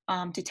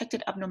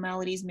 Detected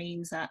abnormalities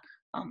means that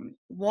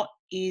what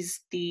is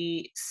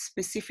the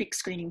specific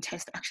screening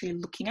test actually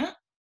looking at?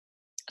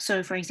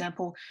 So for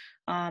example,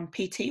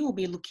 PT will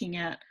be looking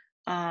at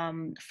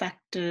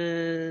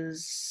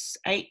factors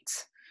 8,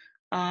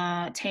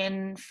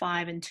 10,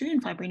 5, and 2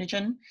 in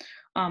fibrinogen.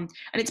 And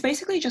it's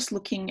basically just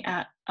looking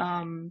at,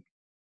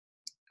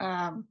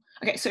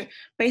 okay, so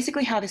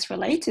basically how this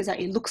relates is that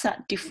it looks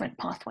at different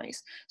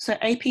pathways. So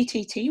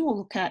APTT will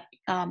look at,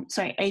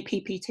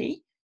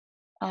 APPT,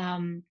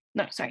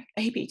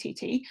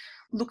 APTT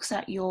looks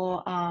at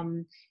your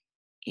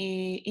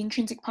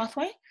intrinsic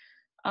pathway,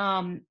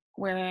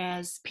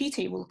 whereas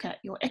PT will look at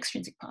your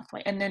extrinsic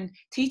pathway, and then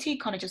TT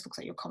kind of just looks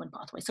at your common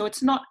pathway. So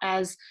it's not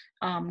as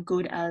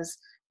good as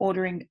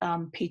ordering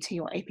PT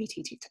or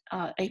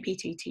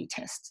APTT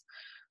tests.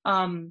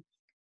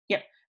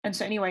 Yep. And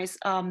so anyways,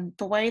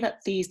 the way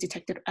that these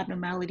detected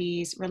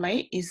abnormalities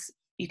relate is,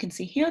 you can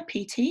see here,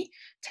 PT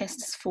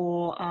tests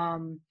for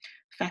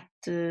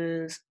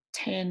factors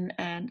 10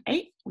 and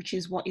 8, which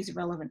is what is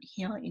relevant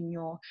here in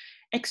your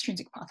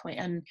extrinsic pathway,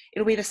 and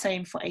it'll be the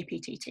same for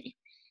APTT.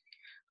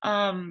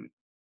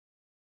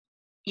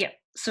 Yeah,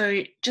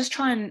 so just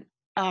try and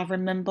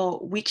remember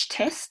which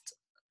test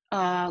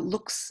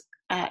looks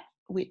at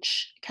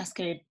which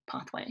cascade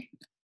pathway.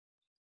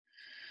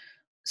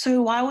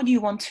 So why would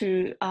you want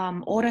to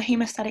order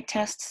hemostatic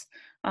tests?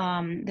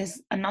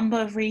 There's a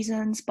number of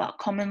reasons, but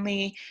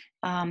commonly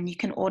you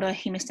can order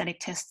hemostatic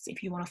tests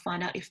if you want to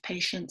find out if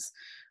patients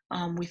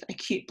with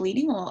acute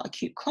bleeding or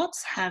acute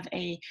clots have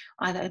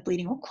either a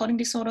bleeding or clotting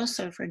disorder.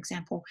 So for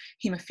example,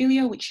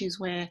 hemophilia, which is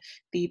where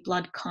the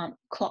blood can't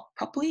clot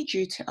properly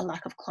due to a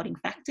lack of clotting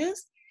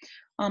factors.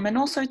 And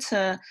also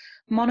to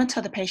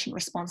monitor the patient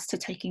response to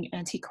taking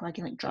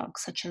anticoagulant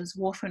drugs such as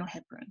warfarin or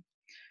heparin,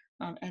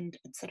 and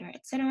et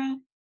cetera.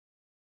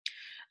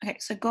 Okay,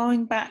 so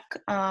going back,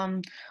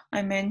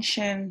 I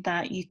mentioned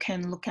that you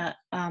can look at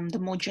the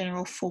more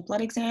general full blood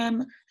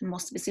exam, and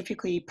more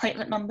specifically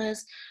platelet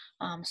numbers.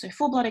 So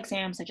full blood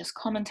exams are just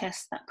common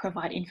tests that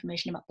provide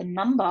information about the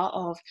number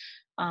of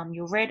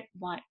your red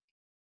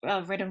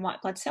and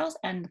white blood cells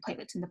and the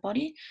platelets in the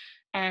body.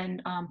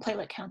 And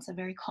platelet counts are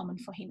very common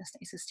for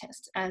hemostasis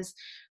tests, as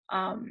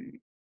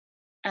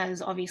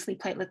obviously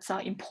platelets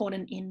are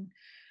important in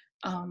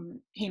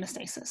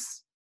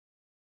hemostasis.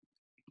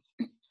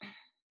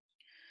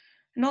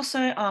 And also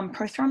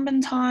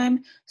prothrombin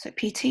time, so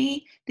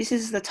PT, this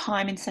is the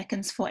time in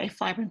seconds for a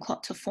fibrin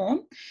clot to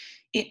form.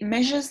 It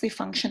measures the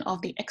function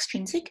of the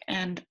extrinsic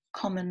and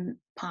common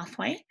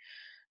pathway.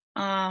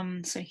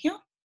 So here,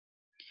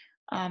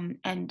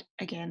 and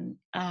again,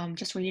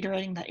 just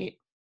reiterating that it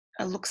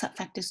looks at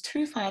factors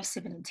 2, 5,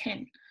 7, and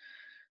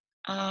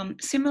 10.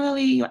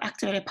 Similarly, your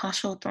activated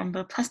partial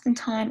thromboplastin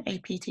time,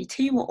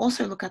 APTT, will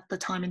also look at the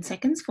time in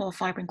seconds for a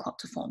fibrin clot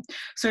to form.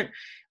 So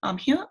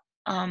here,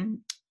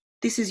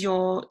 this is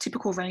your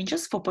typical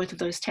ranges for both of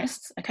those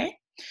tests, okay?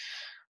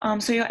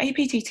 So your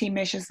APTT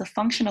measures the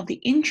function of the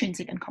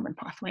intrinsic and common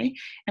pathway,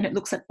 and it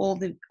looks at all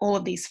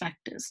of these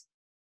factors.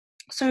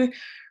 So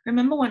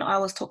remember when I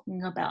was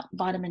talking about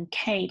vitamin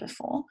K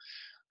before?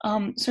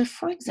 So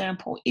for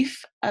example,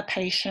 if a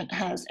patient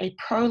has a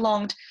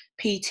prolonged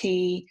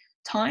PT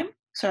time,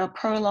 so a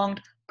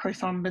prolonged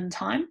prothrombin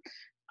time,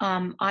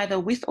 either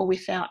with or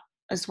without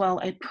as well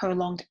a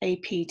prolonged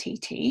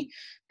APTT,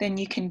 then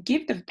you can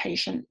give the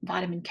patient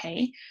vitamin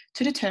K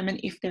to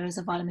determine if there is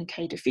a vitamin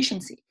K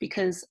deficiency,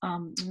 because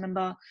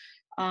remember,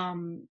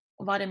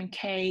 vitamin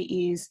K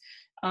is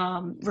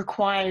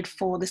required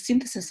for the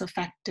synthesis of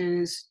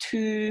factors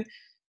 2,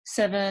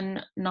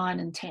 7, 9,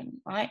 and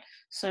 10, right?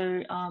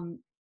 So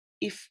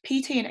if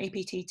PT and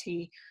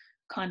APTT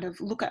kind of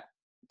look at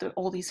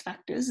all these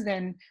factors,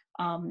 then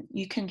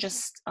you can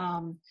just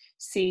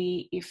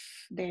see if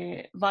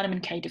they're vitamin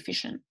K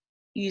deficient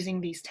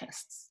using these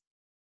tests.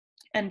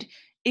 And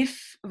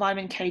if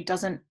vitamin K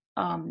doesn't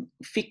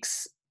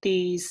fix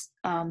these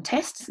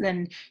tests,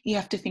 then you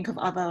have to think of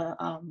other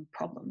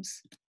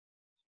problems.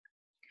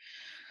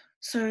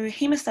 So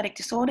hemostatic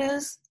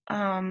disorders,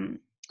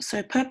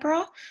 so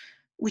purpura,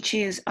 which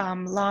is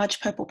large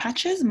purple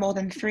patches more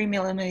than 3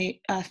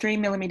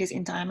 millimeters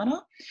in diameter.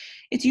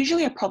 It's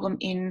usually a problem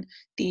in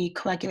the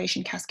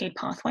coagulation cascade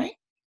pathway.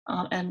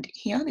 And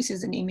here, this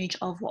is an image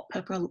of what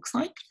purpura looks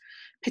like.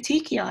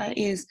 Petechiae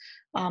is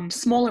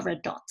smaller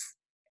red dots,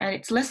 and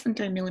it's less than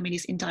 3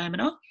 millimeters in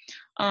diameter.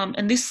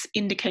 And this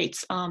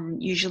indicates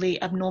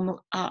usually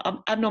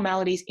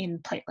abnormalities in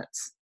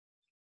platelets.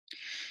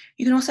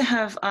 You can also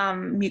have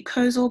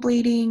mucosal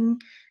bleeding,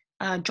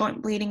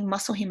 joint bleeding,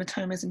 muscle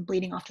hematomas, and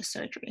bleeding after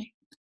surgery.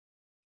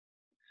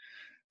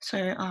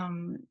 So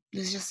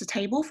this is just a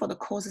table for the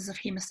causes of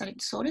hemostatic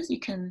disorders. You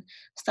can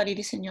study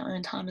this in your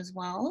own time as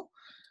well.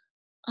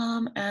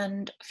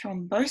 And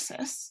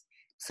thrombosis.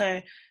 So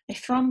a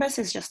thrombus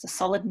is just a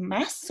solid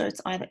mass. So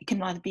it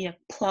can either be a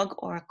plug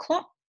or a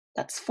clot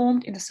that's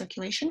formed in the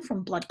circulation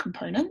from blood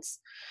components.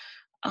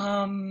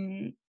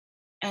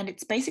 And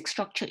its basic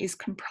structure is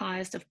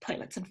comprised of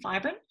platelets and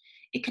fibrin.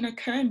 It can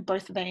occur in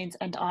both veins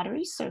and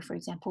arteries. So for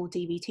example,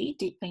 DVT,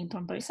 deep vein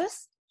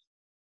thrombosis.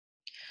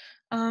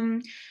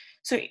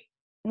 So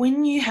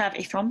when you have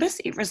a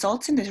thrombus, it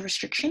results in the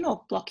restriction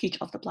or blockage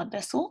of the blood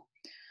vessel.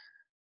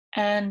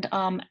 And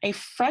a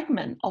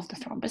fragment of the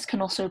thrombus can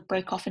also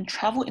break off and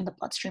travel in the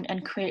bloodstream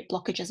and create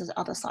blockages at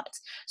other sites.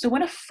 So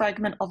when a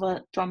fragment of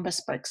a thrombus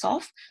breaks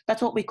off,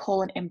 that's what we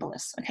call an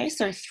embolus. Okay,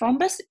 so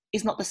thrombus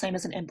is not the same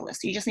as an embolus.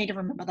 So you just need to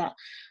remember that.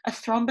 A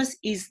thrombus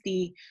is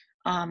the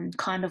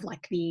kind of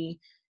like the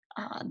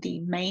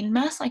main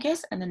mass, I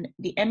guess, and then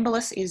the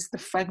embolus is the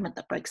fragment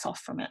that breaks off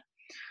from it.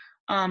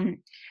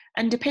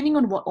 And depending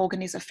on what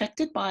organ is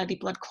affected by the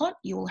blood clot,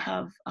 you will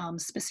have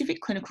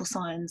specific clinical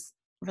signs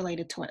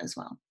related to it as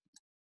well.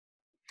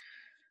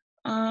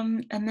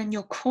 And then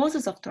your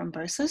causes of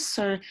thrombosis.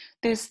 So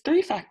there's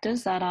 3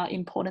 factors that are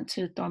important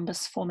to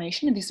thrombus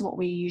formation, and this is what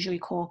we usually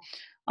call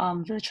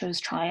Virchow's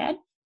triad.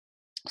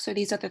 So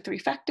these are the 3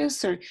 factors.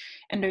 So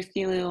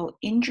endothelial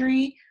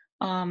injury.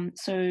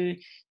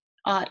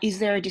 Is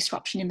there a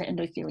disruption in the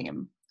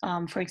endothelium?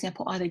 For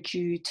example, either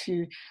due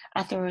to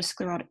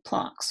atherosclerotic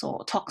plaques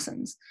or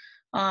toxins.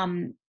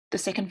 The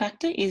second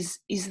factor is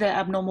there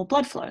abnormal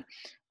blood flow?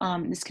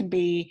 This can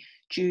be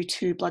due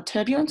to blood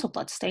turbulence or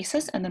blood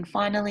stasis. And then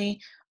finally,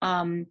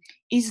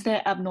 is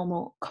there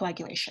abnormal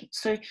coagulation?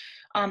 So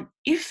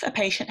if a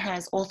patient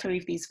has all 3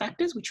 of these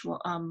factors, which were,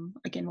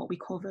 again, what we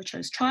call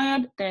Virchow's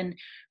triad, then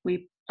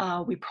we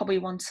probably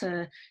want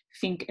to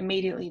think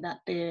immediately that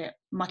they're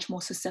much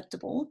more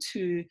susceptible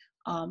to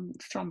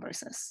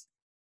thrombosis.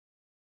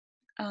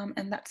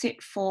 And that's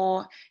it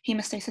for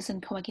hemostasis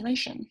and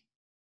coagulation.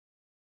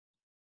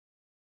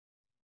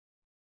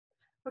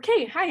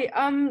 Okay, hi.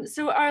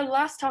 So our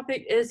last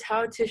topic is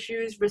how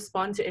tissues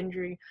respond to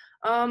injury.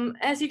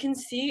 As you can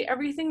see,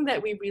 everything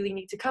that we really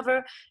need to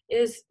cover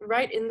is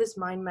right in this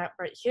mind map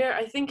right here.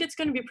 I think it's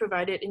going to be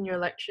provided in your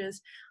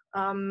lectures.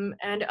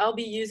 And I'll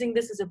be using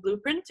this as a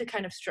blueprint to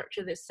kind of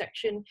structure this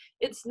section.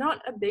 It's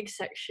not a big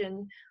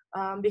section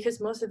because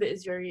most of it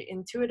is very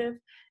intuitive,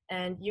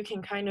 and you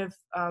can kind of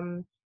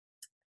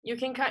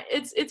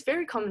it's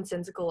very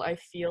commonsensical, I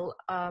feel,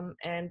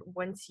 and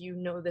once you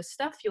know this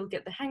stuff, you'll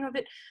get the hang of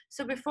it.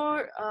 So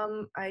before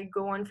I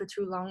go on for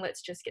too long,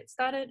 let's just get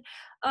started.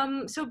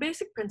 So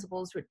basic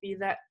principles would be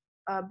that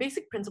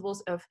basic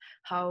principles of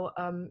how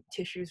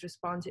tissues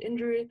respond to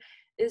injury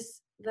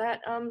is that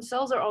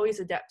cells are always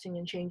adapting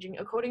and changing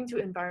according to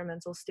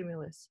environmental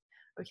stimulus.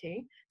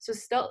 Okay, so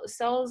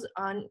cells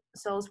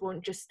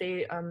won't just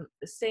stay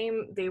the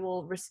same. They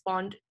will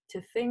respond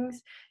to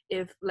things.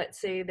 If, let's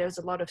say, there's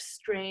a lot of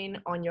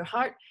strain on your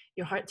heart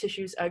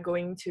tissues are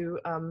going to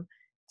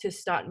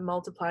start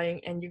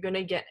multiplying, and you're going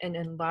to get an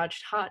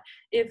enlarged heart.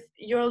 If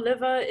your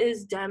liver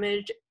is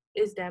damaged,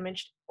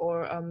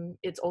 or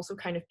it's also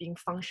kind of being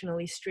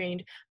functionally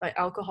strained by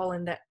alcohol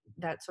and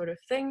that sort of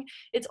thing,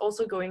 it's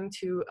also going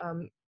to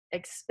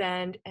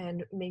expand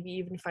and maybe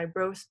even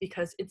fibrose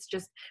because it's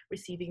just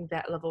receiving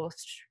that level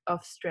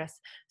of stress.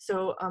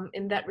 So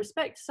in that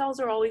respect, cells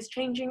are always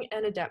changing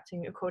and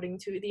adapting according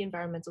to the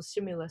environmental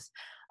stimulus.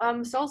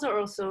 Cells are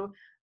also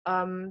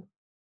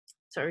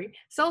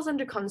cells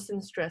under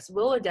constant stress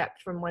will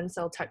adapt from one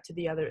cell type to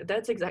the other.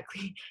 That's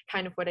exactly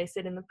kind of what I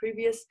said in the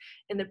previous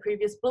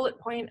bullet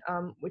point,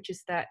 which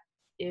is that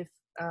if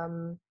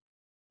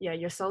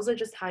your cells are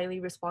just highly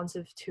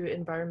responsive to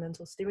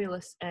environmental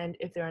stimulus, and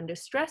if they're under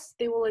stress,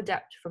 they will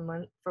adapt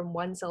from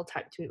one cell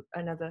type to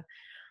another.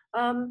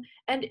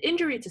 And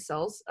injury to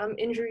cells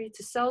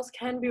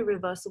can be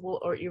reversible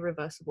or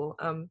irreversible.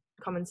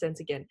 Common sense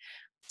again.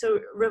 So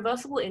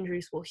reversible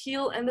injuries will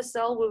heal and the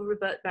cell will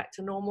revert back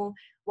to normal,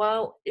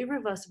 while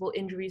irreversible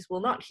injuries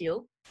will not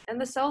heal, and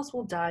the cells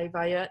will die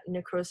via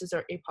necrosis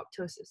or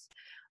apoptosis.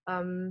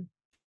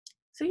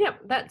 So yeah,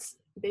 that's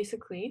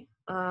basically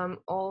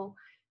all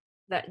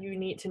that you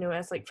need to know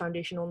as like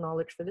foundational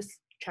knowledge for this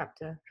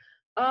chapter.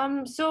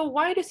 So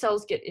why do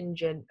cells get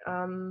injured?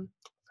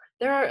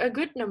 There are a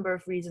good number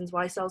of reasons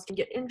why cells can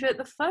get injured.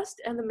 The first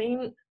and the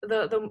main,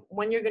 the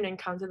one you're going to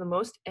encounter the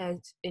most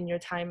as in your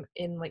time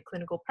in like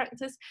clinical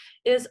practice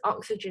is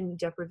oxygen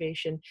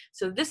deprivation.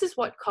 So this is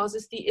what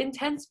causes the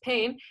intense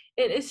pain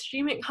in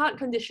ischemic heart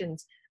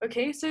conditions.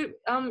 Okay, so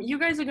you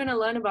guys are going to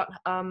learn about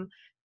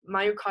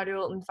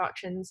myocardial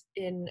infarctions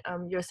in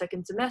your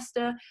second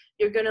semester.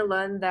 You're going to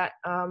learn that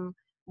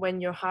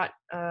when your heart,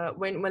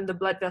 when the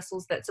blood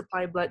vessels that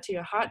supply blood to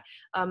your heart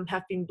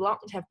have been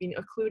blocked, have been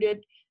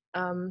occluded,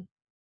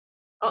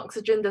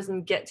 oxygen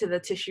doesn't get to the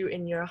tissue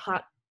in your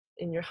heart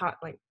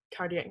like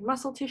cardiac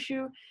muscle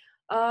tissue,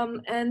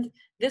 and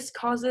this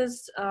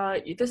causes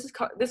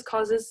this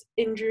causes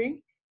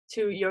injury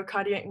to your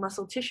cardiac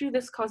muscle tissue.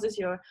 This causes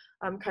your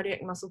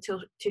cardiac muscle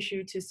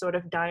tissue to sort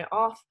of die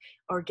off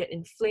or get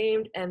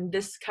inflamed, and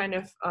this kind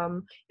of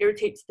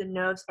irritates the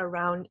nerves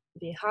around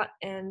the heart,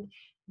 and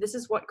this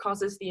is what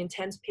causes the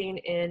intense pain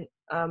in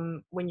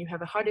when you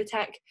have a heart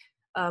attack.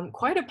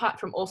 Quite apart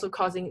from also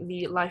causing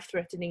the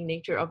life-threatening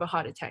nature of a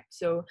heart attack.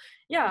 So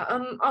yeah,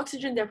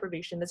 oxygen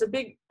deprivation, that's a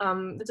big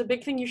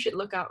thing you should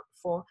look out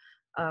for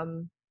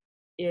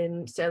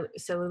in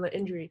cellular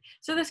injury.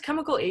 So there's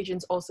chemical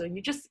agents also.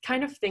 You just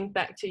kind of think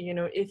back to, you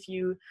know, if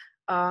you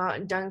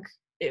dunk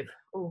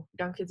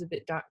is a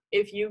bit dark.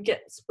 If you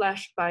get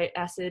splashed by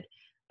acid,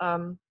 I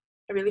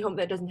really hope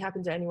that doesn't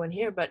happen to anyone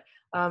here, but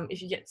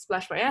if you get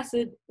splashed by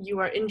acid, you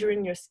are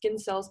injuring your skin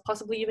cells,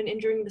 possibly even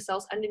injuring the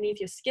cells underneath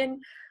your skin.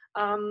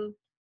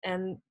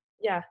 And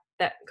yeah,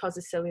 that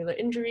causes cellular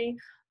injury.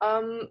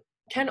 It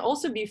can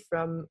also be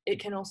from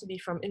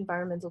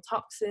environmental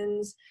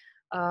toxins,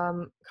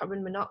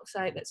 carbon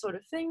monoxide, that sort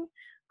of thing.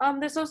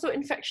 There's also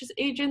infectious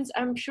agents.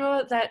 I'm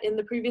sure that in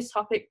the previous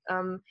topic,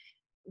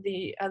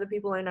 the other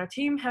people in our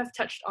team have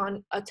touched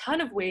on a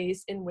ton of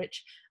ways in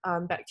which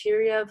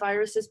bacteria,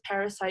 viruses,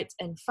 parasites,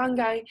 and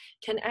fungi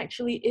can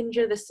actually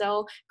injure the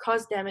cell,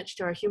 cause damage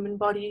to our human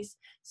bodies.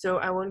 So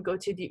I won't go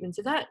too deep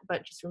into that,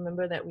 but just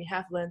remember that we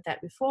have learned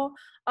that before.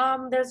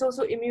 There's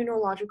also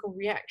immunological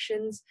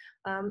reactions.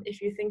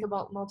 If you think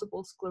about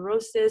multiple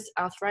sclerosis,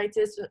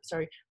 arthritis,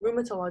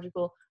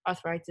 rheumatological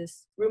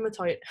arthritis,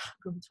 rheumatoid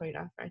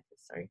arthritis,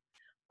 sorry.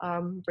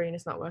 Brain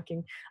is not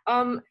working.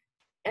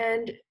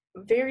 And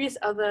various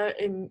other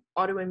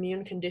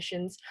autoimmune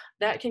conditions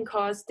that can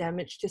cause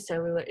damage to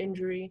cellular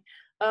injury.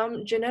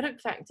 Genetic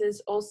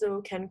factors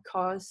also can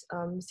cause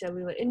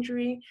cellular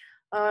injury.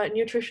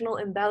 Nutritional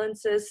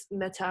imbalances,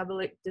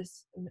 metabolic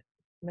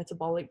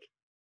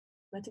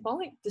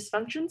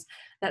dysfunctions,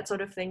 that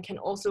sort of thing can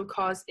also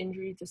cause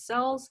injury to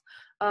cells.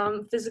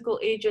 Physical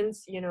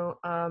agents,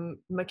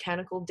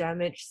 mechanical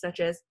damage such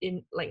as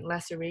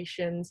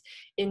lacerations,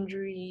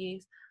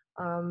 injuries,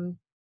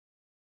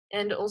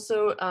 and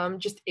also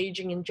just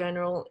aging in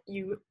general.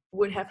 You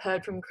would have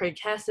heard from Craig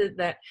Hassett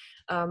that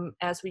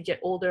as we get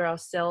older, our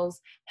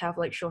cells have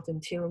like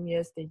shortened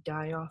telomeres, they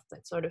die off,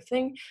 that sort of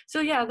thing.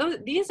 So yeah,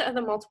 these are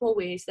the multiple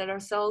ways that our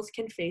cells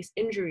can face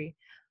injury.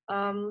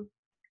 Okay,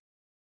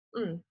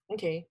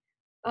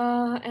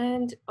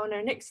 and on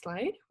our next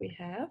slide, we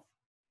have,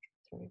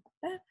 sorry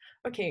about that.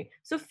 Okay,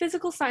 so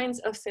physical signs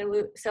of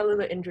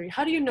cellular injury.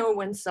 How do you know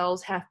when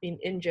cells have been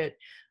injured?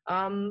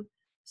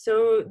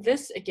 So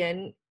this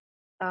again,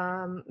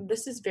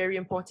 this is very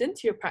important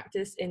to your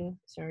practice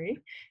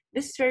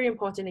this is very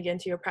important again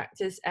to your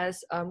practice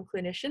as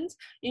clinicians.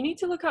 You need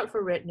to look out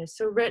for redness.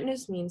 So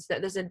redness means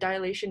that there's a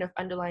dilation of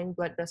underlying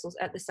blood vessels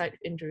at the site of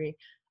injury.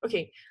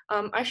 Okay,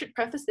 I should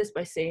preface this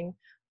by saying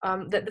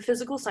that the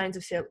physical signs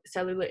of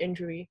cellular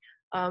injury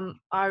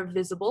are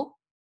visible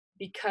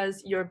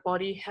because your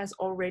body has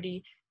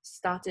already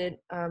started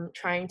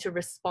trying to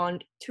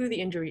respond to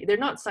the injury. They're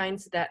not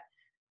signs that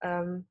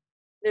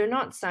they're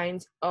not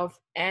signs of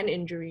an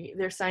injury.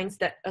 They're signs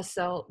that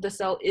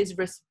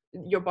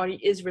your body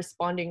is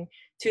responding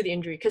to the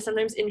injury. Because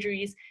sometimes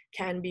injuries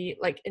can be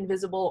like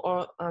invisible,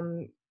 or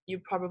you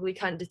probably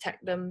can't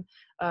detect them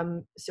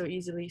so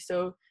easily.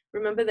 So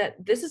remember that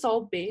this is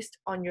all based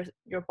on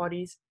your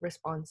body's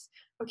response.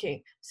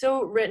 Okay,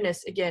 so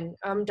redness, again,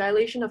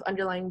 dilation of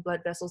underlying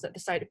blood vessels at the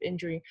site of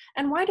injury.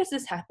 And why does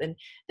this happen?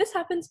 This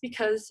happens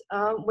because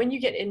when you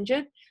get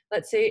injured,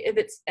 let's say if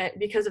it's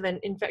because of an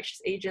infectious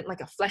agent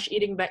like a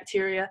flesh-eating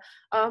bacteria,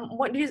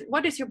 what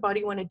does your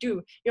body want to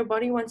do? Your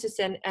body wants to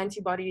send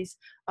antibodies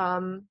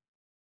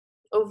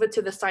over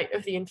to the site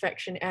of the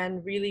infection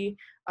and really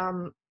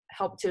the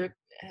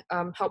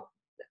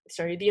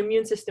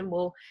immune system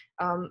will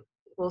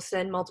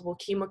send multiple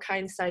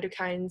chemokines,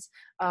 cytokines,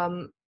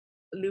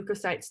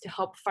 leukocytes to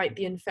help fight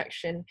the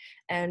infection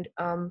and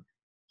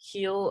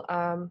heal,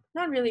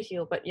 not really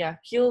heal, but yeah,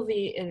 heal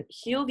the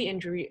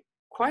injury,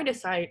 quite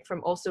aside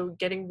from also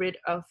getting rid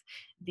of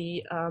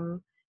the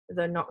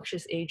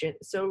noxious agent.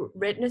 So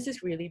redness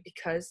is really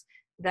because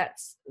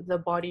that's the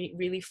body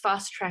really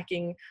fast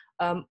tracking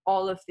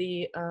all of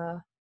the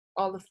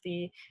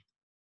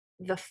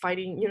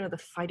fighting, the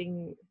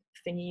fighting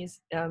thingies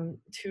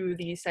to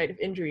the site of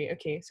injury.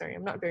 Okay, sorry,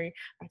 I'm not very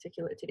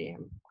articulate today.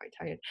 I'm quite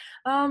tired.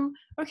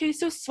 Okay,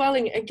 so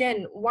swelling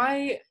again.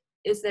 Why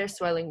is there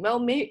swelling?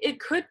 Well, it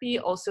could be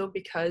also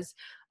because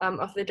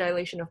of the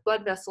dilation of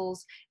blood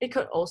vessels. It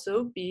could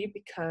also be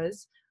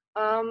because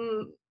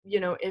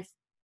if,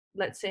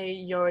 let's say,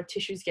 your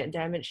tissues get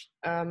damaged,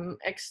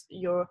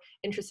 your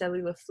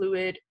intracellular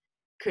fluid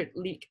could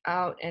leak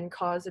out and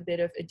cause a bit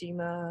of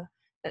edema,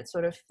 that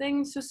sort of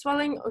thing. So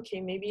swelling, okay,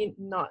 maybe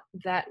not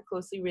that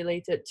closely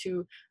related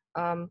to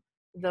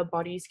the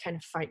body's kind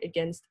of fight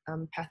against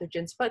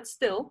pathogens, but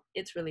still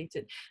it's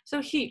related.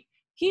 So heat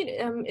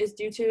is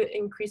due to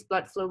increased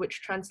blood flow,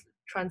 which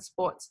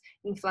transports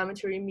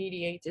inflammatory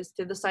mediators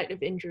to the site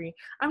of injury.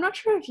 I'm not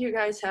sure if you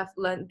guys have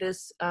learned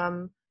this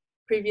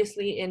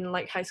previously in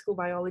like high school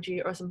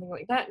biology or something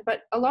like that,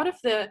 but a lot of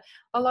the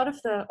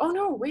oh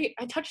no, wait,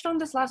 I touched on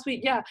this last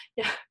week. Yeah.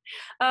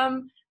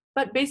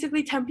 But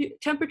basically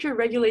temperature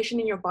regulation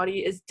in your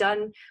body is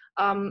done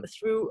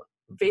through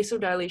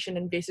vasodilation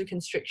and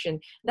vasoconstriction.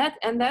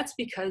 That's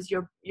because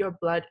your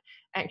blood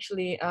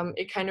actually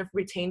it kind of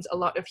retains a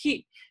lot of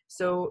heat.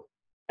 So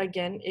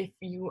again, if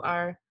you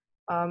are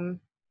in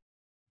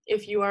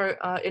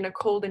a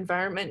cold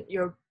environment,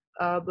 your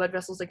blood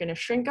vessels are going to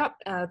shrink up,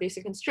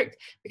 vasoconstrict,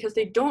 because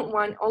they don't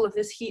want all of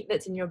this heat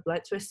that's in your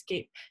blood to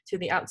escape to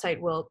the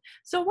outside world.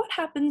 So what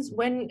happens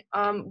when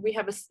we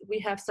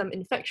have some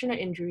infection or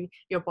injury?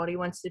 Your body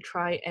wants to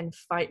try and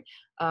fight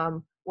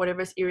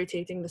whatever's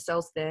irritating the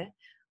cells there,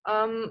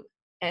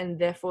 and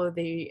therefore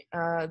the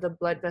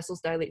blood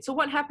vessels dilate. So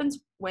what happens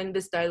when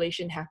this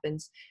dilation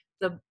happens?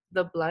 The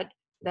blood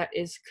that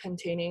is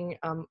containing,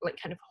 like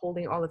kind of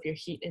holding all of your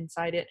heat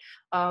inside it,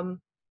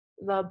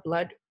 the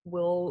blood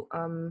will,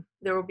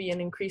 there will be an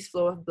increased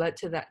flow of blood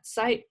to that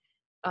site,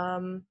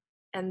 and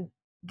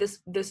this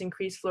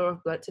increased flow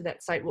of blood to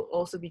that site will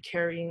also be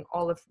carrying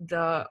all of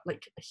the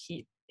like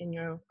heat in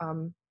your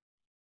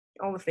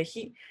all of the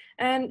heat,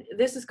 and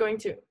this is going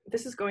to cause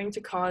this is going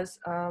to cause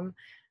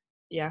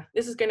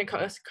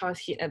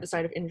heat at the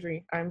site of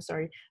injury. I'm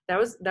sorry, that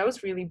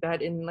was really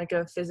bad in like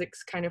a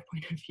physics kind of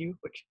point of view,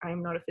 which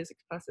I'm not a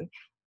physics person.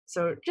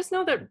 So just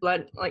know that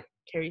blood like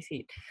carries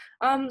heat.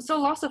 So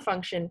loss of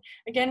function.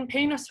 Again,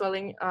 pain or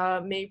swelling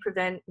may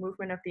prevent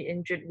movement of the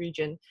injured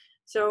region.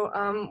 So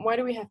why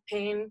do we have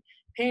pain?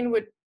 Pain,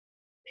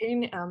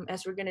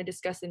 as we're going to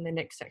discuss in the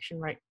next section,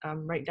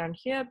 right down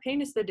here,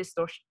 pain is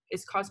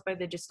caused by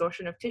the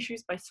distortion of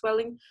tissues by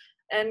swelling,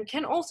 and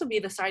can also be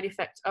the side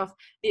effect of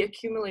the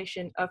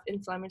accumulation of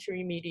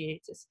inflammatory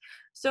mediators.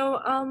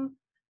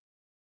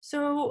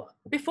 So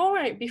before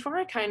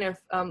I kind of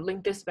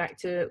link this back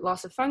to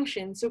loss of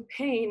function, so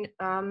pain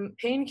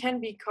can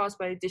be caused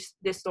by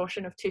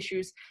distortion of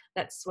tissues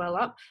that swell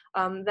up.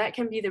 That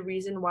can be the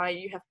reason why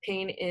you have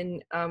pain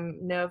in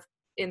nerve,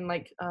 in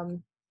like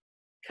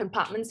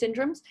compartment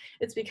syndromes.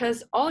 It's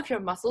because all of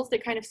your muscles, they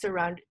kind of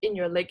surround, in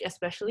your leg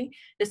especially,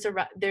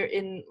 they're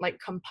in like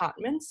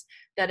compartments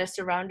that are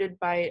surrounded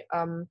by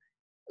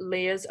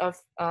layers of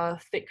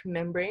thick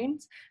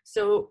membranes.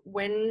 So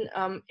when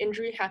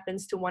injury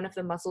happens to one of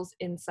the muscles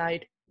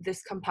inside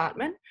this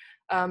compartment,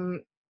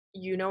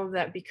 you know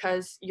that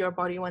because your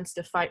body wants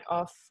to fight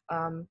off,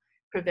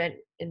 prevent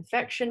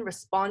infection,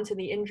 respond to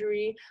the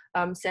injury,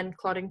 send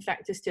clotting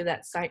factors to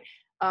that site,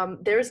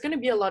 there is going to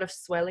be a lot of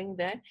swelling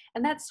there,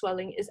 and that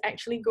swelling is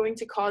actually going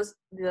to cause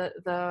the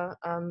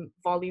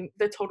volume,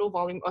 the total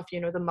volume of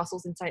the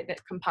muscles inside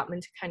that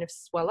compartment to kind of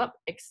swell up,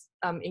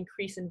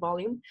 increase in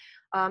volume,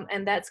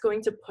 and that's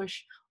going to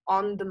push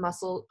on the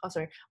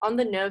on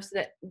the nerves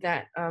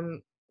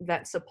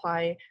that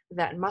supply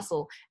that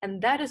muscle,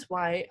 and that is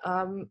why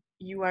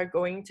you are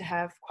going to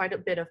have quite a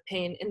bit of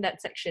pain in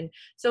that section.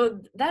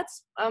 So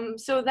that's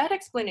that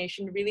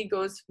explanation really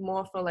goes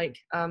more for like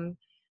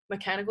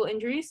mechanical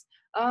injuries.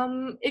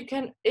 It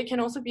can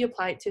also be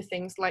applied to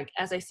things like,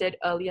 as I said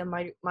earlier,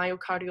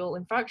 myocardial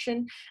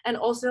infarction, and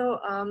also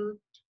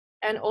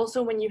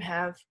when you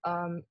have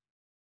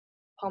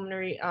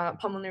pulmonary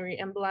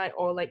emboli,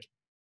 or like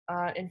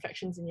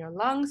infections in your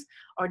lungs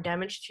or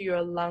damage to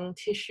your lung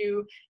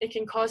tissue. It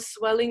can cause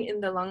swelling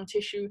in the lung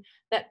tissue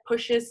that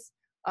pushes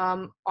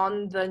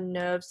on the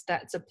nerves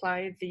that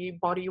supply the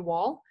body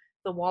wall,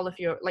 the wall of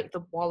your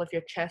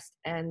chest,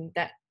 and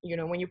that,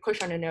 when you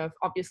push on a nerve,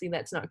 obviously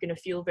that's not going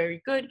to feel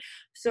very good.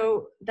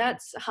 So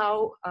that's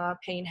how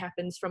pain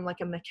happens from like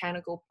a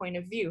mechanical point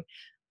of view.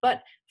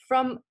 But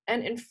from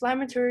an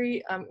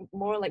inflammatory,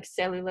 more like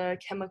cellular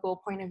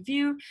chemical point of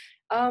view,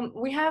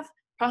 we have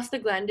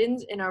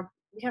prostaglandins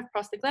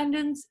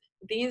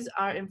These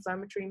are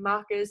inflammatory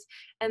markers,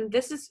 and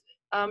this is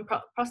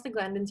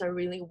prostaglandins are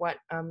really what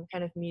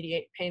kind of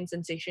mediate pain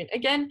sensation.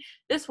 Again,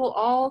 this will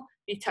all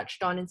be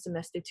touched on in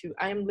semester 2.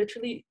 I am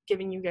literally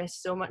giving you guys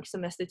so much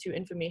semester 2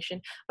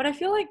 information, but I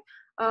feel like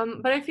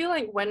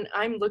when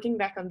I'm looking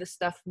back on this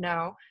stuff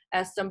now,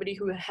 as somebody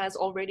who has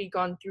already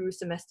gone through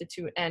semester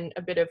 2 and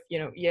a bit of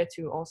year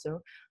 2 also,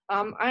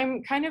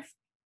 I'm kind of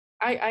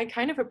I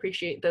kind of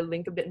appreciate the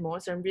link a bit more.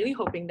 So I'm really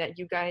hoping that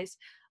you guys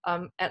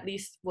at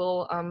least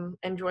will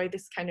enjoy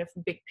this kind of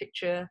big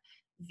picture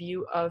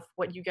view of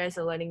what you guys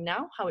are learning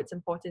now, how it's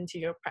important to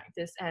your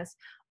practice as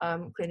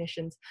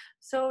clinicians.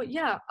 So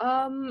yeah,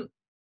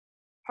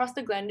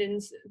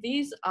 prostaglandins,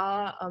 these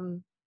are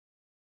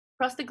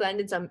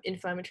prostaglandins are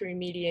inflammatory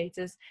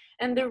mediators,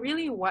 and they're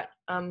really what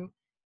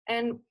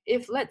and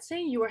if, let's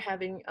say, you are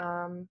having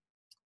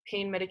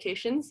pain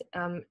medications,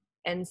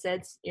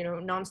 NSAIDs, you know,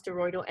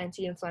 non-steroidal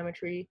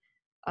anti-inflammatory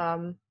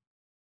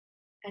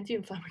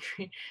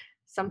anti-inflammatory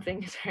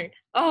something, sorry,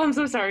 oh, I'm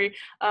so sorry,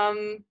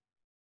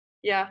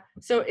 yeah,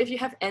 so if you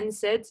have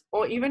NSAIDs,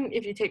 or even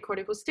if you take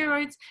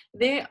corticosteroids,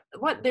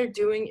 what they're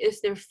doing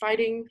is they're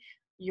fighting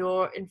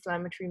your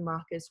inflammatory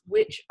markers,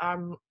 which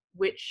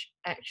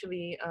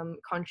actually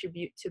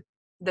contribute to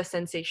the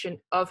sensation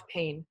of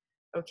pain.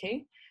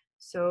 Okay,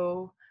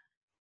 so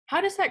how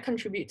does that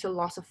contribute to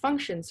loss of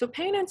function? So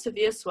pain and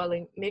severe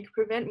swelling may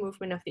prevent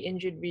movement of the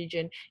injured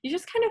region. You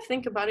just kind of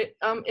think about it.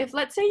 If,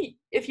 let's say,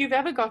 if you've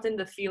ever gotten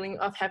the feeling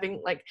of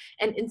having like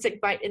an insect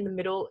bite in the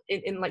middle,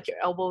 in like your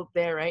elbow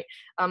there, right?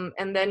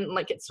 And then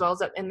like it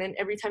swells up, and then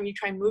every time you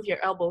try and move your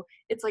elbow,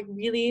 it's like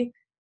really,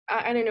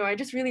 I don't know, I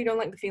just really don't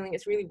like the feeling.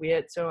 It's really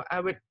weird. So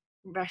I would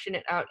ration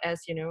it out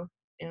as, you know,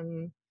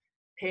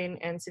 pain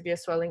and severe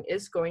swelling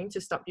is going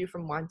to stop you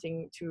from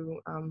wanting to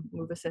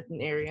move a certain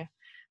area.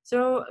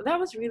 So that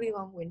was really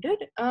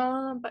long-winded,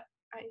 but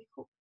I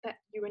hope that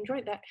you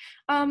enjoyed that.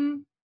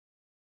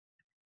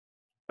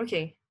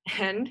 Okay,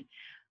 and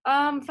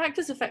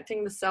factors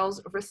affecting the cell's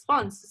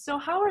response. So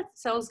how are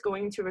cells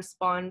going to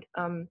respond?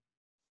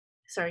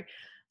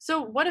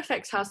 So what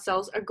affects how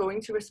cells are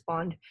going to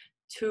respond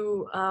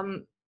to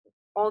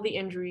all the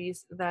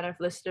injuries that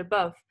I've listed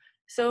above?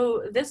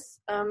 So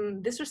this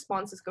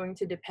response is going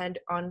to depend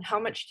on how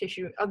much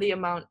tissue, or the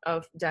amount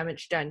of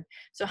damage done.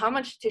 So how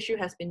much tissue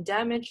has been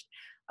damaged,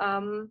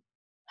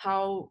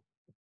 how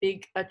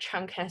big a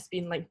chunk has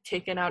been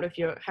taken out of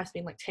your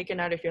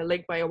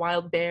leg by a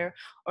wild bear,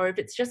 or if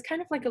it's just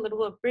kind of like a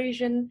little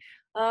abrasion,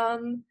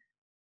 and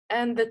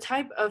the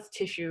type of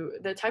tissue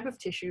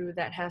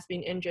that has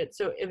been injured.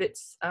 So if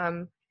it's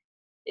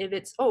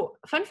oh,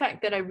 fun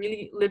fact that I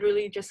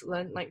literally just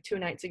learned like 2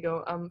 nights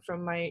ago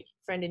from my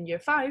friend in year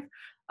 5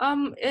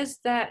 is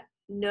that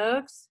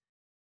nerves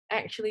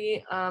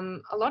actually,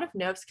 a lot of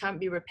nerves can't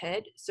be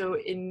repaired. So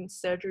in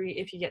surgery,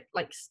 if you get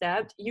like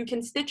stabbed, you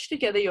can stitch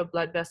together your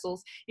blood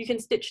vessels, you can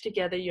stitch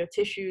together your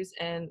tissues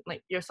and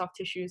like your soft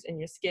tissues and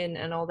your skin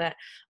and all that,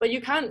 but you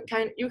can't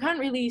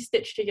really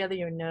stitch together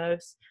your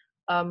nerves.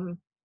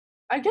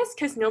 I guess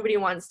because nobody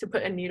wants to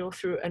put a needle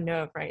through a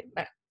nerve, right?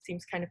 That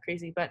seems kind of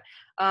crazy, but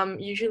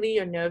usually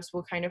your nerves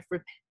will kind of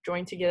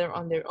join together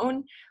on their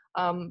own.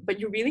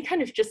 But you really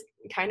kind of just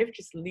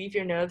leave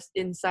your nerves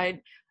inside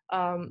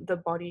the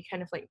body,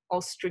 kind of like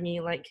all stringy,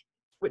 like,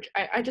 which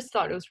I just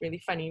thought it was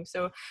really funny.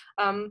 So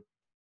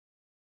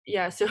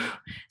yeah, so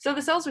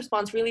the cell's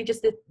response really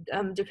just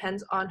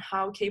depends on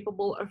how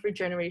capable of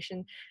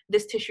regeneration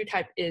this tissue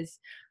type is,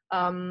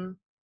 and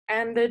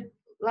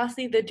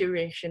lastly, the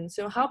duration.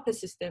 So how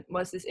persistent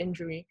was this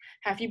injury?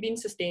 Have you been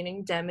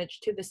sustaining damage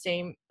to the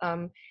same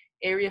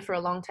area for a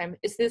long time?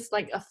 Is this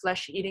like a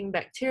flesh-eating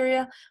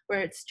bacteria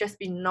where it's just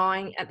been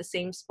gnawing at the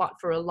same spot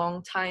for a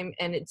long time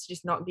and it's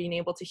just not being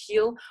able to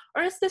heal?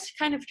 Or is this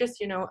kind of just,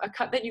 you know, a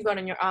cut that you got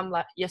on your arm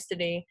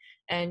yesterday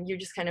and you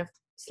just kind of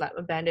slap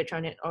a bandage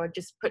on it, or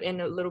just put in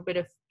a little bit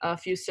of a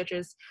few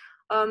stitches?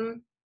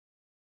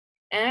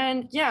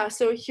 And yeah,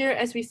 so here,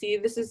 as we see,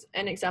 this is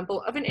an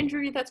example of an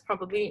injury that's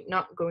probably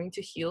not going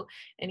to heal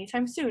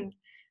anytime soon.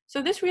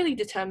 So this really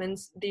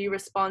determines the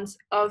response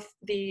of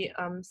the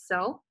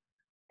cell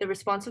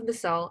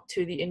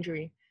to the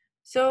injury.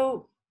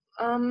 So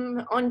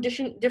on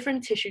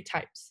different tissue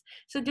types.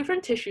 So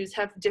different tissues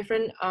have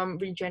different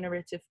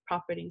regenerative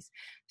properties.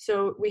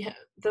 So we have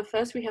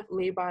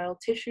labile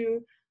tissue.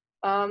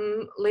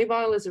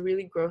 Labile is a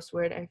really gross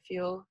word, I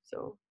feel,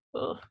 so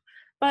ugh.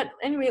 But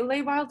anyway,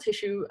 labile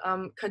tissue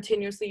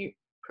continuously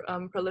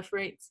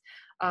proliferates,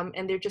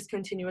 and they're just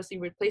continuously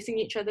replacing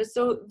each other.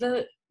 So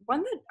the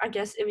one that I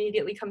guess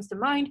immediately comes to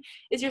mind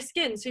is your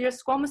skin. So your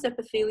squamous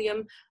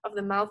epithelium of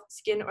the mouth,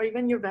 skin, or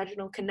even your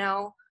vaginal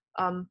canal.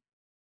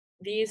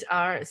 These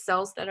are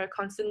cells that are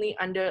constantly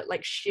under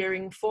like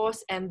shearing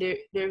force, and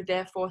they're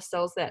therefore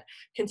cells that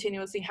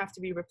continuously have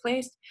to be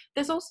replaced.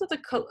 There's also the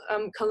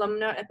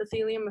columnar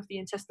epithelium of the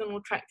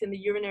intestinal tract and the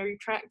urinary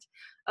tract.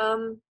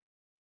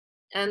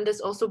 And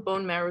there's also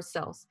bone marrow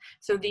cells.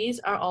 So these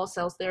are all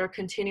cells that are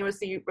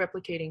continuously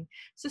replicating.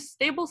 So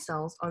stable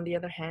cells, on the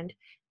other hand,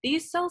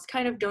 these cells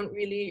kind of don't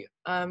really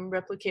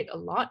replicate a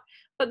lot,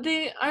 but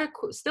they are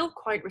still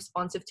quite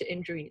responsive to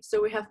injury.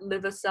 So we have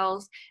liver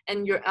cells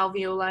and your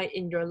alveoli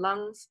in your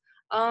lungs.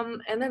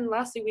 And then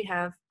lastly, we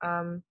have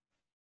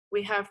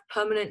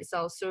permanent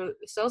cells, so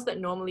cells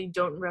that normally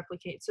don't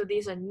replicate. So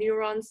these are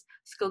neurons,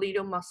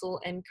 skeletal muscle,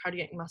 and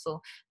cardiac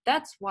muscle.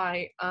 That's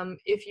why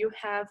if you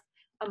have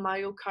a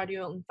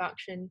myocardial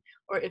infarction,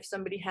 or if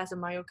somebody has a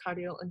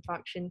myocardial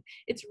infarction,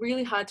 it's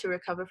really hard to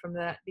recover from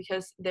that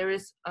because there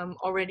is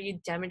already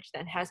damage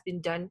that has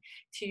been done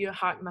to your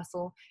heart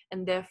muscle,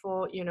 and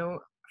therefore, you know,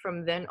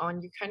 from then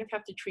on, you kind of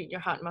have to treat your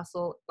heart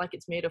muscle like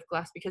it's made of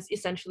glass because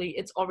essentially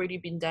it's already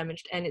been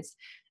damaged, and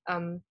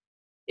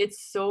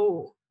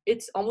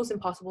it's almost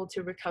impossible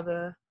to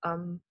recover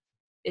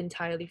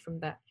entirely from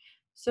that.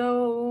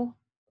 So,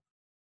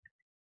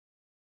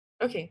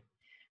 okay,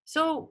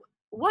 so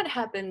what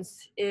happens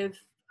if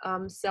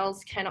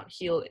cells cannot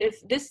heal?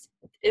 If this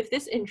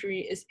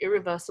injury is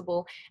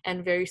irreversible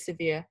and very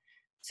severe,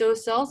 so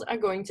cells are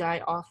going to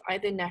die off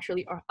either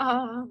naturally or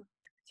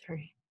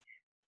sorry,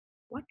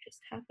 what just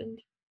happened?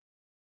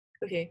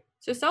 Okay,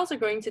 so cells are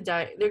going to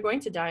die. They're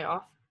going to die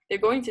off. They're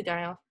going to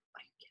die off.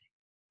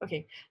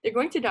 Okay, they're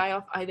going to die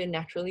off either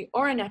naturally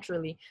or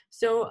unnaturally.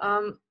 So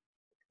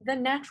the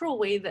natural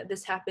way that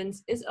this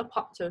happens is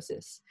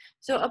apoptosis.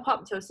 So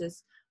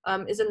apoptosis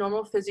is a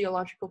normal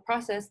physiological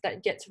process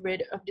that gets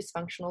rid of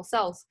dysfunctional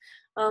cells.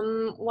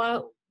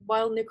 While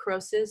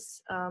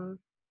necrosis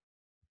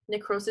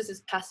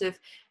is passive,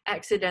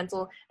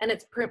 accidental, and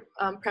it's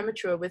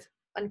premature with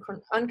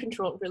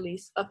uncontrolled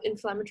release of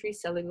inflammatory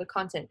cellular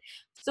content.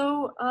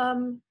 So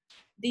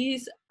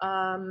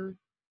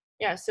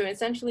so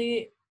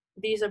essentially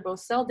these are both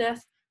cell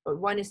death, but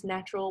one is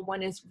natural,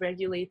 one is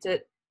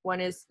regulated, one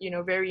is, you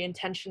know, very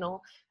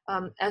intentional,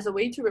 as a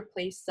way to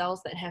replace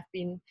cells that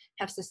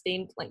have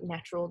sustained like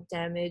natural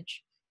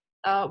damage.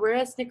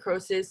 Whereas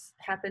necrosis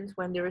happens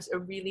when there is a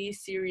really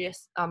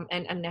serious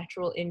and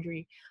unnatural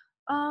injury.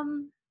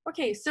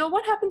 Okay, so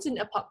what happens in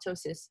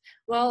apoptosis?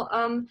 Well,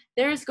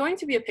 there is going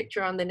to be a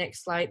picture on the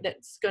next slide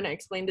that's going to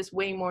explain this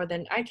way more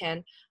than I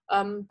can.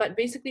 But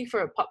basically,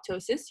 for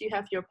apoptosis, you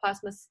have your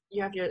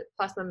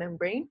plasma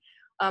membrane.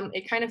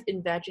 It kind of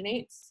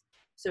invaginates,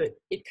 so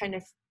it kind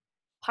of,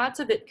 parts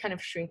of it kind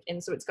of shrink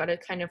in, so it's got a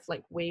kind of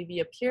like wavy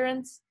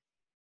appearance,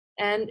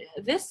 and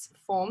this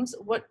forms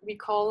what we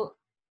call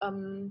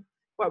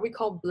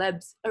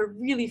blebs. A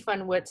really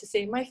fun word to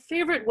say. My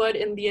favorite word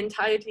in the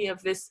entirety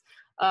of this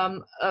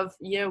of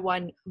year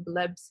one,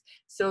 blebs.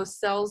 So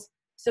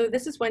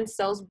this is when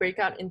cells break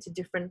out into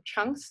different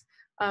chunks.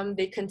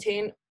 They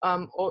contain,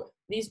 or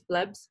these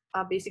blebs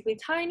are basically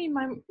tiny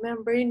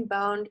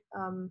membrane-bound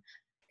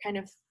kind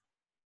of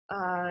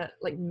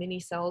like mini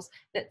cells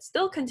that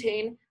still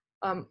contain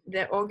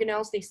their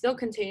organelles. They still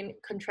contain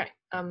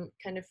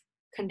kind of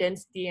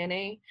condensed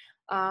DNA,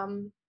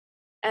 and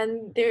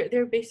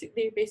they're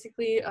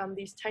basically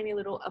these tiny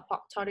little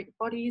apoptotic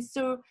bodies.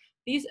 So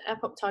these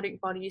apoptotic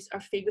bodies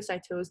are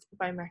phagocytosed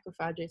by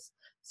macrophages.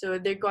 So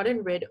they're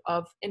gotten rid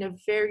of in a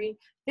very,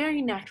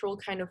 very natural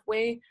kind of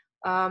way.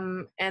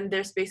 And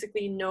there's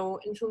basically no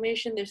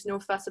inflammation, there's no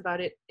fuss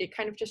about it. It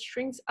kind of just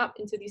shrinks up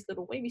into these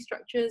little wavy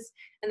structures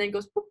and then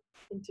goes poof,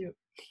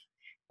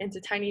 into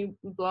tiny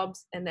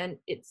blobs, and then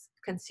it's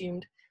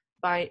consumed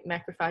by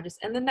macrophages,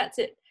 and then that's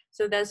it.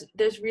 So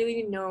there's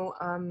really no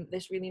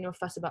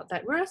fuss about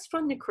that. Whereas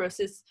for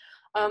necrosis,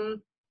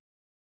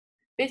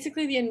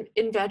 basically the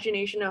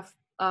invagination of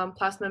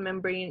plasma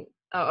membrane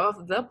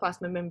of the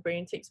plasma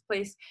membrane takes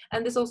place,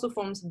 and this also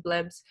forms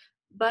blebs.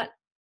 But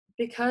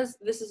because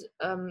this is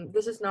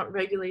not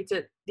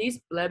regulated,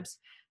 these blebs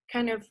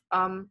kind of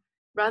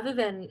rather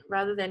than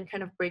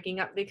kind of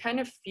breaking up, they kind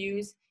of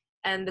fuse,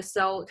 and the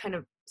cell kind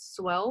of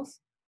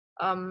swells.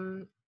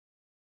 The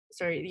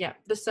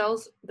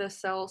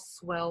cell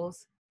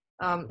swells.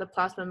 The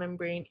plasma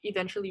membrane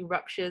eventually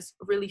ruptures,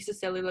 releases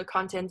cellular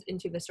content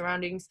into the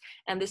surroundings,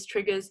 and this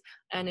triggers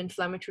an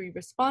inflammatory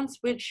response,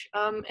 which,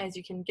 as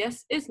you can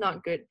guess, is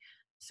not good.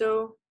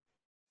 So,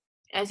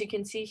 as you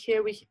can see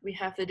here, we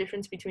have the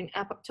difference between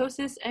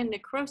apoptosis and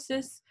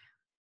necrosis.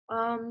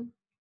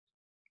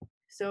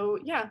 So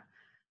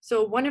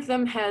one of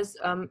them has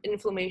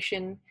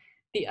inflammation,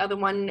 the other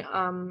one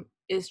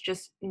is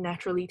just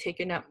naturally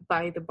taken up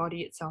by the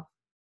body itself.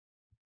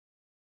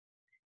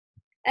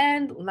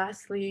 And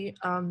lastly,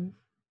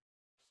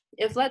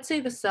 if let's say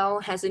the cell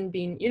hasn't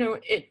been,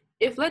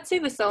 if let's say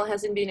the cell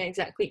hasn't been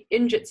exactly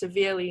injured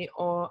severely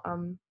or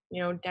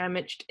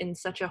damaged in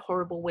such a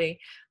horrible way,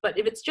 but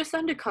if it's just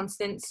under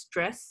constant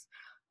stress,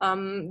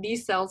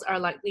 these cells are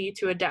likely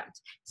to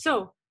adapt.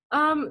 So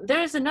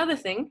there's another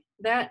thing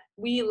that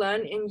we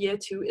learn in year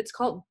 2. It's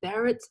called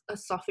Barrett's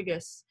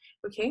esophagus.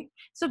 Okay,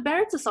 so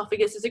Barrett's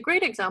esophagus is a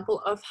great example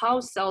of how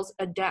cells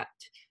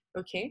adapt.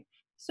 Okay,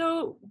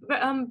 so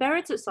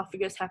Barrett's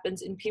esophagus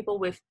happens in people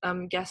with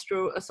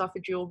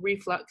gastroesophageal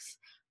reflux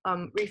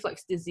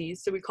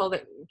disease. So we call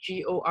that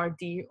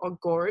GORD or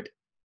GORD,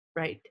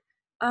 right?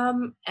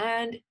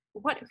 And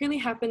what really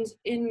happens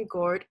in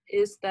GORD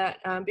is that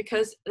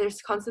because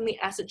there's constantly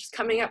acid just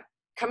coming up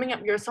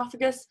your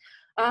esophagus,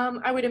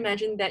 I would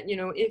imagine that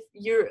if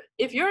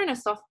you're an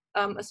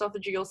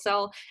esophageal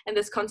cell and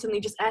there's constantly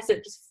just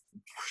acid just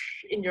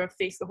in your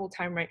face the whole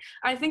time, right?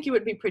 I think you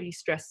would be pretty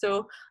stressed.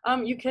 So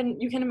you can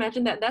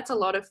imagine that that's a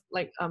lot of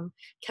like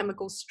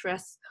chemical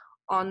stress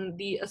on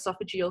the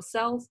esophageal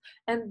cells.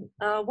 And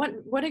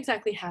what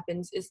exactly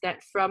happens is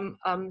that from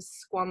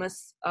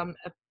squamous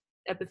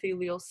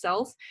epithelial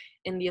cells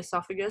in the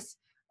esophagus,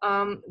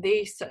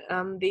 they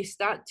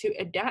start to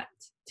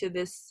adapt to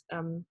this.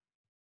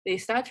 They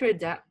start to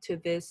adapt to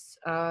this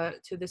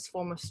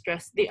form of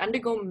stress. They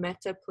undergo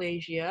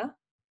metaplasia,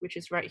 which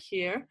is right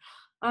here.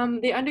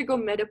 They undergo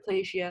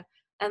metaplasia,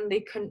 and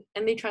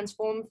they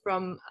transform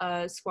from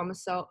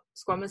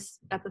squamous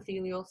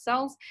epithelial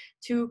cells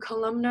to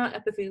columnar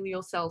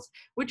epithelial cells,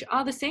 which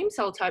are the same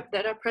cell type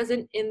that are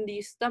present in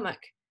the stomach,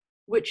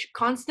 which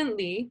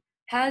constantly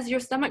has your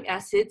stomach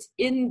acids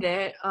in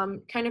there,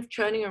 kind of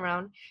churning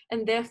around,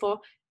 and therefore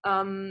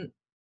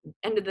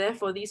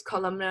these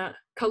columnar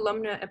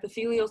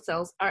epithelial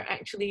cells are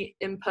actually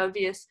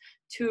impervious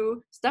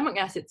to stomach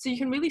acid. So you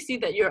can really see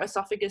that your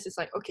esophagus is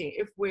like, okay,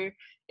 if we're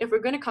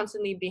going to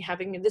constantly be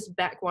having this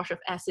backwash of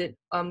acid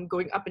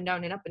going up and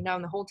down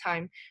the whole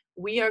time,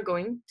 we are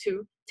going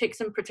to take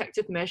some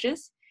protective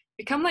measures,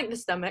 become like the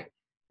stomach,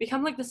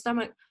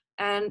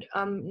 and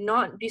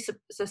not be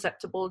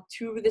susceptible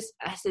to this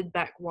acid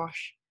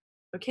backwash.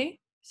 Okay,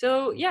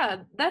 so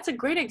yeah, that's a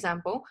great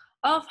example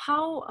of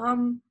how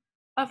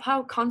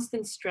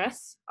constant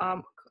stress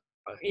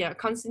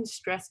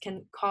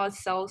can cause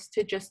cells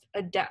to just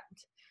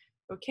adapt.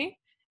 Okay,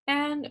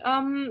 and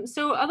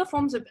so other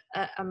forms of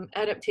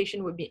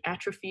adaptation would be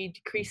atrophy,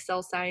 decreased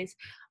cell size.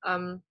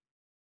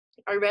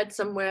 I read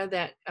somewhere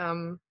that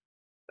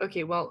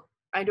okay, well,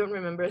 I don't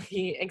remember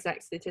the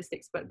exact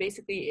statistics, but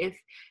basically if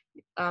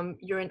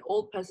you're an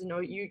old person,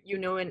 or you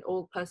know an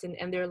old person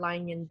and they're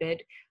lying in bed,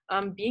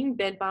 being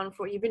bedbound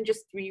for even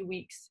just 3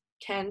 weeks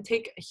can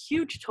take a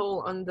huge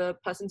toll on the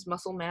person's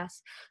muscle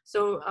mass.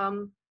 So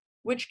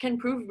which can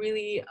prove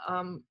really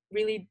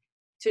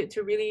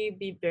to really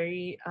be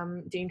very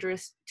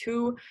dangerous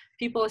to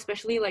people,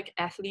 especially like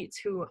athletes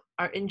who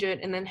are injured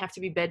and then have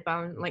to be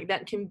bedbound. Like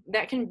that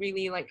can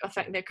really like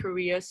affect their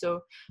career.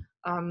 So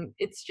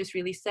it's just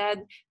really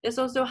sad. There's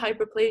also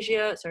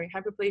hyperplasia. Sorry,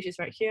 hyperplasia is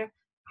right here.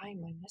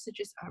 My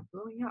messages are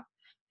blowing up.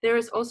 There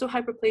is also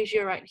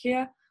hyperplasia right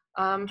here.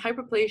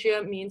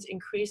 Hyperplasia means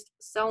increased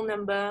cell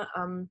number.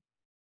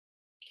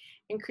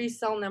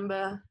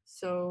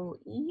 So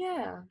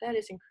yeah, that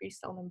is increased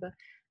cell number.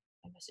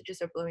 My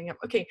messages are blowing up.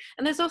 Okay,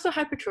 and there's also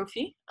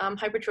hypertrophy.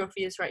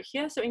 Hypertrophy is right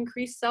here, so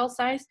increased cell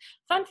size.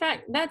 Fun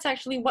fact, that's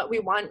actually what we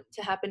want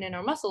to happen in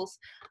our muscles.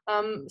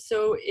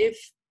 So if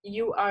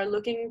you are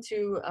looking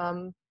to,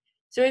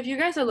 so if you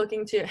guys are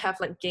looking to have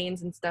like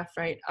gains and stuff,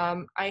 right?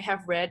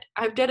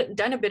 I've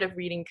done a bit of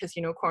reading because,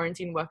 you know,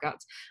 quarantine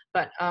workouts,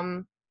 but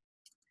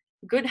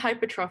good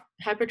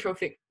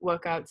hypertrophic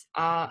workouts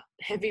are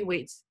heavy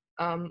weights,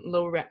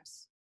 low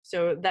reps.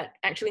 So that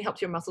actually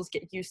helps your muscles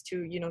get used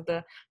to, you know,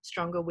 the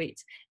stronger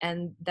weights,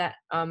 and that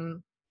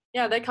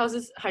that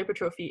causes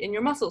hypertrophy in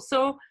your muscles.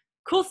 So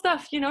cool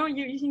stuff, you know.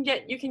 You can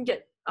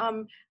get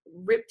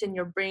ripped in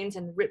your brains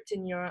and ripped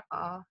in your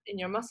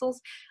muscles.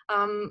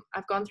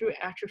 I've gone through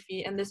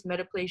atrophy and this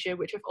metaplasia,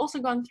 which I've also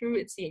gone through.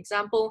 It's the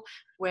example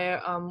where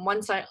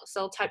one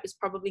cell type is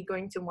probably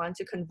going to want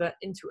to convert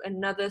into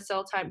another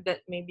cell type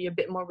that may be a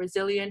bit more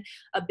resilient,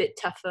 a bit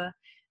tougher.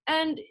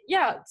 And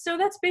yeah, so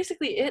that's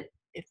basically it.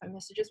 If my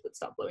messages would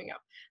stop blowing up,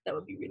 that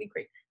would be really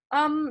great.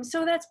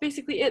 So that's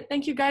basically it.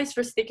 Thank you guys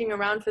for sticking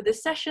around for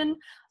this session.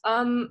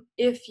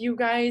 If you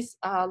guys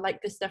like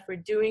the stuff we're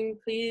doing,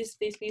 please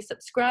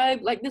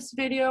subscribe, like this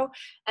video,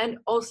 and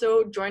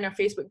also join our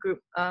Facebook group,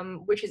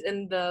 which is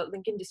in the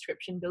link in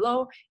description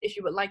below. If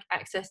you would like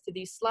access to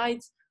these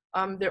slides,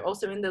 they're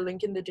also in the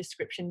link in the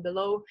description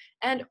below.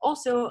 And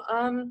also,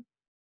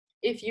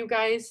 if you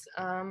guys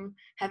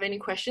have any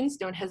questions,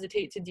 don't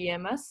hesitate to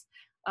DM us.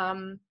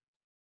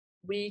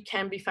 We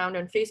can be found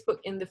on Facebook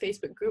in the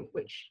Facebook group,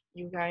 which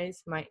you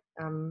guys might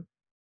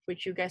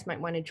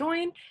want to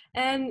join.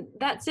 And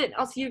that's it.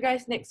 I'll see you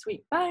guys next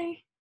week.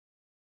 Bye.